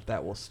wondering if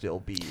that will still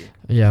be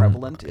Yeah,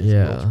 prevalent. Is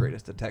yeah. World's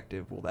Greatest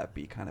Detective? Will that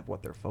be kind of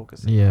what they're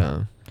focusing Yeah.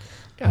 on?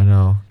 I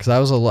know. Because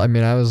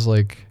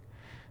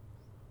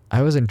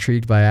I was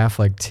intrigued by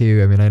Affleck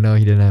too. I mean, I know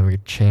he didn't have a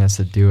chance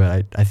to do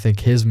it. I think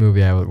his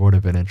movie I would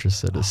have been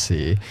interested to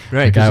see.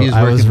 Right, Like, 'cause he's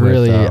I was working with,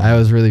 really, I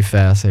was really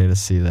fascinated to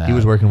see that. He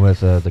was working with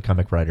the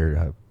comic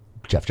writer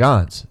Jeff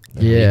Johns.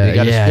 Yeah, they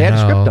got yeah, they had a I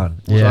script know.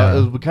 done. Yeah.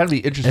 So it would kind of be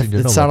interesting to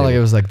know. It sounded like it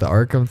was like the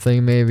Arkham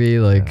thing, maybe.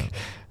 Like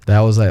that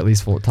was at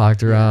least what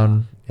talked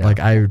around. Yeah. Like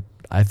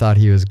I thought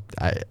he was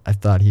I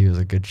thought he was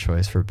a good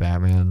choice for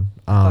Batman.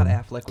 I thought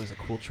Affleck was a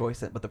cool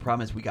choice, but the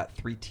problem is we got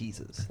 3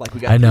 teases. Like we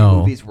got I 3 know.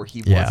 movies where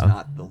he Yeah. was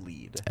not the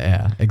lead.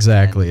 Yeah,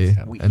 exactly. And,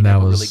 And he that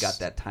never was really got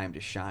that time to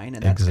shine,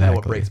 and that's kind of what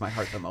Exactly. breaks my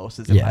heart the most.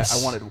 Is if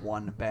Yes. I wanted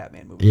one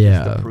Batman movie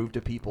just Yeah. to prove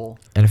to people.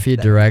 And if he had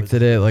that he was directed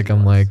as it, good like as he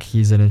I'm was. like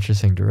he's an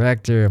interesting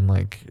director. I'm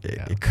like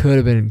Yeah. it could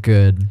have been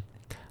good.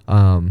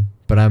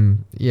 But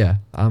I'm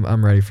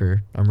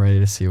ready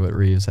to see what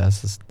Reeves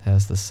has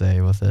to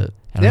say with it.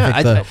 And Yeah,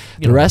 I think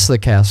you the know. rest of the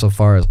cast so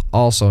far is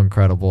also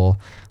incredible.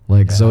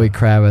 Like Yeah. Zoe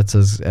Kravitz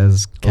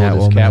as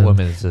Catwoman, Catwoman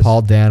is just-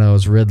 Paul Dano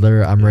as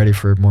Riddler. I'm ready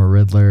for more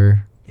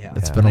Riddler. Yeah,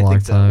 It's Yeah. been a And I long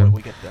think that time.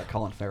 we get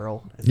Colin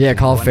Farrell. as the Yeah,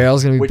 Colin Penguin,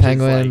 Farrell's gonna be which is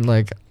Penguin.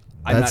 Like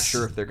I'm not that's-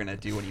 sure if they're gonna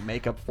do any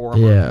makeup for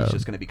him, or if Yeah. he's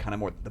just gonna be kind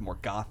of the more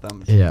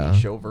Gotham Yeah. TV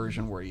show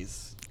version where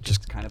he's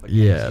just kind of a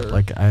Yeah, gangster.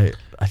 like I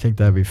think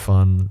that'd be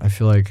fun. I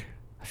feel like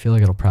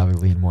it'll probably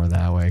lean more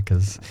that way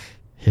because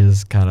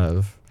his kind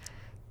of.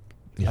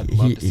 I'd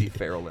love to see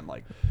Farrell in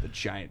like the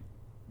giant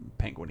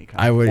penguin-y kind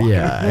I of would, walking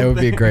yeah, around it would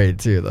be thing. great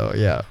too, though.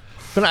 Yeah,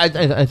 But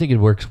I think it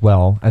works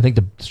well. I think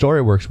the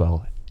story works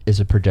well. Is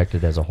it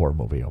projected as a horror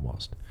movie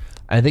almost?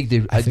 I think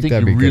I think you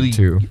that'd be good, really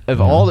too. Of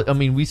Yeah. all, I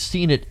mean, we've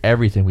seen it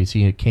everything. We've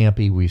seen it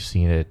campy. We've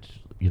seen it,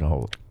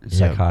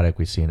 psychotic.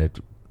 We've seen it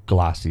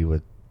glossy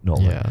with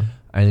Nolan. Yeah.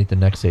 I think the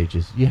next stage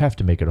is you have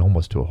to make it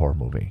almost to a horror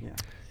movie. Yeah.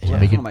 To Well,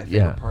 make that's it- one of my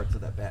favorite yeah. parts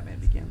of that Batman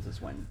Begins is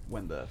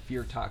when the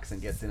fear toxin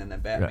gets in and then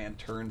Batman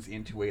turns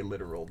into a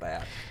literal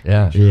bat.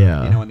 Yeah.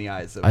 Yeah. In the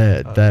eyes of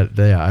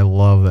I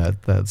love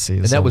that scene.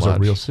 And so that was much. a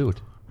real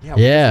suit. Yeah,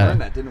 we Yeah. just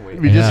learned that, didn't we?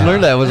 We just Yeah.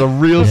 learned that it was a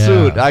real Yeah.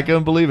 suit. I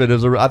couldn't believe it. I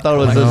thought it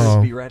was I a know.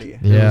 Just be ready.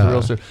 It was Yeah. a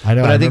real suit. I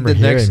know, But I I think the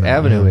remember next hearing that,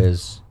 avenue yeah.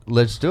 is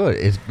let's do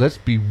it. Let's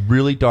be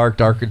really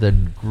darker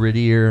than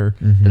grittier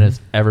Mhm. than it's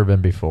ever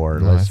been before.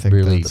 No, I Let's think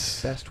really.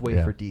 that's- The best way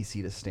Yeah. for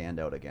DC to stand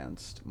out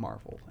against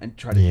Marvel and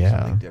try to do Yeah.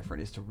 something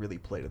different is to really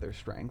play to their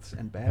strengths.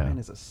 And Batman Yeah.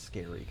 is a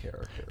scary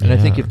character. And I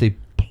think Yeah. if they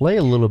play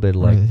a little bit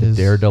like the his-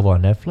 Daredevil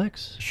on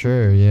Netflix,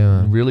 Sure,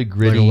 yeah. really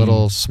gritty, Like a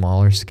little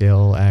smaller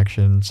scale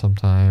action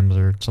sometimes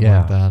or something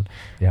like Yeah.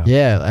 that.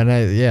 Yeah. Yeah, and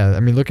I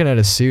mean looking at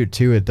his suit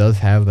too, it does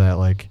have that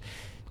like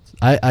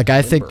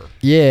I think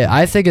Limber.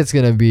 I think it's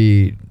gonna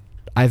be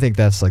I think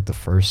that's like the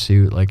first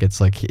suit. Like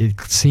it's like it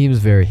seems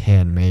very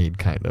handmade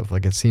kind of.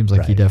 Like it seems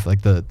like he Right.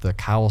 definitely like the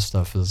cowl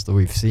stuff is that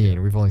we've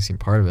seen. We've only seen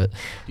part of it.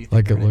 Do you think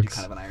Like they're it gonna looks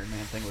do kind of an Iron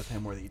Man thing with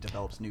him where he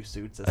develops new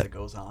suits as it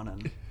goes on?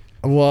 And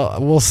well,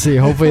 we'll see.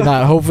 Hopefully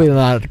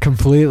not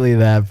completely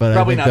that, but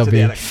probably I think not there'll to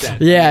be that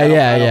extent. Yeah, I don't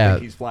yeah.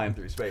 think he's flying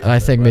through space. I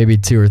with it, think but maybe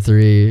 2 or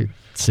 3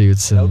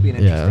 suits that would be an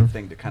and interesting yeah.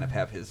 thing to kind of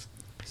have his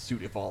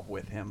suit evolve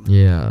with him.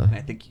 Yeah. And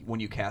I think when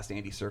you cast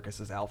Andy Serkis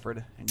as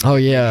Alfred, and Oh,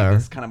 make yeah.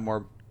 this kind of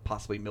more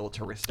possibly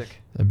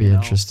militaristic. That'd be you know,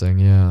 interesting,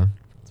 yeah.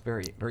 It's a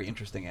very very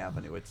interesting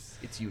avenue.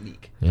 It's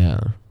unique. Yeah.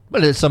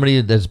 But it's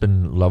somebody that's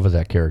been in love with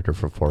that character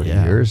for 40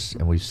 Yeah. years,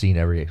 and we've seen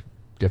every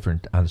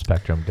different on the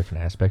spectrum,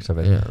 different aspects of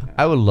it. Yeah.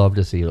 I would love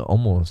to see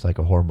almost like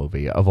a horror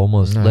movie of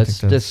almost No, I let's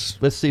think that's-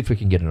 let's see if we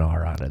can get an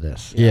R out of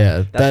this. Yeah,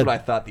 That's that- what I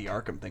thought the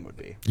Arkham thing would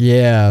be.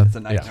 Yeah. It's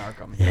a night Yeah. in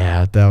Arkham.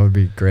 Yeah, that would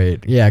be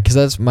great. Yeah, because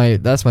that's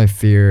my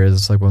fear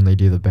is like when they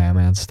do the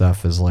Batman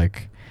stuff is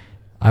like,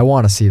 I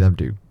want to see them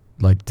do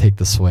like take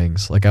the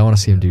swings. Like I want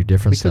to see them do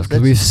different Because stuff because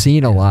that's- we've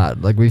seen a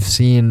lot. Like we've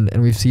seen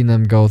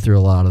them go through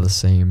a lot of the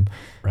same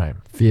Right.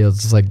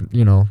 fields. It's like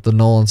the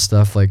Nolan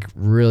stuff like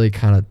really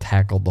kind of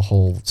tackled the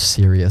whole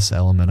serious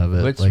element of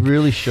it. Let's like,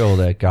 really show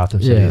that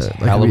Gotham City Yeah, is like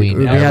we- Halloween.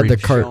 we had every- the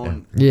We've cart-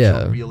 shown, yeah.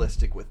 shown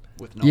realistic with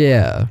Nolan,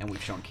 Yeah. and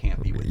we've shown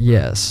campy with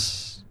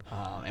Yes.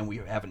 and we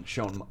haven't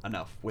shown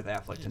enough with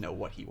Affleck to know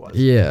what he was.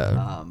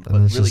 Yeah. And But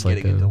it's really just like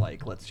getting into a-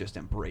 like let's just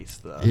embrace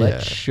the. Yeah.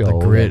 Let's the show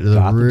grit- that the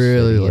Gotham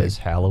really, City like- is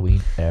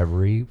Halloween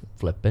every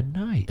flippin'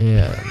 night.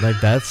 Yeah, like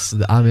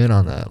I'm in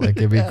on that. Like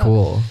it'd be Yeah.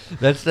 cool.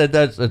 That's like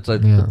Yeah.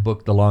 the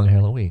book, The Long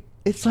Halloween.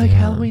 It's like Yeah.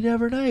 Halloween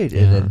every night,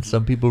 Yeah. and then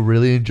some people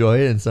really enjoy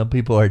it, and some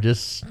people are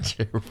just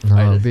terrified.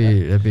 No, as heck.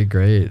 it'd be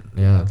great.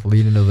 Yeah,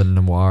 lead into the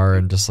noir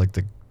and just like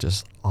the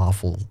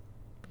awful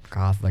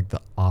like the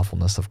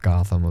awfulness of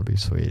Gotham would be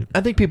sweet.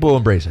 I think people will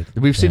embrace it.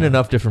 We've seen Yeah.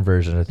 enough different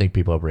versions. I think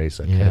people embrace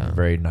it. Kind Yeah. of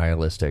very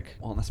nihilistic.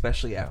 Well, and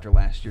especially after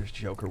last year's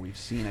Joker, we've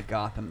seen a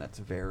Gotham that's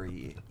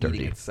very Dirty.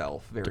 eating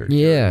itself. Very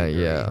Yeah, dirty,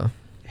 very yeah.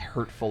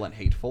 hurtful and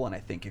hateful, and I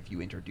think if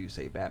you introduce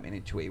a Batman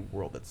into a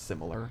world that's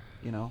similar,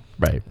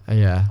 right,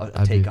 yeah,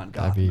 a take on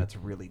Gotham that's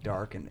really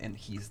dark, and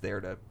he's there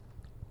to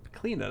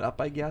clean it up,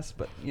 I guess,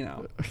 but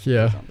yeah,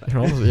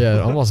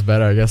 almost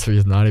better, I guess, if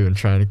he's not even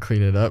trying to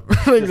clean it up.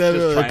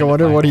 I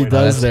wonder what he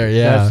does there.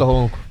 Yeah, that's the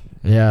whole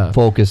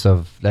focus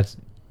of that's.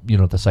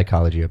 The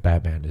psychology of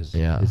Batman is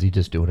he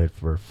just doing it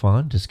for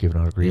fun, just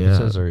giving out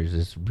grievances, or is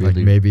this really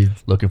like maybe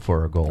looking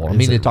for a goal? I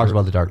mean, it talks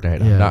about the Dark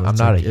Knight. I'm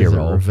not a hero. Is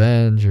it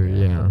revenge,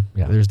 or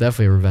there's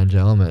definitely a revenge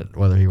element,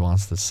 whether he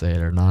wants to say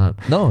it or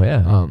not. No,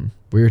 yeah.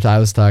 I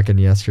was talking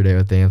yesterday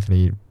with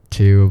Anthony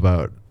too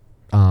about.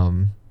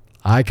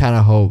 We kind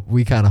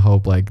of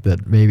hope like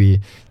that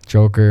maybe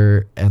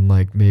Joker and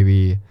like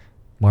maybe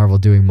Marvel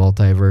doing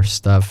multiverse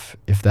stuff,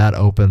 if that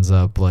opens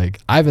up, like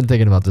I've been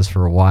thinking about this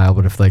for a while,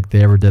 but if like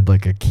they ever did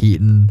like a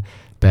Keaton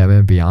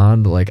Batman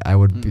Beyond, like I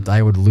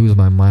would lose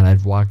my mind.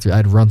 I'd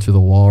run through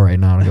the wall right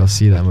now to go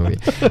see that movie.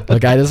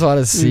 Like I just want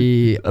to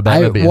see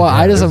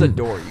there's a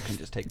door, you can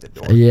just take the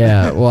door.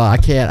 Yeah, well I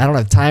can't. I don't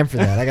have time for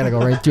that. I got to go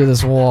right through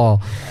this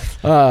wall.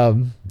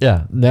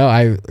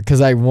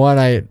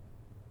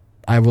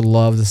 I would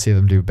love to see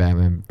them do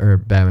Batman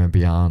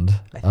Beyond.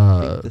 I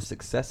think the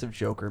success of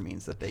Joker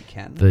means that they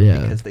can,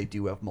 because they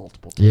do have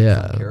multiple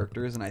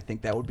characters, and I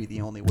think that would be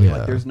the only way.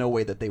 Like, there's no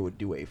way that they would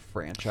do a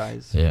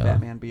franchise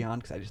Batman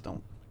Beyond, because I just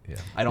don't. Yeah.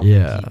 I don't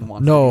think Keaton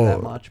wants to do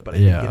that much, but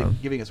I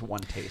think giving us one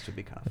taste would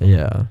be kind of fun.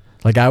 Yeah.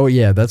 Like I would,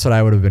 that's what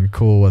I would have been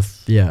cool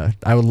with. Yeah,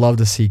 I would love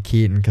to see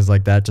Keaton, because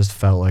like that just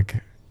felt like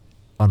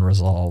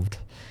unresolved.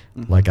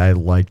 Mm-hmm. Like I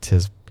liked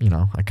his.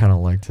 I kind of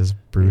liked his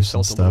Bruce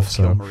and stuff.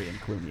 So Marie and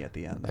Clooney at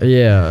the end.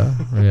 Yeah.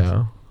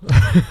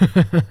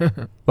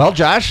 Well,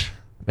 Josh,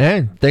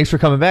 man, thanks for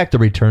coming back. The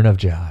return of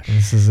Josh.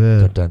 This is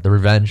it. The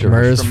revenge of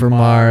Mars from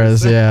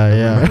Mars.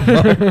 Yeah.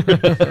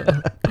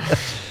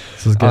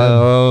 This is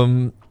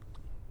good.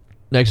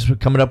 Next,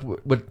 coming up.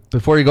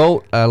 Before you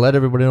go, let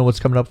everybody know what's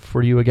coming up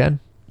for you again.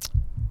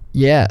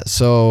 Yeah.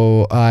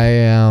 So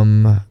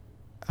I'm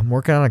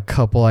working on a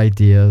couple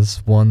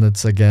ideas. One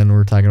that's, again,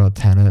 we're talking about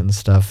Tenet and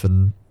stuff,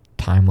 and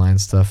timeline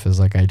stuff is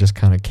like I just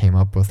kind of came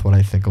up with what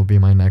I think will be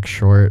my next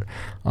short.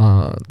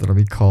 That'll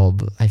be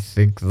called, I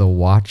think, The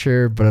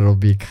Watcher, but it'll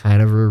be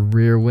kind of a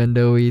Rear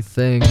Window-y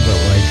thing, but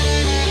like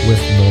with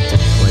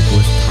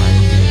time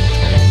being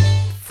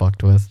totally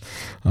fucked with.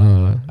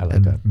 I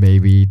like that.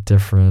 Maybe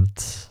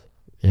different.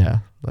 Yeah,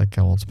 like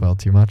I won't spoil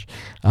too much.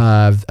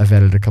 I've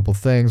added a couple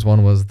things.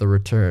 One was the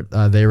return.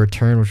 They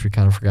Return, which we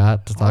kind of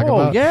forgot to talk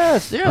about. Oh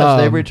yes,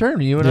 They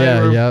Return. You and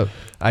I.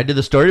 I did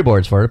the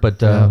storyboards for it, but.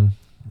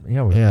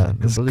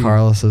 This is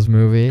Carlos's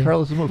movie.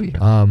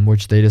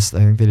 Which I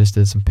think they just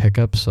did some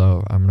pickups,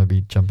 so I'm gonna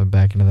be jumping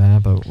back into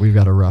that. But we've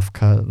got a rough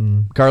cut.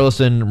 And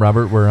Carlos and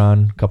Robert were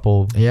on a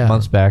couple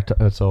months back,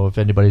 so if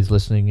anybody's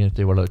listening, if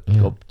they want to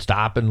go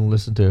stop and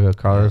listen to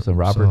Carlos and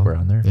Robert, we're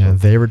on there. Yeah,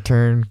 They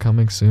Return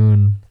coming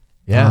soon.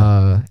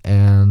 Yeah,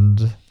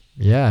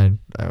 I'll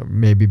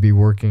maybe be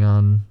working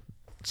on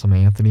some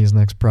Anthony's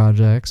next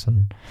projects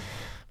and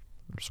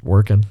just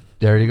working.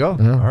 There you go.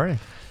 Yeah. All right,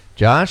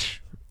 Josh.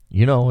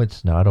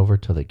 It's not over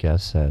till the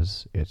guest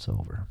says it's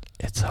over.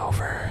 It's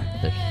over.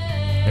 It's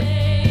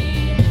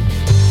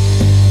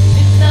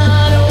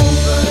not over.